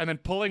whiskey, and then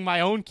pulling my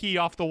own key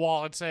off the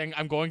wall and saying,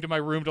 I'm going to my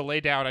room to lay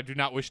down. I do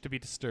not wish to be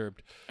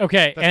disturbed.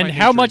 Okay, That's and my new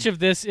how much dream. of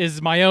this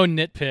is my own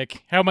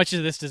nitpick? How much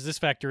of this does this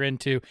factor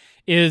into?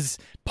 Is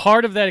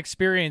part of that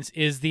experience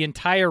is the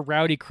entire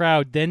rowdy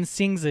crowd then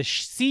sings a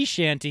sea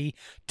shanty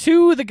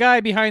to the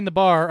guy behind the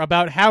bar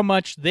about how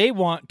much they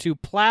want to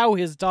plow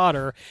his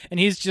daughter, and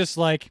he's just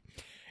like,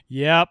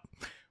 yep.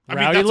 I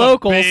mean, Rowdy that's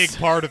locals. a big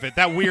part of it.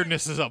 That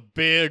weirdness is a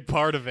big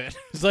part of it.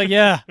 He's like,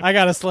 yeah, I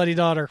got a slutty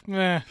daughter.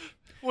 Eh.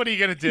 What are you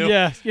going to do?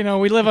 Yeah,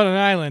 we live on an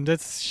island.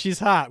 She's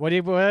hot. What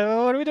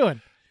are we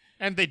doing?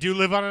 And they do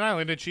live on an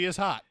island, and she is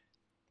hot.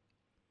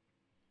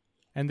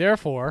 And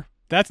therefore,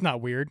 that's not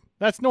weird.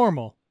 That's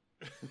normal.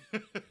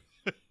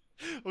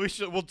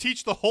 We'll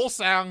teach the whole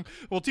town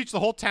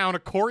a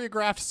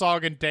choreographed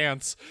song and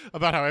dance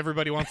about how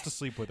everybody wants to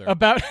sleep with her.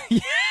 About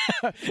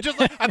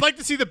I'd like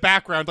to see the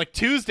background. Like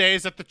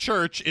Tuesdays at the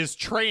church is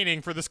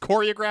training for this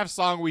choreographed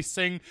song we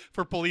sing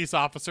for police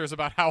officers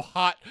about how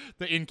hot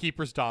the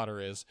innkeeper's daughter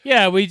is.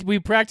 yeah, we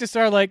practice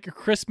our like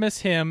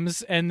Christmas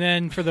hymns, and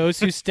then for those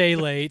who stay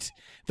late,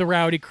 the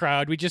rowdy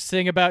crowd, we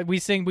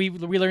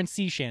learn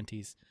sea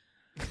shanties.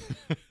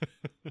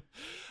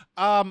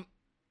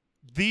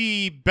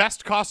 The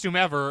best costume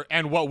ever,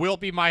 and what will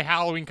be my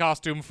Halloween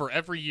costume for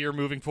every year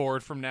moving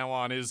forward from now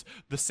on, is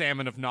the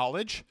Salmon of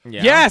Knowledge.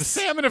 Yeah. Yes, The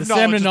Salmon of The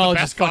Knowledge Salmon is of Knowledge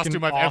the is best fucking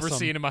costume I've ever awesome.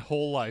 seen in my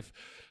whole life.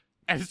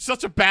 And it's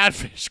such a bad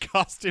fish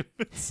costume.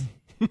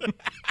 It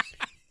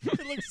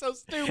looks so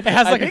stupid. It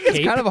has I like think a cape.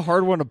 it's kind of a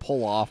hard one to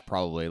pull off,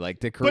 probably. Like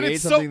to create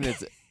it's so- something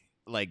that's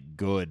like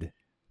good.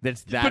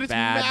 That's that But it's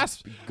bad.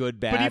 Good,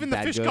 bad. But even the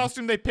bad, fish good.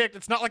 costume they picked,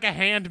 it's not like a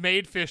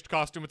handmade fish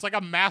costume. It's like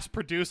a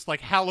mass-produced,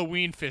 like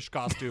Halloween fish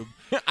costume.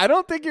 I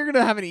don't think you're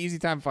gonna have an easy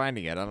time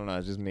finding it. I don't know.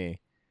 It's just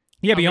me.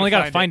 Yeah, but I'm you only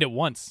gonna got to find it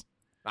once.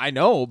 I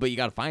know, but you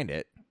gotta find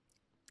it.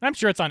 I'm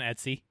sure it's on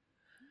Etsy.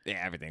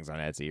 Yeah, everything's on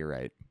Etsy. You're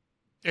right.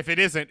 If it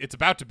isn't, it's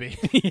about to be.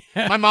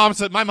 Yeah. My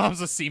mom's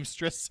a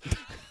seamstress.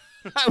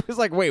 I was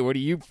like, wait, what are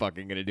you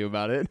fucking gonna do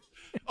about it?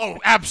 Oh,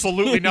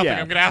 absolutely nothing. Yeah,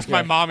 I'm gonna ask okay.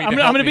 my mommy. I'm to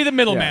going help to be me. the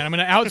middleman. Yeah. I'm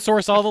going to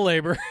outsource all the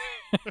labor.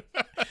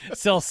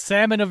 Sell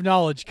Salmon of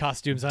Knowledge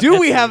costumes. On Do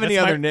we Etsy. have any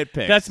That's other my-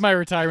 nitpicks? That's my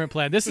retirement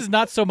plan. This is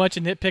not so much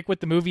a nitpick with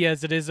the movie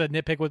as it is a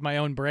nitpick with my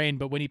own brain.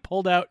 But when he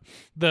pulled out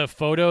the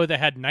photo that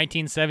had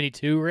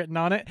 1972 written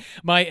on it,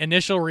 my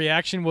initial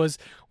reaction was,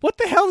 what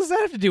the hell does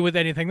that have to do with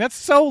anything? That's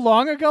so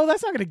long ago.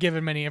 That's not going to give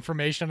him any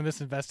information on this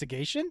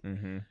investigation.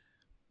 Mm-hmm.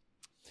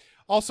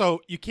 Also,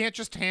 you can't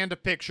just hand a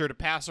picture to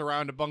pass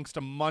around amongst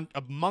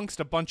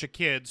a bunch of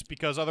kids,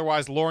 because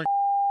otherwise Lauren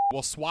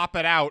will swap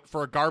it out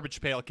for a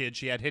garbage pail kid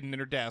she had hidden in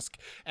her desk,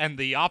 and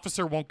the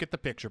officer won't get the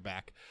picture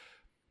back.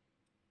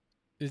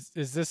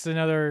 Is this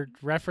another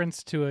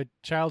reference to a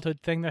childhood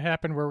thing that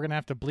happened where we're going to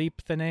have to bleep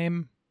the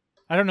name?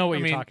 I don't know what I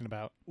you're mean, talking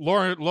about.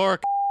 Laura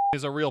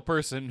is a real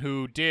person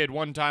who did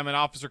one time. An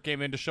officer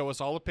came in to show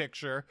us all a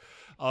picture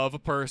of a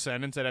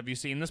person and said, "Have you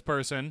seen this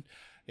person?"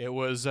 It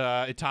was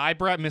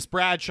Miss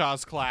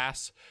Bradshaw's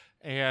class,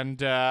 and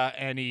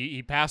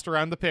he passed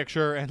around the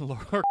picture, and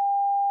Laura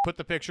put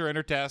the picture in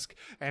her desk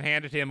and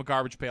handed him a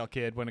Garbage Pail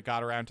Kid when it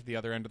got around to the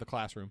other end of the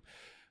classroom.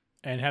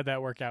 And how'd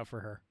that work out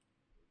for her?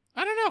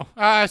 I don't know.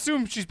 I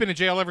assume she's been in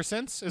jail ever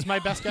since, is my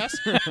best guess.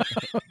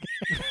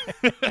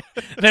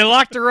 They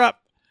locked her up.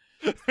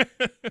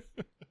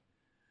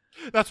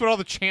 That's what all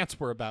the chants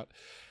were about.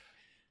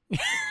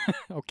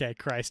 Okay,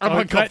 Christ. I'm Oh,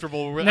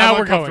 uncomfortable. Now I'm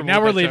we're going. uncomfortable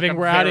Now with we're that joke. leaving. I'm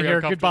We're out of very here.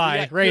 uncomfortable. Goodbye.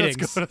 Yeah,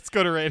 Ratings. Let's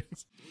go to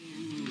ratings.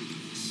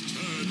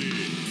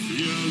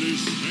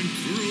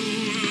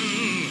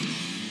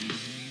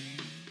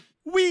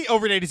 We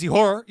over at A to Z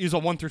Horror use a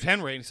 1 through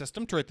 10 rating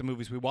system to rate the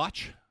movies we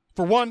watch.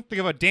 For one, think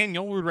about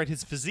Daniel. We would rate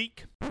his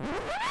physique. Do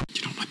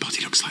you know what my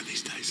body looks like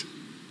these days?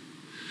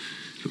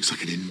 It looks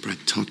like an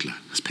inbred toddler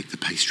has picked the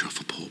pastry off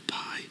a pork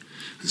pie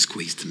and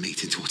squeezed the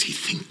meat into what he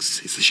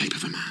thinks is the shape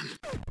of a man.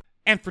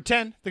 And for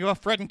 10, think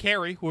about Fred and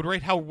Carrie, who would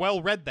rate how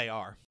well read they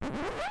are.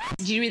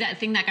 Did you read that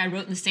thing that guy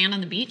wrote in the sand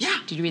on the beach? Yeah.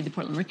 Did you read the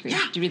Portland Mercury?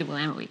 Yeah. Did you read the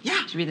Willamette Week?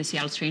 Yeah. Did you read the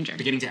Seattle Stranger?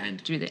 Beginning to end.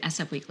 Did you read the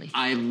SF Weekly?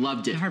 I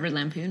loved it. The Harvard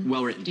Lampoon?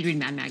 Well written. Did you read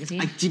Mad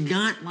Magazine? I did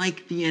not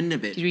like the end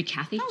of it. Did you read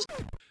Kathy?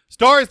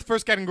 Star is the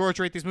first category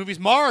to rate these movies.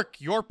 Mark,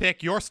 your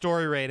pick, your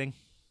story rating.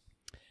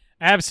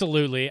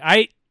 Absolutely.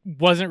 I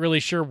wasn't really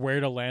sure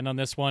where to land on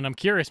this one. I'm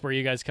curious where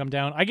you guys come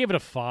down. I gave it a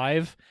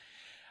 5.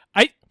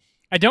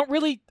 I don't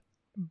really...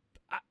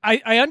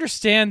 I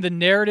understand the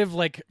narrative,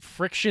 like,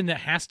 friction that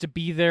has to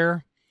be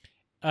there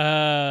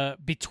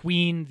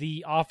between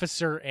the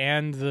officer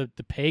and the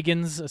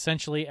pagans,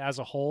 essentially, as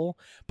a whole.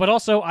 But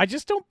also, I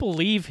just don't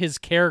believe his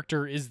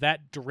character is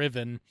that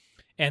driven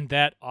and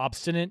that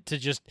obstinate to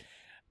just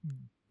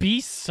be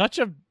such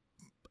a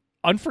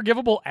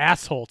unforgivable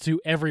asshole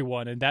to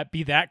everyone and that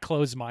be that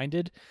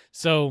close-minded.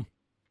 So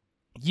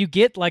you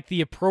get, like,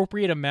 the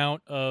appropriate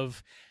amount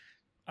of...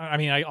 I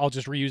mean, I'll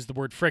just reuse the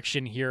word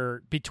friction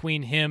here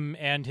between him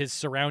and his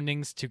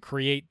surroundings to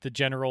create the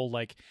general,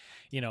 like,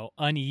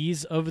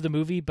 unease of the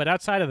movie. But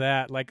outside of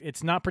that, like,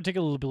 it's not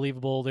particularly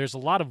believable. There's a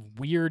lot of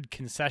weird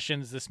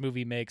concessions this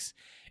movie makes.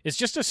 It's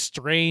just a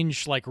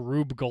strange, like,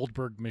 Rube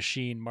Goldberg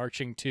machine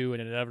marching to an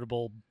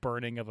inevitable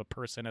burning of a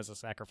person as a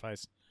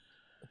sacrifice.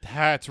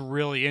 That's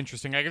really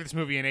interesting. I give this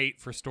movie an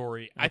 8 for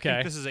story. I Okay.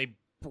 think this is a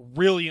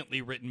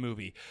brilliantly written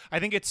movie. I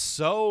think it's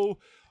so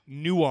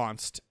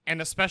nuanced,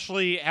 and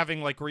especially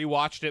having like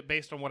rewatched it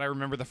based on what I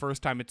remember the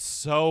first time, it's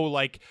so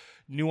like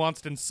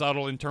nuanced and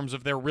subtle in terms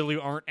of there really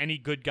aren't any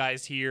good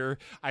guys here.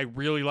 I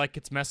really like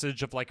its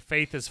message of like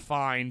faith is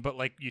fine, but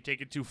like you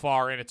take it too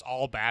far and it's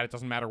all bad. It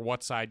doesn't matter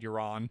what side you're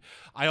on.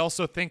 I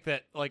also think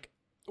that like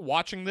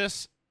watching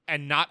this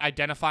and not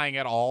identifying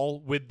at all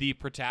with the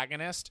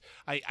protagonist,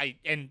 I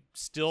and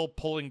still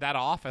pulling that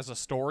off as a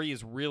story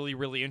is really,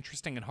 really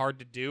interesting and hard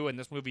to do, and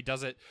this movie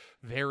does it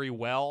very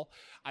well.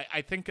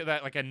 I think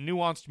that like a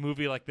nuanced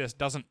movie like this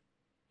doesn't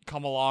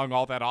come along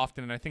all that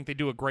often, and I think they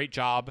do a great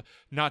job,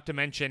 not to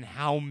mention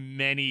how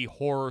many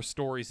horror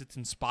stories it's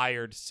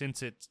inspired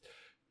since it's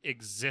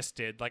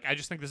existed. Like, I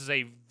just think this is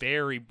a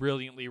very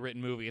brilliantly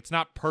written movie. It's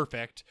not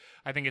perfect.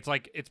 I think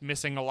it's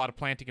missing a lot of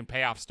planting and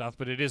payoff stuff,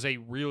 but it is a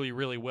really,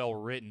 really well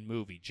written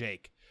movie.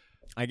 Jake?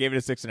 I gave it a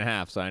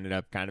 6.5, so I ended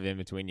up kind of in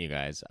between you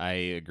guys. I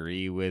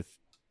agree with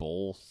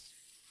both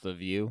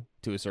of you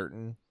to a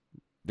certain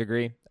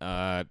degree.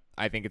 I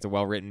think it's a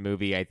well-written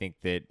movie. I think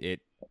that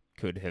it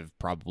could have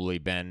probably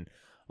been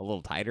a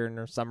little tighter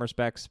in some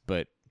respects,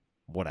 but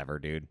whatever,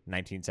 dude.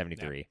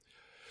 1973. Yeah.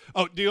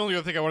 Oh, the only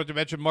other thing I wanted to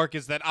mention, Mark,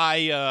 is that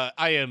I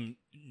am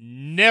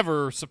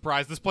never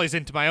surprised. This plays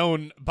into my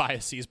own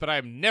biases, but I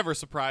am never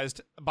surprised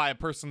by a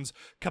person's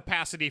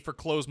capacity for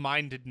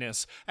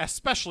close-mindedness,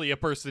 especially a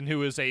person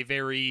who is a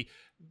very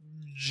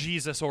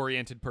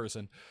Jesus-oriented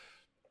person.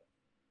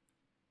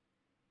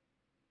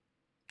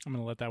 I'm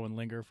going to let that one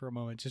linger for a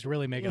moment. Just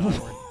really make it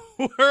awkward.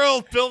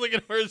 World building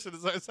and immersion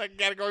is our second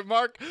category.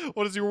 Mark,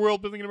 what is your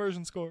world building and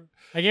immersion score?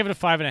 I gave it a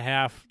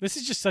 5.5. This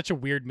is just such a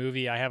weird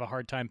movie. I have a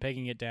hard time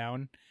pegging it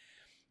down.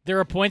 There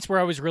are points where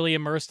I was really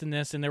immersed in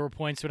this, and there were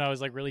points when I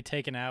was like really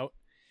taken out.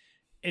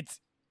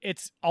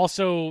 It's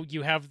also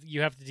you have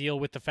to deal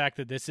with the fact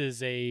that this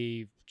is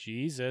a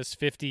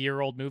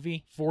 50-year-old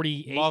movie,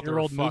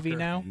 48-year-old movie Motherfucker.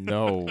 now.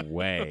 No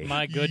way.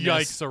 My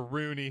goodness. Yikes, a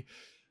Rooney.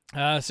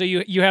 So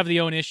you have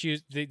the own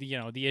issues,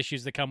 the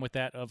issues that come with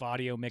that of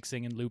audio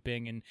mixing and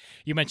looping, and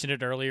you mentioned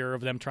it earlier of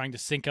them trying to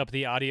sync up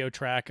the audio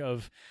track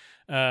of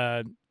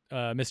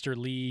Mr.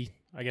 Lee,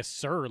 I guess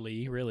Sir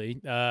Lee, really,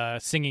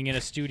 singing in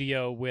a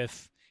studio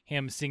with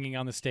him singing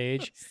on the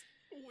stage.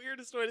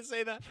 Weirdest way to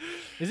say that.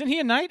 Isn't he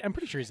a knight? I'm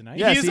pretty sure he's a knight.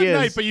 Yes, he is he a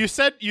knight, is. but you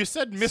said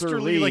Mr. Sir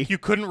Lee Lee. like you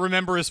couldn't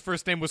remember his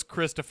first name was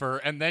Christopher,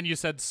 and then you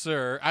said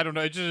Sir. I don't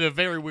know. It's just a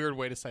very weird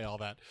way to say all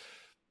that.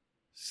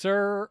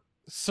 Sir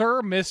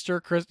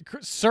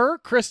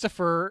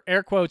Christopher,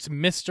 air quotes,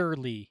 Mr.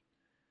 Lee.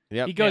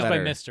 Yep, He goes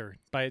better. by Mr.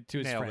 to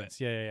his Nailed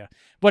friends. Yeah.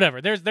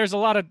 Whatever. There's a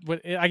lot of.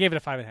 I gave it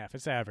a 5.5.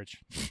 It's average.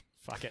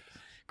 Fuck it.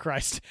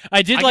 Christ.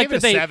 I did I like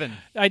gave that it a they.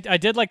 7. I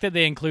did like that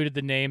they included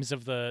the names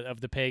of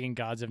the pagan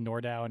gods of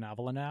Nordau and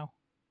Avalanau.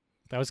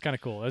 That was kind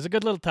of cool. It was a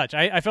good little touch.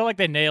 I felt like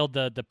they nailed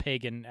the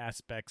pagan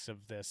aspects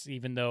of this,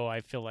 even though I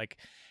feel like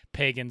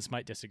pagans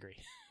might disagree.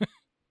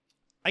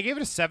 I gave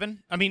it a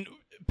 7. I mean,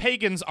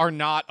 pagans are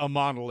not a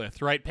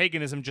monolith, right?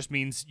 Paganism just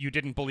means you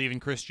didn't believe in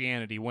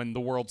Christianity when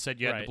the world said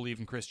you had to believe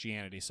in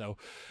Christianity. So,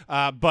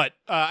 but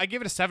I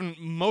gave it a 7,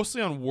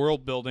 mostly on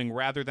world building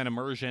rather than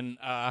immersion.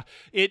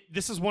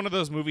 This is one of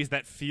those movies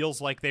that feels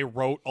like they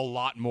wrote a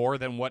lot more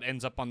than what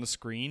ends up on the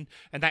screen,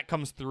 and that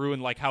comes through in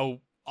like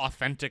how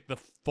authentic the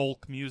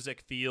folk music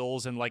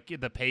feels and like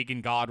the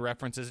pagan god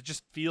references. It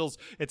just feels,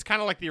 it's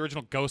kind of like the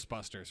original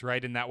Ghostbusters,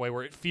 right? In that way,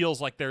 where it feels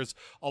like there's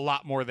a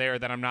lot more there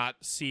that I'm not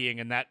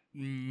seeing, and that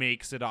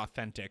makes it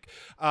authentic.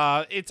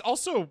 It's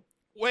also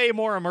way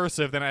more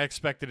immersive than I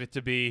expected it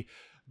to be,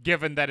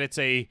 given that it's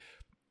a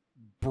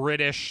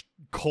British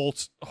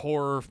cult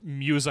horror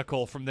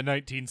musical from the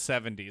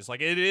 1970s.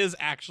 Like, it is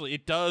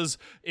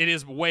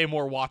way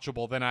more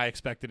watchable than I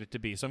expected it to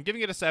be. So I'm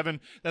giving it a 7.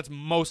 That's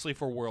mostly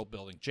for world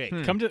building. Jake.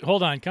 Come to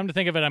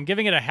think of it, I'm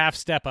giving it a half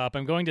step up.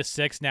 I'm going to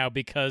 6 now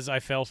because I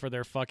fell for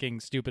their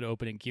fucking stupid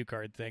opening cue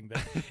card thing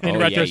that in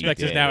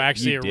retrospect is now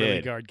actually a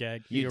really good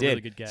gag. You did.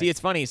 Really good gag. See, it's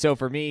funny. So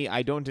for me,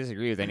 I don't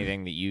disagree with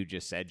anything that you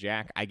just said,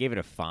 Jack. I gave it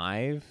a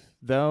 5.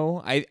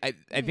 Though I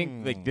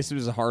think like this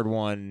was a hard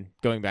one,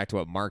 going back to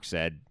what Mark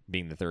said,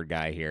 being the third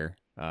guy here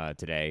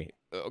today,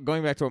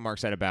 going back to what Mark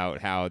said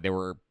about how there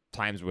were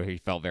times where he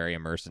felt very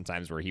immersed and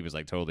times where he was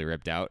like totally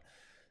ripped out.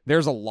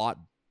 There's a lot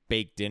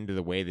baked into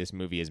the way this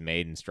movie is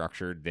made and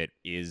structured that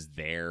is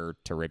there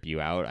to rip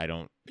you out.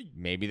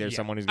 Maybe there's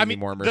someone who's gonna be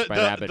more immersed by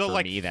that, but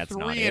for me, that's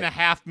not it.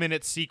 3.5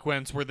 minute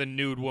sequence where the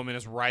nude woman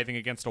is writhing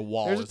against a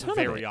wall is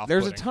very off-putting.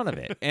 There's a ton of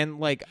it, and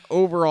like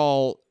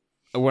overall.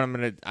 What I'm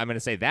gonna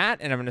say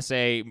that, and I'm gonna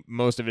say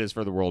most of it is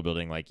for the world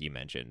building, like you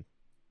mentioned.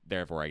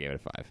 Therefore, I gave it a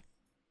 5.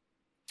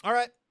 All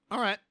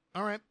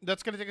right.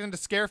 That's gonna take us into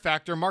scare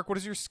factor. Mark, what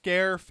is your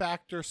scare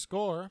factor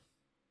score?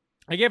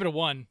 I gave it a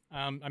 1.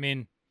 I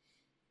mean,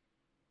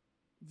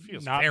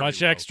 feels not very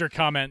much low. Extra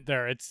comment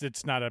there.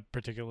 It's not a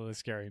particularly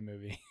scary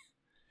movie.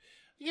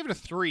 I give it a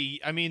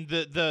 3. I mean,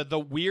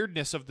 the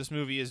weirdness of this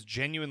movie is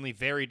genuinely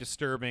very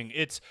disturbing.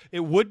 It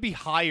would be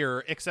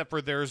higher, except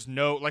for there's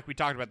no, like we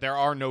talked about, there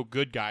are no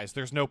good guys.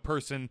 There's no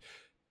person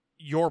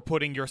you're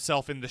putting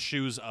yourself in the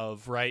shoes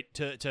of, right?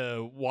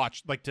 To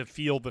watch, like, to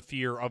feel the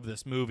fear of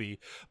this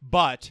movie.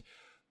 But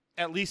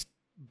at least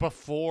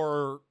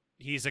before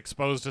he's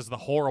exposed as the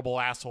horrible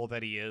asshole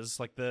that he is,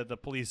 like the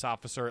police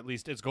officer at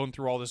least is going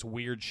through all this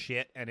weird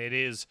shit, and it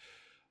is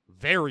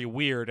very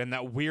weird, and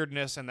that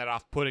weirdness and that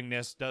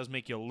off-puttingness does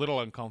make you a little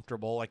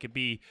uncomfortable. Like, it'd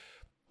be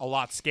a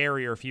lot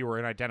scarier if he were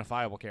an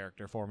identifiable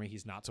character. For me,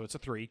 he's not, so it's a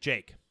 3.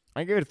 Jake.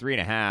 I give it a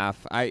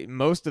 3.5.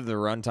 Most of the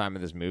runtime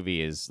of this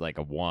movie is like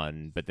a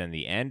 1, but then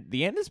the end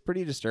is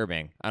pretty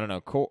disturbing. I don't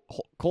know.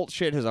 Cult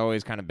shit has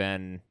always kind of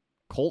been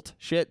cult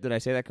shit. Did I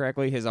say that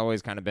correctly? Has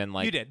always kind of been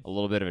like a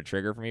little bit of a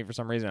trigger for me for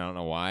some reason. I don't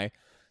know why.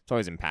 It's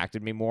always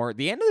impacted me more.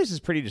 The end of this is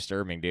pretty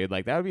disturbing, dude.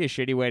 Like, that would be a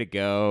shitty way to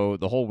go.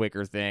 The whole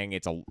Wicker thing,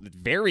 it's a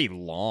very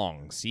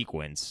long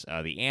sequence.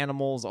 The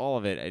animals, all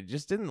of it, I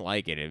just didn't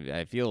like it.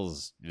 It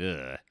feels,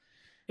 ugh.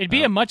 It'd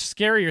be a much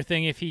scarier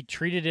thing if he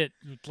treated it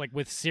like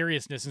with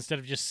seriousness instead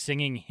of just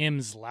singing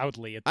hymns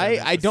loudly.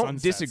 I don't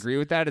disagree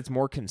with that. It's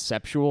more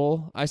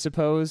conceptual, I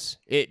suppose.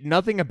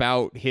 Nothing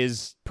about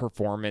his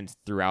performance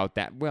throughout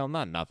that. Well,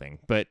 not nothing,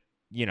 but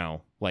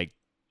like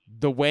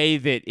the way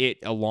that it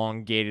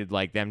elongated,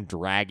 like them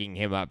dragging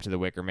him up to the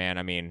Wicker Man.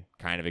 I mean,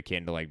 kind of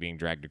akin to like being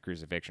dragged to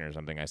crucifixion or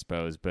something, I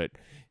suppose. But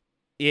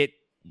it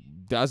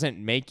doesn't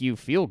make you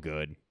feel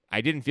good.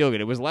 I didn't feel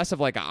good. It was less of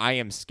like I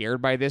am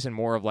scared by this and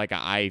more of like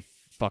I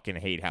fucking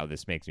hate how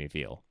this makes me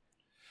feel.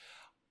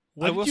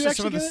 What did you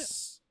actually give it?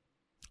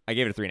 I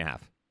gave it a 3.5.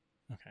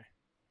 Okay.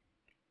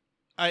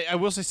 I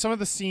will say some of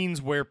the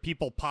scenes where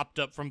people popped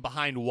up from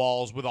behind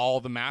walls with all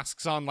the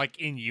masks on, like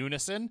in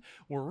unison,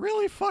 were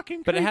really fucking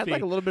creepy. But it had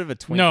like a little bit of a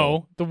twinkle.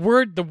 No,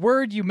 the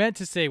word you meant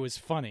to say was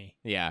funny.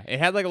 Yeah, it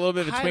had like a little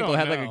bit of a twinkle. It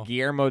had like a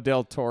Guillermo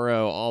del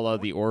Toro, a la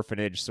The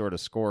Orphanage sort of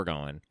score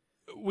going.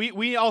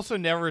 We also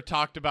never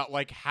talked about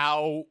like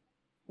how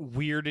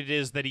weird it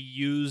is that he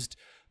used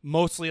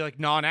mostly like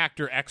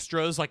non-actor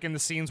extras, like in the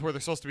scenes where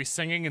they're supposed to be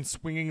singing and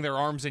swinging their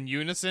arms in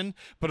unison,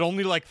 but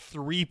only like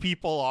 3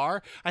 people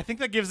are. I think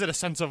that gives it a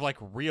sense of like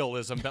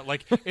realism that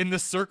like in the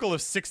circle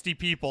of 60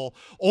 people,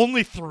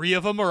 only 3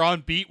 of them are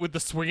on beat with the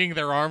swinging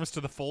their arms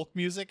to the folk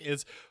music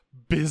is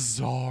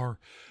bizarre.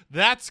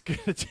 That's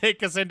going to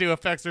take us into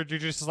effects or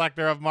judicious lack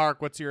thereof.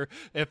 Mark, what's your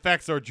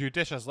effects or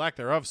judicious lack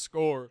thereof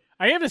score?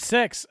 I have a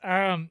 6,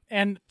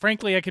 and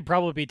frankly, I could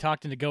probably be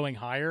talked into going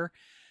higher.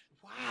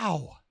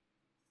 Wow.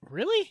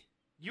 Really?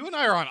 You and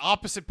I are on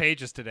opposite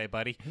pages today,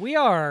 buddy. We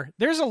are.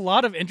 There's a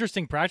lot of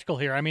interesting practical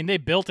here. I mean, they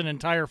built an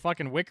entire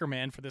fucking Wicker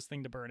Man for this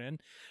thing to burn in.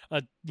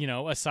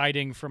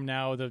 Aside from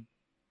now the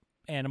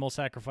animal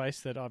sacrifice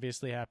that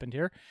obviously happened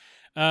here.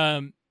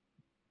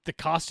 The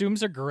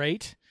costumes are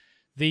great.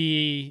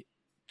 The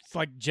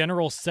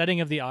general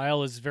setting of the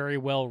aisle is very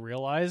well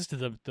realized.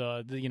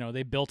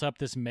 They built up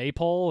this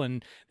maypole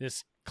and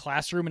this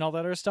classroom and all that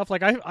other stuff.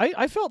 Like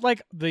I felt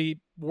like the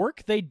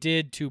work they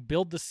did to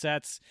build the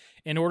sets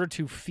in order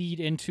to feed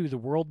into the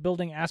world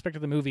building aspect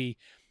of the movie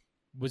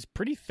was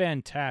pretty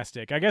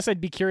fantastic. I guess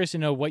I'd be curious to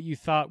know what you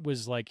thought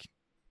was like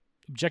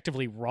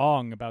objectively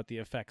wrong about the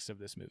effects of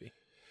this movie.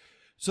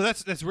 So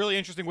that's really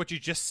interesting what you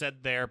just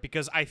said there,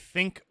 because I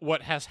think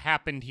what has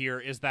happened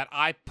here is that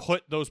I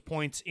put those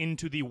points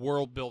into the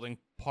world building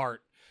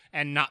part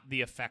and not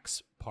the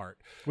effects part.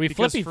 We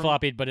Because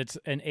flippy-floppied, but it's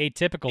an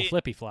atypical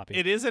flippy-floppy.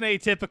 It is an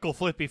atypical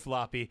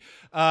flippy-floppy.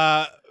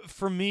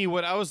 For me,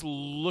 what I was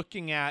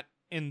looking at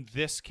in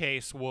this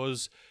case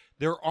was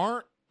there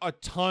aren't a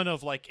ton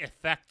of like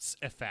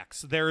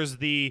effects. There is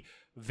the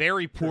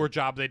very poor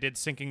job they did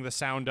syncing the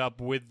sound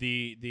up with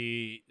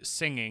the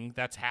singing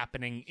that's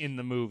happening in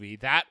the movie.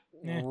 That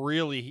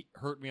really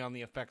hurt me on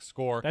the effects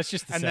score. That's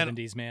just the And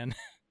 70s, man.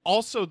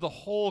 Also, the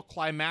whole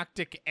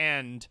climactic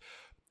end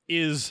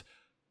is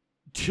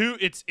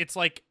it's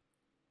like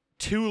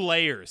two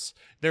layers.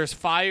 There's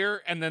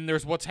fire, and then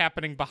there's what's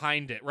happening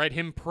behind it, right?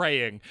 Him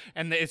praying.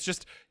 And it's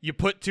just, you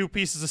put two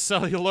pieces of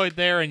celluloid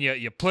there, and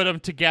you put them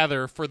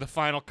together for the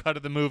final cut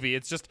of the movie.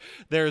 It's just,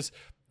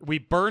 we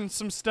burned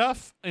some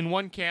stuff in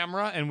one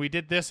camera, and we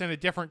did this in a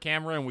different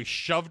camera, and we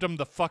shoved them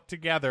the fuck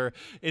together.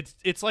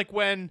 It's like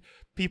when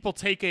people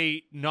take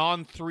a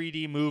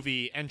non-3D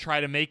movie and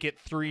try to make it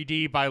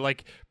 3D by,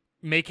 like,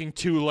 making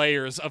two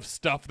layers of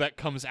stuff that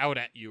comes out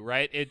at you,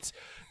 right? It's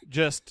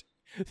just...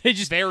 They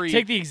just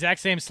take the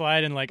exact same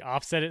slide and like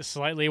offset it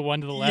slightly,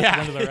 one to the left,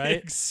 one to the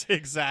right.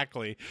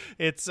 Exactly.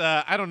 It's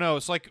I don't know.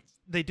 It's like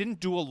they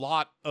didn't do a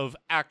lot of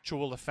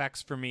actual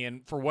effects for me,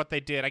 and for what they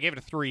did, I gave it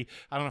a 3.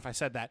 I don't know if I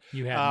said that.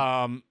 You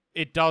haven't.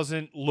 It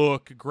doesn't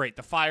look great.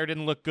 The fire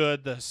didn't look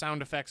good. The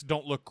sound effects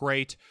don't look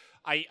great.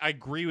 I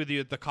agree with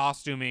you. The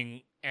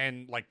costuming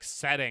and like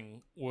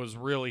setting was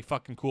really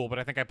fucking cool, but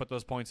I think I put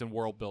those points in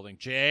world building.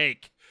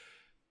 Jake.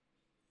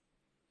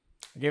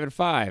 I gave it a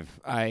 5.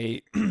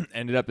 I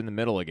ended up in the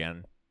middle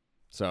again.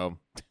 So,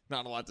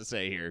 not a lot to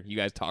say here. You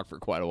guys talked for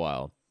quite a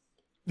while.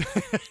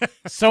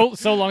 so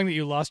long that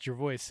you lost your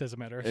voice, as a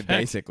matter of fact.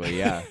 Basically,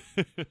 yeah.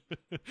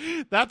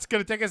 That's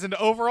going to take us into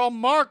overall.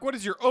 Mark, what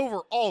is your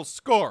overall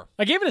score?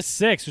 I gave it a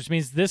 6, which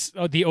means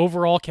the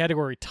overall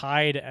category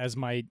tied as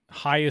my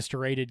highest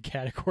rated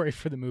category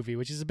for the movie,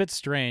 which is a bit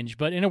strange.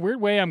 But in a weird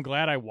way, I'm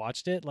glad I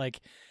watched it. Like,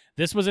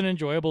 this was an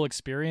enjoyable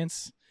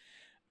experience.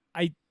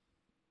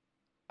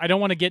 I don't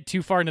want to get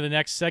too far into the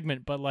next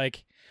segment, but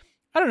like,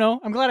 I don't know.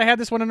 I'm glad I had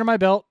this one under my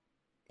belt.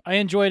 I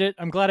enjoyed it.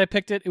 I'm glad I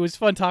picked it. It was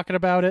fun talking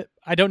about it.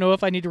 I don't know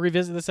if I need to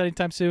revisit this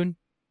anytime soon,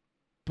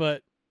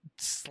 but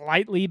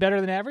slightly better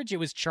than average. It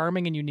was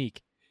charming and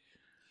unique.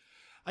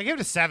 I gave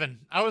it a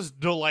 7. I was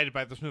delighted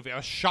by this movie. I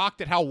was shocked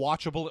at how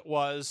watchable it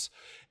was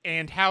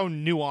and how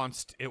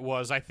nuanced it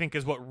was, I think,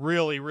 is what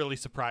really, really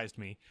surprised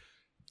me.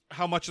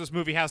 How much this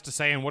movie has to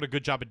say and what a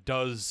good job it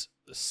does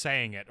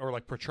saying it or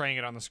like portraying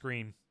it on the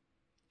screen.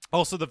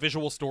 Also, the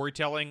visual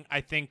storytelling,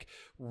 I think,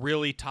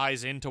 really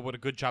ties into what a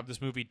good job this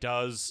movie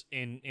does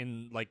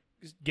in like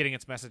getting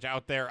its message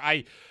out there.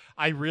 I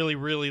really,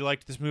 really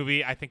liked this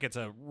movie. I think it's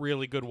a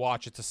really good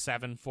watch. It's a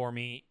 7 for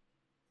me.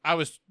 I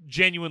was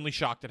genuinely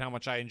shocked at how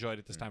much I enjoyed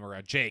it this time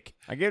around. Jake?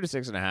 I gave it a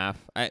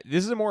 6.5.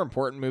 This is a more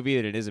important movie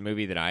than it is a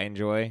movie that I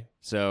enjoy.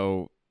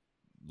 So,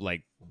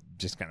 like,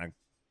 just kind of,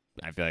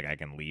 I feel like I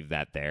can leave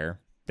that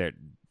there.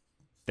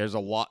 There's a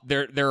lot.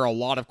 There are a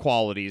lot of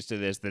qualities to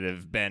this that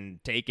have been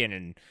taken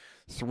and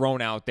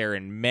thrown out there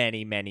in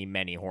many, many,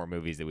 many horror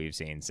movies that we've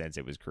seen since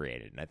it was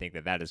created. And I think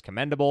that is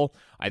commendable.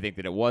 I think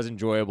that it was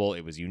enjoyable.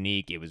 It was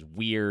unique. It was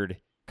weird.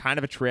 Kind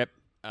of a trip.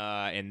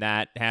 And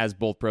that has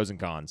both pros and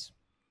cons.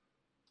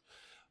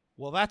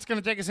 Well, that's going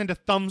to take us into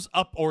thumbs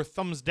up or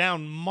thumbs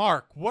down.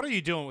 Mark, what are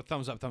you doing with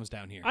thumbs up, thumbs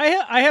down here?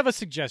 I have a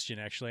suggestion,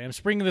 actually. I'm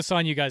springing this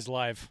on you guys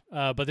live,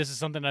 but this is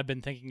something I've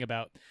been thinking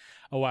about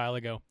a while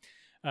ago.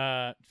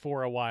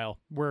 For a while.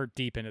 We're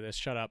deep into this.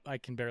 Shut up. I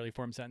can barely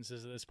form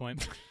sentences at this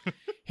point.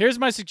 Here's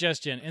my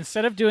suggestion.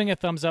 Instead of doing a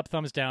thumbs up,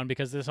 thumbs down,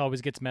 because this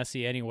always gets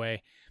messy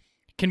anyway,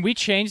 can we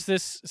change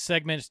this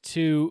segment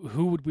to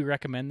who would we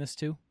recommend this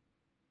to?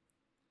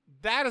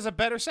 That is a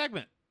better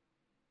segment.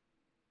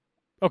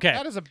 Okay.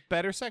 That is a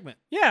better segment.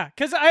 Yeah,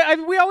 because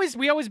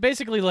we always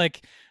basically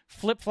like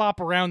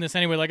flip-flop around this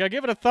anyway. Like, I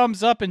give it a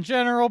thumbs up in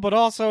general, but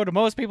also to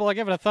most people I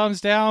give it a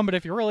thumbs down, but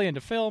if you're really into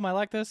film, I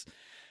like this.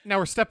 Now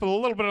we're stepping a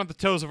little bit on the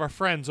toes of our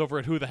friends over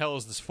at Who the Hell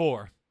Is This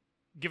For?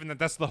 Given that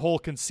that's the whole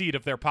conceit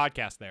of their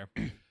podcast there.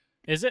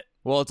 Is it?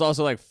 Well, it's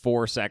also like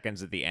 4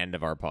 seconds at the end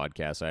of our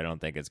podcast, so I don't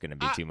think it's going to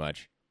be too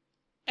much.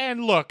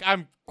 And look,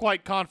 I'm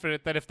quite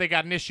confident that if they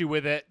got an issue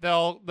with it,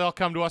 they'll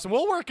come to us and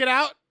we'll work it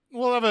out.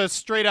 We'll have a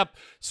straight up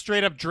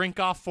drink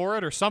off for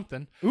it or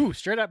something. Ooh,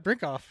 straight up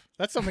drink off.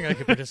 That's something I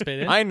could participate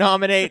in. I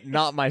nominate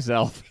not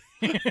myself.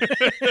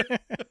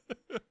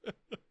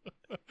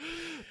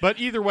 But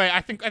either way,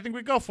 I think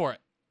we go for it.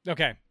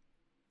 Okay.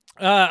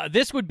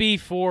 This would be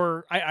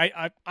for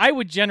I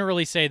would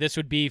generally say this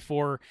would be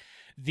for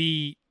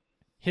the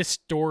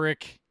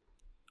historic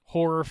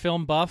horror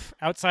film buff.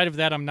 Outside of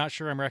that, I'm not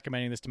sure I'm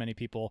recommending this to many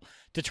people.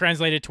 To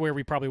translate it to where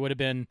we probably would have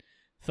been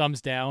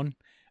thumbs down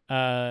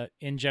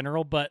in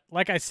general. But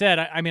like I said,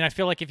 I mean, I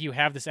feel like if you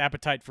have this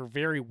appetite for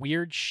very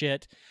weird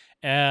shit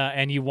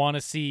and you want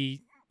to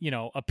see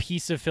a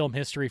piece of film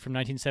history from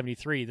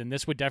 1973, then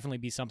this would definitely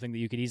be something that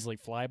you could easily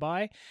fly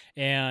by,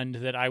 and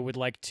that I would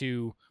like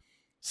to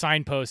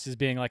signpost as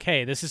being like,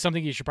 hey, this is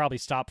something you should probably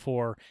stop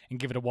for and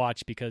give it a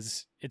watch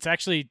because it's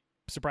actually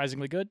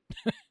surprisingly good.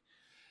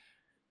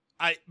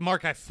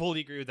 Mark, I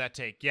fully agree with that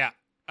take. Yeah,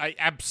 I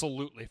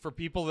absolutely. For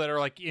people that are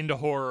like into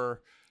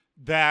horror,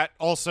 that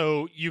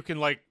also you can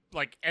like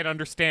and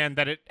understand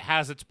that it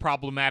has its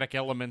problematic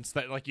elements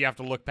that like you have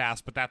to look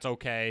past, but that's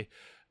okay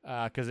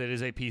because it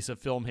is a piece of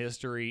film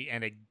history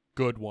and a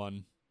good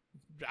one.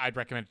 I'd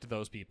recommend it to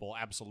those people.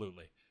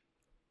 Absolutely.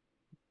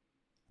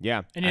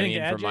 Yeah, Anything to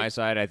add, from my Jake?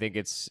 side, I think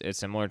it's a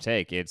similar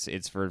take.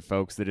 It's for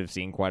folks that have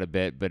seen quite a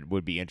bit, but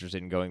would be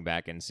interested in going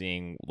back and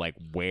seeing like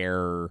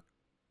where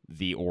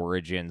the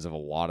origins of a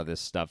lot of this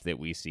stuff that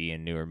we see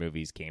in newer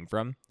movies came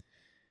from.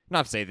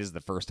 Not to say this is the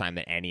first time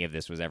that any of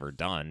this was ever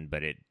done,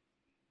 but it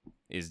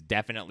is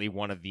definitely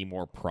one of the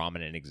more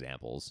prominent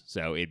examples.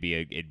 So it'd be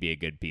a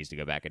good piece to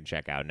go back and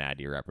check out and add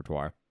to your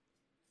repertoire.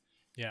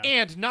 Yeah.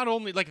 And not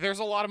only like there's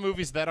a lot of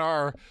movies that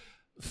are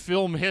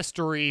film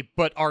history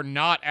but are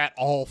not at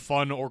all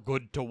fun or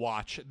good to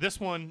watch. This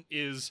one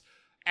is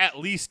at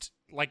least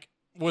like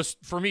was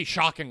for me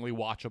shockingly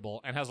watchable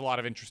and has a lot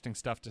of interesting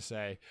stuff to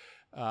say.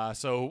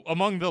 So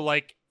among the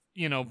like,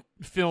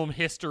 film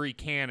history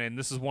canon,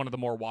 this is one of the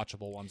more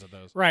watchable ones of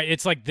those. Right.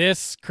 It's like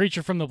this,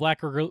 Creature from the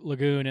Black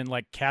Lagoon, and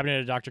like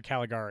Cabinet of Dr.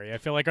 Caligari. I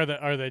feel like are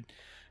the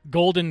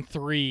golden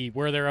three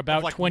where they're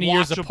about like 20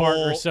 years watchable- apart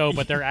or so,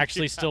 but they're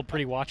actually Yeah. still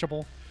pretty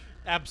watchable.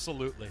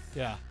 Absolutely.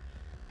 Yeah.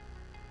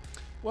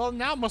 Well,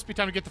 now it must be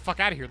time to get the fuck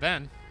out of here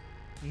then.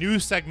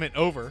 News segment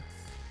over.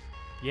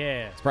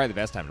 Yeah. It's probably the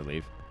best time to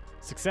leave.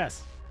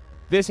 Success.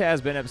 This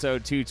has been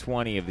episode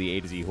 220 of the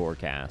A to Z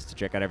Horrorcast. To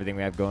check out everything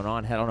we have going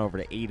on, head on over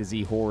to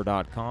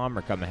atozhorror.com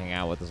or come and hang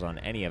out with us on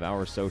any of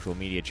our social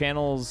media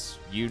channels.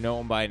 You know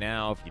them by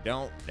now. If you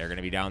don't, they're going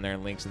to be down there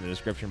in links in the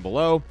description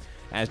below.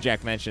 As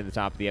Jack mentioned at the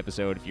top of the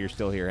episode, if you're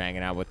still here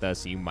hanging out with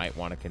us, you might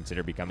want to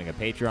consider becoming a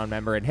Patreon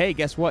member. And hey,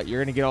 guess what? You're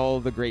going to get all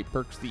of the great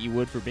perks that you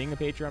would for being a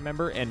Patreon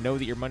member and know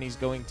that your money's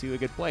going to a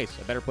good place,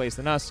 a better place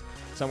than us,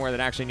 somewhere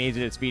that actually needs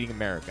it. It's feeding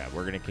America.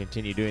 We're going to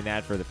continue doing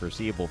that for the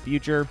foreseeable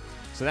future.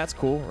 So that's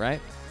cool, right?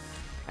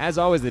 As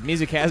always, the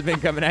music has been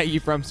coming at you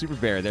from Super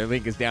Bear. Their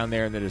link is down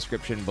there in the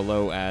description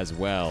below as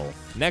well.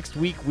 Next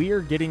week, we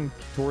are getting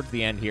towards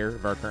the end here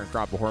of our current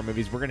crop of horror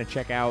movies. We're going to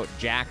check out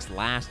Jack's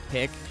last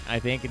pick, I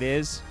think it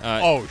is.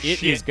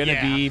 It is going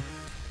to be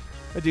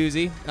a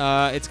doozy.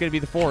 It's going to be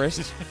The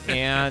Forest,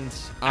 and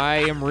I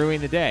am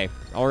ruining the day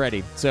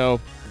already. So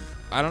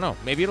I don't know.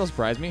 Maybe it'll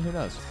surprise me. Who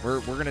knows?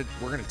 We're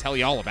gonna tell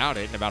you all about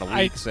it in about a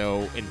week.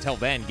 So until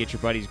then, get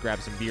your buddies,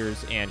 grab some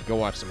beers, and go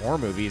watch some horror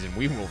movies, and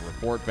we will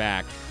report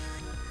back.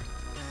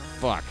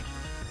 Fuck.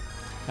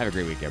 Have a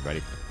great week,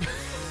 everybody.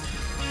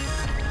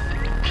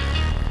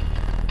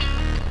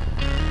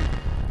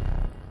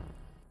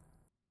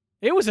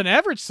 It was an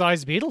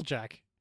average-sized beetle, Jack.